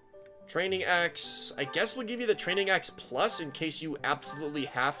 Training axe. I guess we'll give you the training axe plus in case you absolutely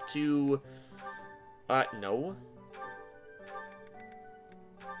have to... no.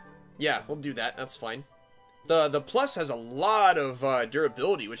 Yeah, we'll do that. That's fine. The plus has a lot of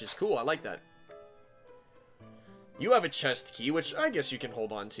durability, which is cool. I like that. You have a chest key, which I guess you can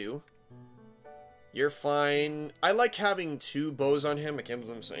hold on to. You're fine. I like having 2 bows on him. I can't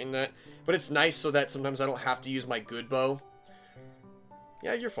believe I'm saying that. But it's nice so that sometimes I don't have to use my good bow.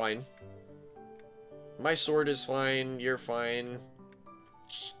 Yeah, you're fine. My sword is fine. You're fine.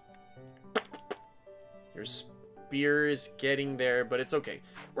 Your spear is getting there, but it's okay.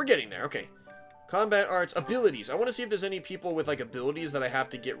 We're getting there. Okay. Combat arts. Abilities. I want to see if there's any people with, like, abilities that I have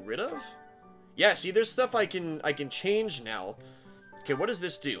to get rid of. Yeah, see, there's stuff I can change now. Okay, what does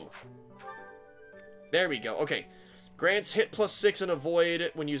this do? There we go. Okay. Grants hit +6 and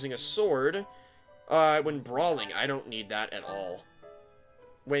avoid when using a sword. When brawling. I don't need that at all.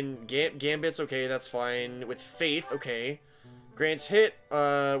 When gambits, okay, that's fine. With faith, okay. Grants hit,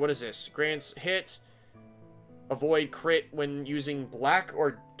 what is this? Grants hit, avoid crit when using black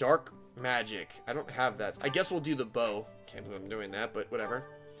or dark magic. I don't have that. I guess we'll do the bow. Can't believe I'm doing that, but whatever.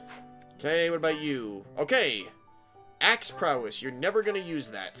 Okay, what about you? Okay. Axe prowess. You're never going to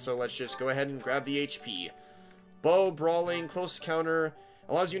use that, so let's just go ahead and grab the HP. Bow, brawling, close counter.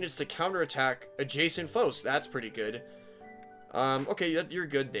 Allows units to counterattack adjacent foes. That's pretty good. Okay, you're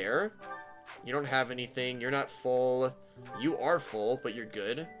good there. You don't have anything. You're not full. You are full, but you're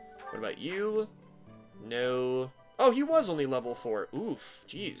good. What about you? No. Oh, he was only level 4. Oof.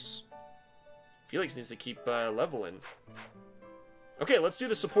 Jeez. Felix needs to keep leveling. Okay, let's do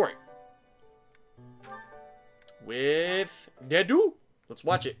the support. With Dedu. Let's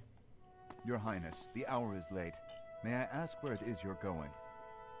watch it. Your Highness, the hour is late. May I ask where it is you're going?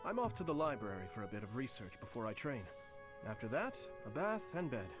 I'm off to the library for a bit of research before I train. After that, a bath and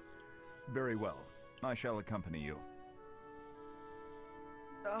bed. Very well. I shall accompany you.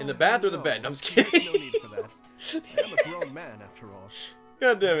 In the bath or the bed? I'm just kidding. No need for that. I'm a grown man, after all.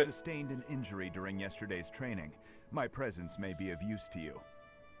 God damn it. I sustained an injury during yesterday's training. My presence may be of use to you.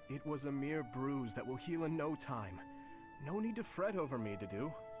 It was a mere bruise that will heal in no time. No need to fret over me,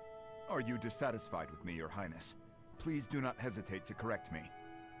 Dedu. Are you dissatisfied with me, Your Highness? Please do not hesitate to correct me.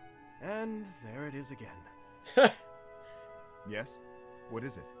 And there it is again. Yes? What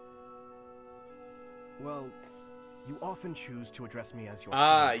is it? Well, you often choose to address me as your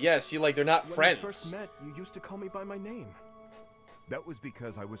friends. Yes, they're not friends. When we first met, you used to call me by my name. That was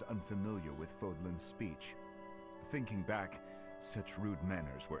because I was unfamiliar with Fodlan's speech. Thinking back, such rude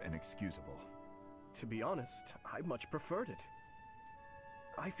manners were inexcusable. To be honest, I much preferred it.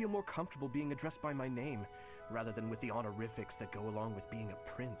 I feel more comfortable being addressed by my name, rather than with the honorifics that go along with being a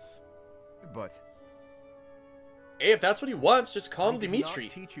prince. But... Hey, if that's what he wants, just call him Dimitri. I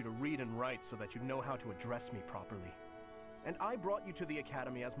did not teach you to read and write so that you know how to address me properly. And I brought you to the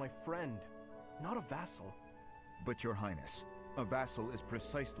academy as my friend, not a vassal. But Your Highness, a vassal is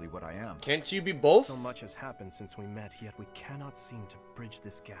precisely what I am. Can't you be both? So much has happened since we met, yet we cannot seem to bridge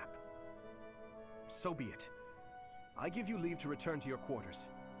this gap. So be it. I give you leave to return to your quarters.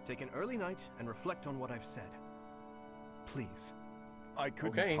 Take an early night and reflect on what I've said. Please. I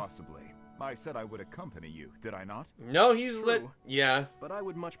couldn't possibly. I said I would accompany you, did I not? No, he's yeah. But I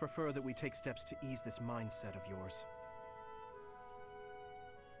would much prefer that we take steps to ease this mindset of yours.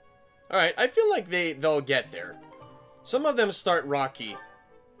 Alright, I feel like they'll get there. Some of them start rocky.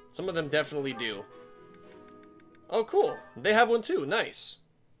 Some of them definitely do. Oh, cool. They have one too. Nice.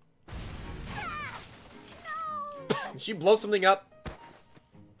 Did she blow something up?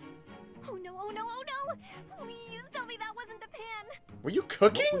 Oh no, oh no, oh no! Please tell me that wasn't the pan! Were you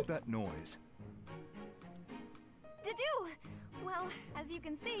cooking? What was that noise? Dedu! Well, as you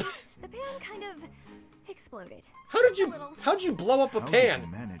can see, the pan kind of exploded. How'd you blow up a pan? How did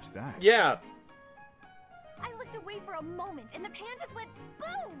you manage that? Yeah. I looked away for a moment and the pan just went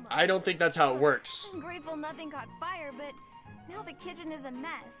boom! I don't think that's how it works. I'm grateful nothing caught fire, but now the kitchen is a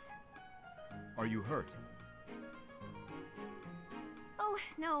mess. Are you hurt? Oh,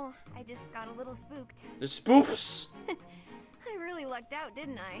 no. I just got a little spooked. The spoops! I really lucked out,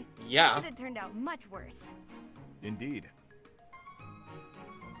 didn't I? Yeah. It could have turned out much worse. Indeed.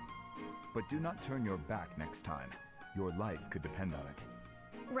 But do not turn your back next time. Your life could depend on it.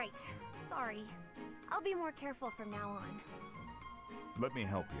 Right. Sorry. I'll be more careful from now on. Let me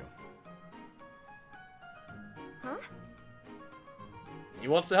help you. Huh? He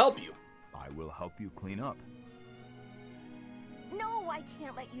wants to help you. I will help you clean up. No, I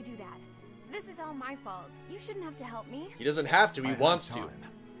can't let you do that. This is all my fault. You shouldn't have to help me. He doesn't have to, he wants to.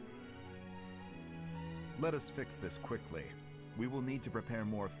 Let us fix this quickly. We will need to prepare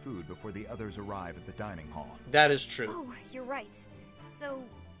more food before the others arrive at the dining hall. That is true. Oh, you're right. So,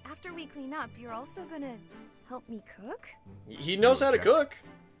 after we clean up, you're also gonna help me cook? He knows how to cook.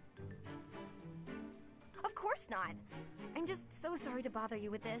 Of course not. I'm just so sorry to bother you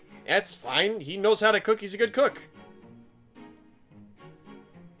with this. That's fine. He knows how to cook. He's a good cook.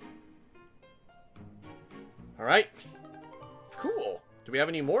 Alright. Cool. Do we have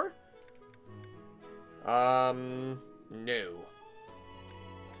any more? No.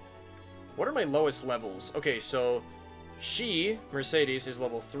 What are my lowest levels? Okay, so Mercedes, is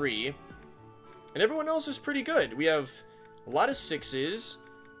level 3. And everyone else is pretty good. We have a lot of 6s.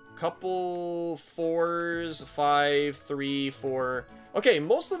 couple 4s, 5, 3, 4. Okay,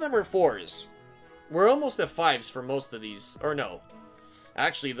 most of them are 4s. We're almost at 5s for most of these. Or no.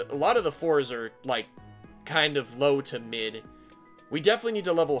 Actually, a lot of the 4s are, like, kind of low to mid. We definitely need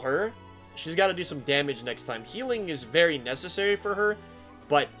to level her. She's got to do some damage next time. Healing is very necessary for her,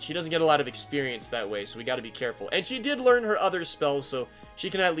 but she doesn't get a lot of experience that way, so we got to be careful. And she did learn her other spells, so she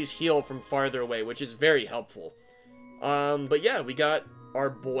can at least heal from farther away, which is very helpful. But yeah, we got our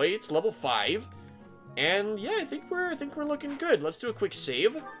boy. It's level 5. And yeah, I think we're looking good. Let's do a quick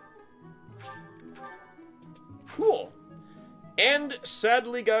save. Cool. And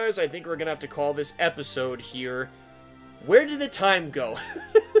sadly, guys, I think we're gonna have to call this episode here. Where did the time go?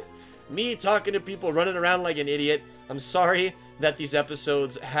 Me talking to people, running around like an idiot. I'm sorry that these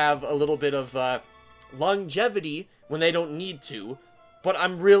episodes have a little bit of longevity when they don't need to, but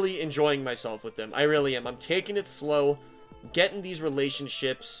I'm really enjoying myself with them. I really am. I'm taking it slow, getting these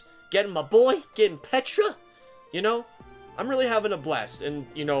relationships, getting my boy, getting Petra, you know? I'm really having a blast, and,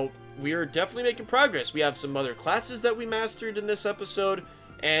 you know, we're definitely making progress. We have some other classes that we mastered in this episode,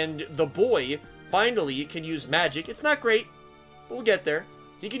 and the boy finally can use magic. It's not great, but we'll get there.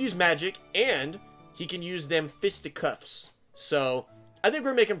 He can use magic, and he can use them fisticuffs. So, I think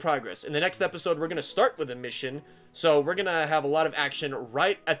we're making progress. In the next episode, we're going to start with a mission, so we're going to have a lot of action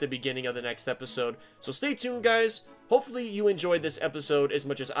right at the beginning of the next episode. So stay tuned, guys. Hopefully you enjoyed this episode as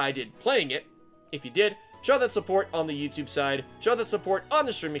much as I did playing it. If you did, show that support on the YouTube side, show that support on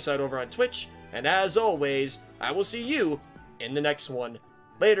the streaming side over on Twitch, and as always, I will see you in the next one.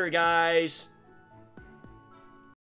 Later, guys!